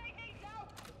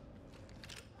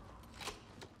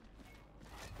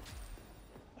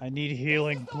 I need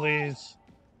healing, please.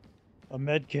 A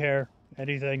med care.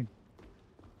 Anything.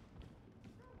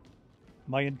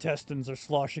 My intestines are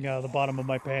sloshing out of the bottom of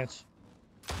my pants.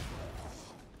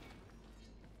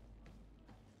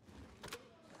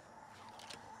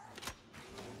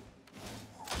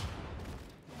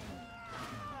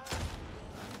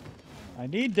 I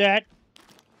need that.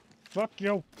 Fuck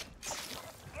you.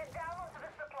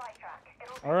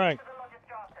 Alright.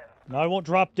 Now I won't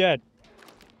drop dead.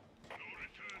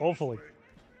 Hopefully.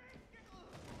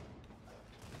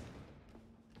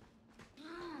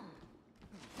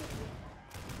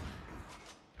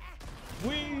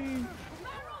 Whee!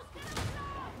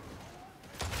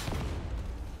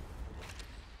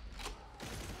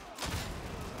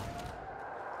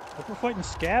 Like we're fighting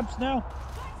scabs now?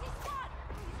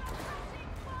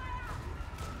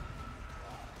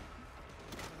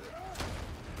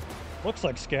 Looks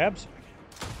like scabs.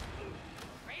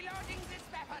 Reloading this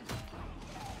weapon.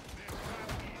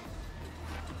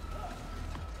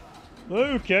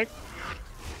 Okay.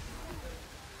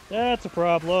 That's a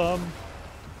problem.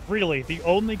 Really, the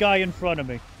only guy in front of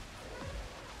me.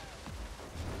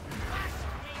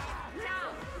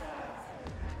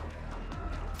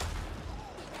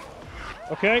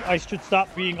 Okay, I should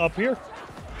stop being up here.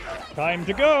 Time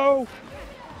to go!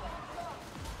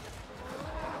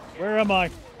 Where am I?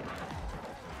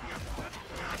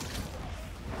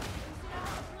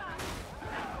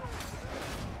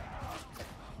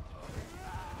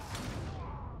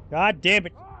 God damn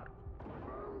it.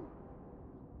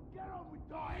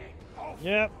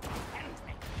 Yep.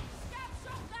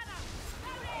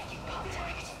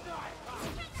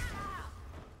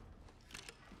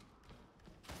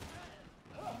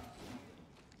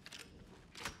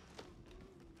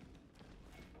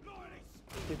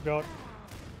 Keep going.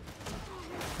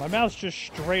 My mouse just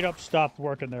straight up stopped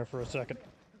working there for a second.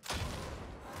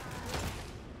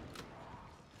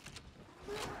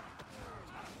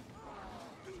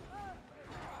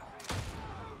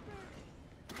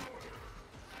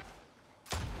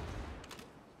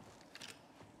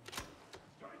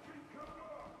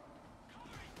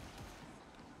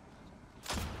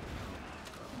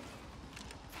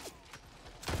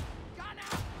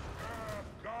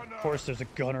 Of course there's a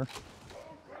gunner.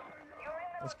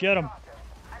 Let's get him.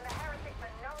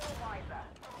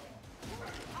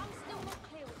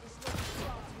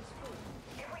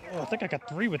 Oh, I think I got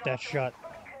 3 with that shot.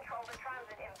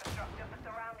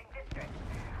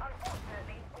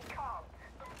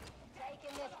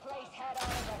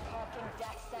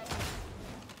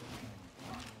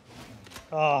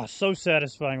 Ah, so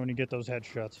satisfying when you get those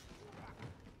headshots.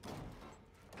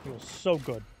 Feels so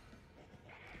good.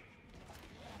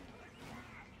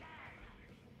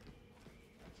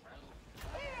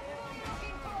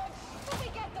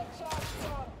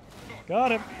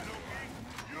 Got him.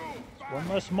 One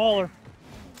less smaller.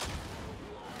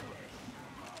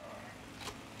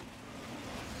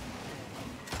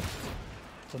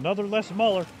 It's another less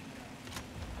smaller.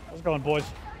 How's it going, boys?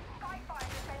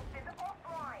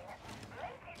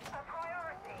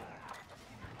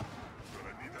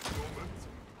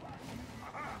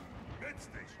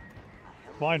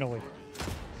 Finally.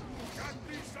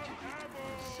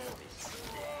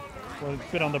 Well,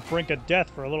 it's been on the brink of death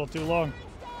for a little too long.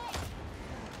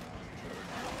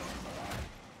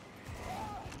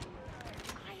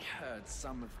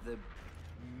 Some of the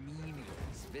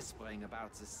menials whispering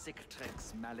about the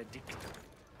Cicatrix maledictum.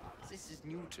 This is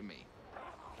new to me.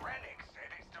 Rennick said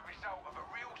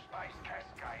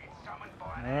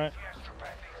Alright.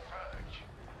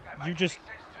 You just...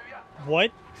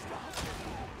 What?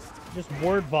 Just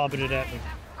word vomited at me.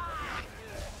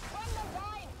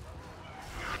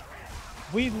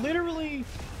 We literally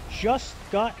just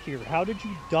got here. How did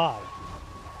you die?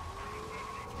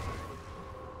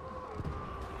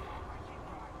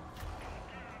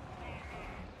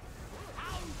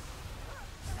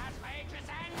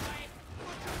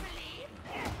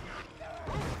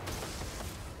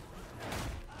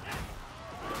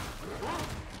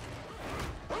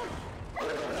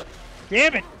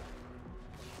 Damn it!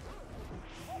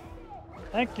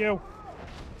 Thank you.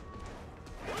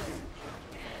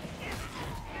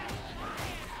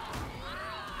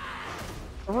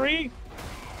 Three?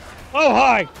 Oh,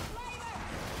 hi!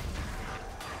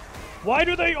 Why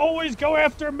do they always go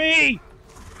after me?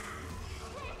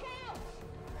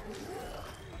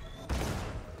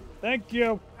 Thank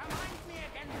you.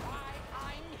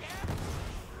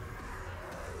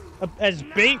 As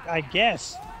bait, I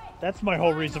guess. That's my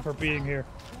whole reason for being here.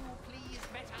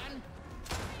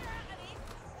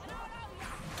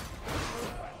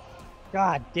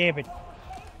 God damn it.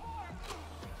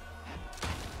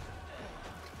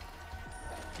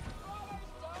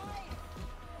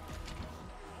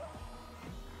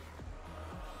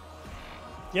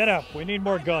 Get up. We need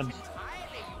more guns.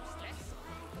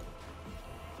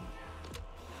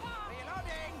 Are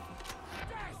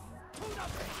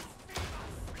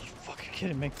you fucking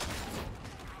kidding me?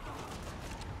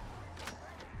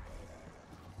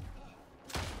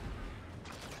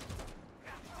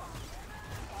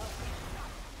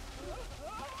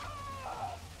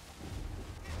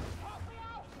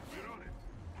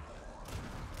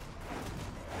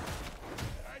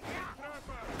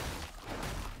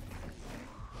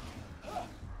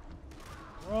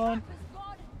 Run.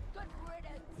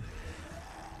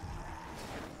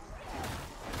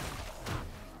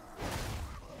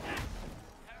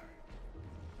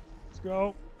 Let's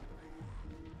go.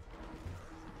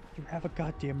 You have a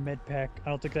goddamn med pack. I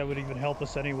don't think that would even help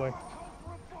us anyway.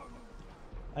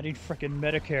 I need frickin'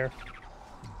 Medicare.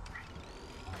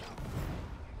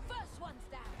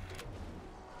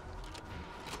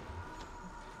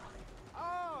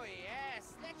 Oh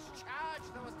yes, let's charge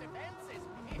those defenses.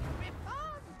 It'll be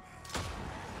fun.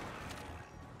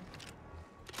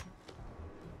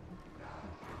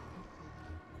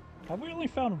 Have we only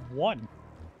found one?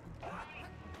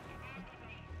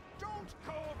 Don't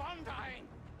go undying.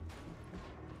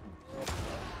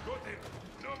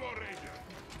 No more ranger.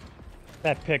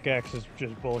 That pickaxe is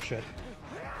just bullshit.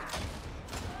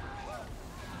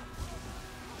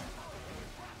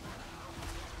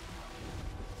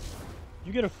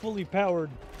 You get a fully powered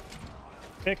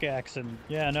pickaxe and,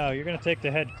 yeah, no, you're gonna take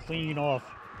the head clean off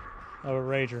of a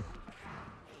rager.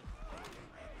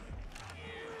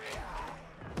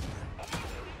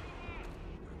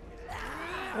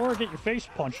 Or get your face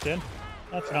punched in.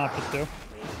 That's an option too.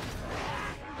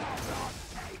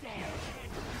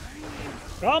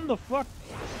 Come the fuck.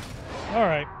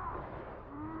 Alright.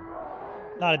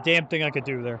 Not a damn thing I could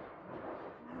do there.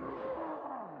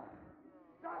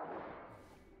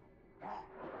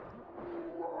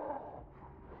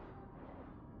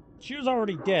 She was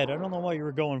already dead. I don't know why you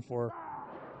were going for her.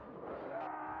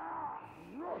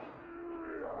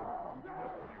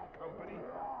 Company?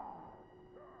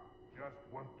 Just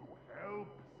want to help,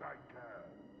 Psycho.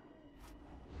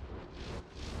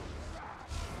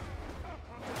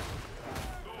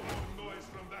 No more noise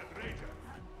from that rager.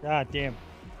 God damn.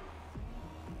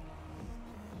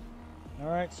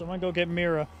 Alright, someone go get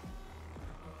Mira.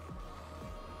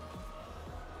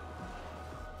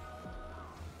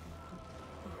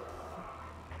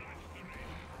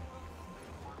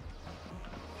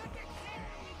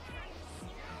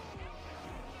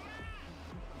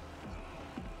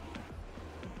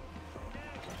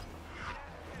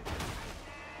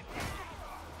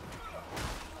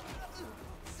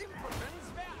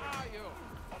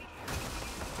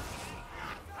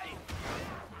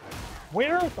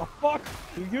 Where the fuck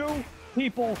do you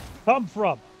people come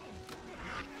from?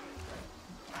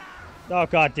 Oh,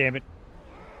 god damn it.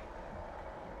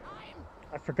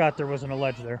 I forgot there wasn't a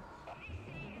ledge there.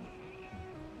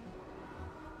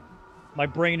 My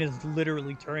brain is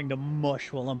literally turning to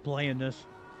mush while I'm playing this.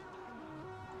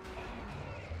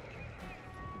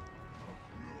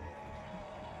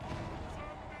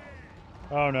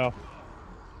 Oh no.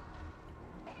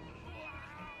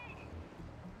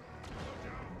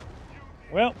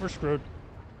 Well, we're screwed.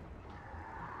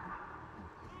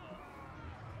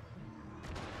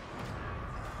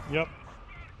 Yep.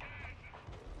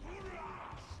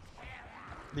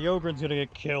 The Ogren's gonna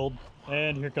get killed,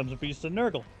 and here comes a beast of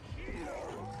Nurgle.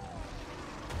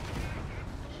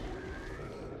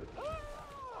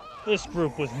 This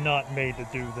group was not made to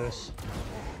do this.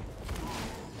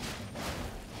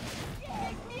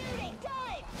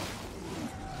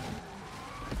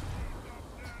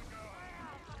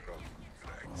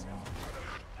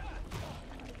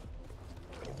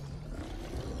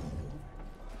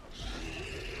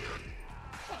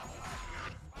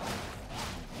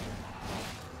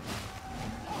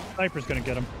 Sniper's gonna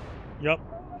get him. Yup.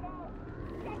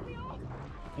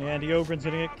 And the Ogren's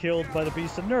gonna get killed by the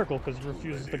Beast of Nurgle because he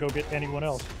refuses to go get anyone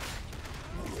else.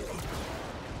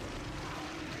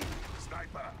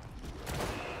 Sniper.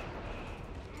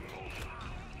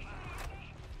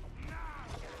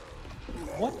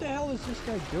 What the hell is this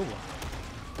guy doing?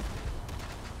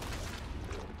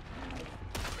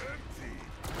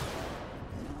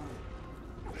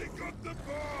 They got the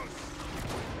boss.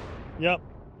 Yep.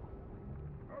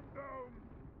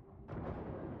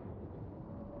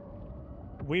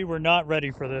 We were not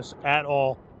ready for this at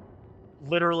all.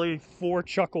 Literally, 4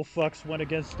 chuckle fucks went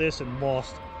against this and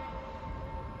lost.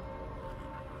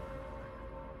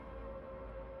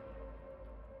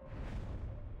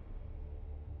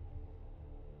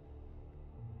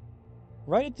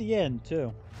 Right at the end,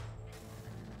 too.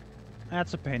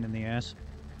 That's a pain in the ass.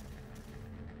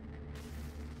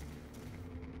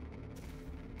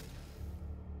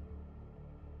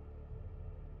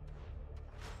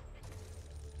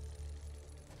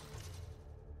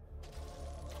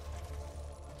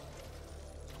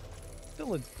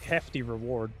 Still a hefty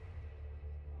reward.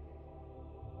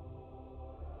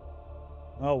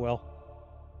 Oh well.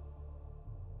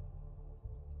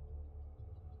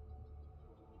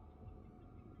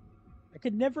 I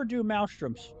could never do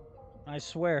Maelstroms. I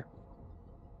swear.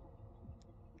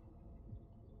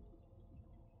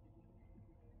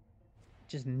 It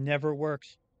just never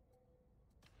works.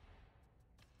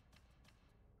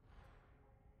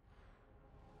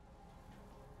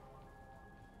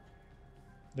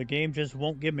 The game just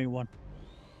won't give me one.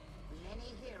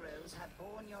 Many heroes have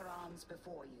borne your arms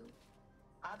before you.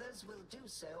 Others will do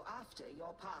so after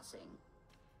your passing.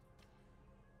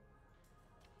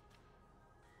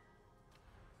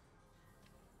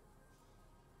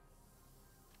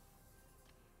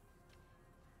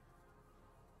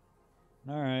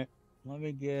 Alright, let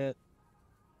me get...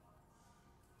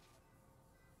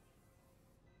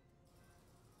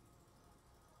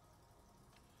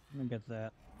 Let me get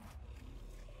that.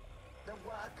 The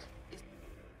work is...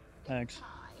 Thanks. In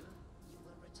time, you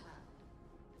will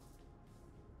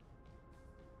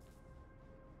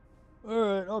return.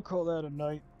 Alright, I'll call that a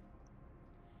night.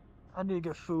 I need to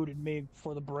get food in me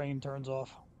before the brain turns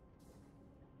off.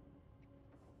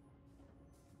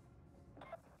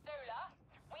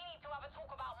 We need to have a talk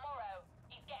about Morrow.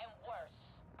 He's getting worse.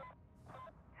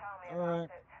 Tell me Alright. about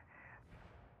it.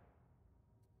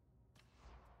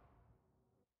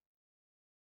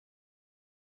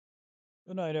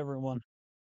 Good night, everyone.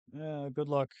 Good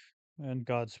luck, and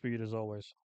Godspeed as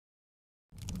always.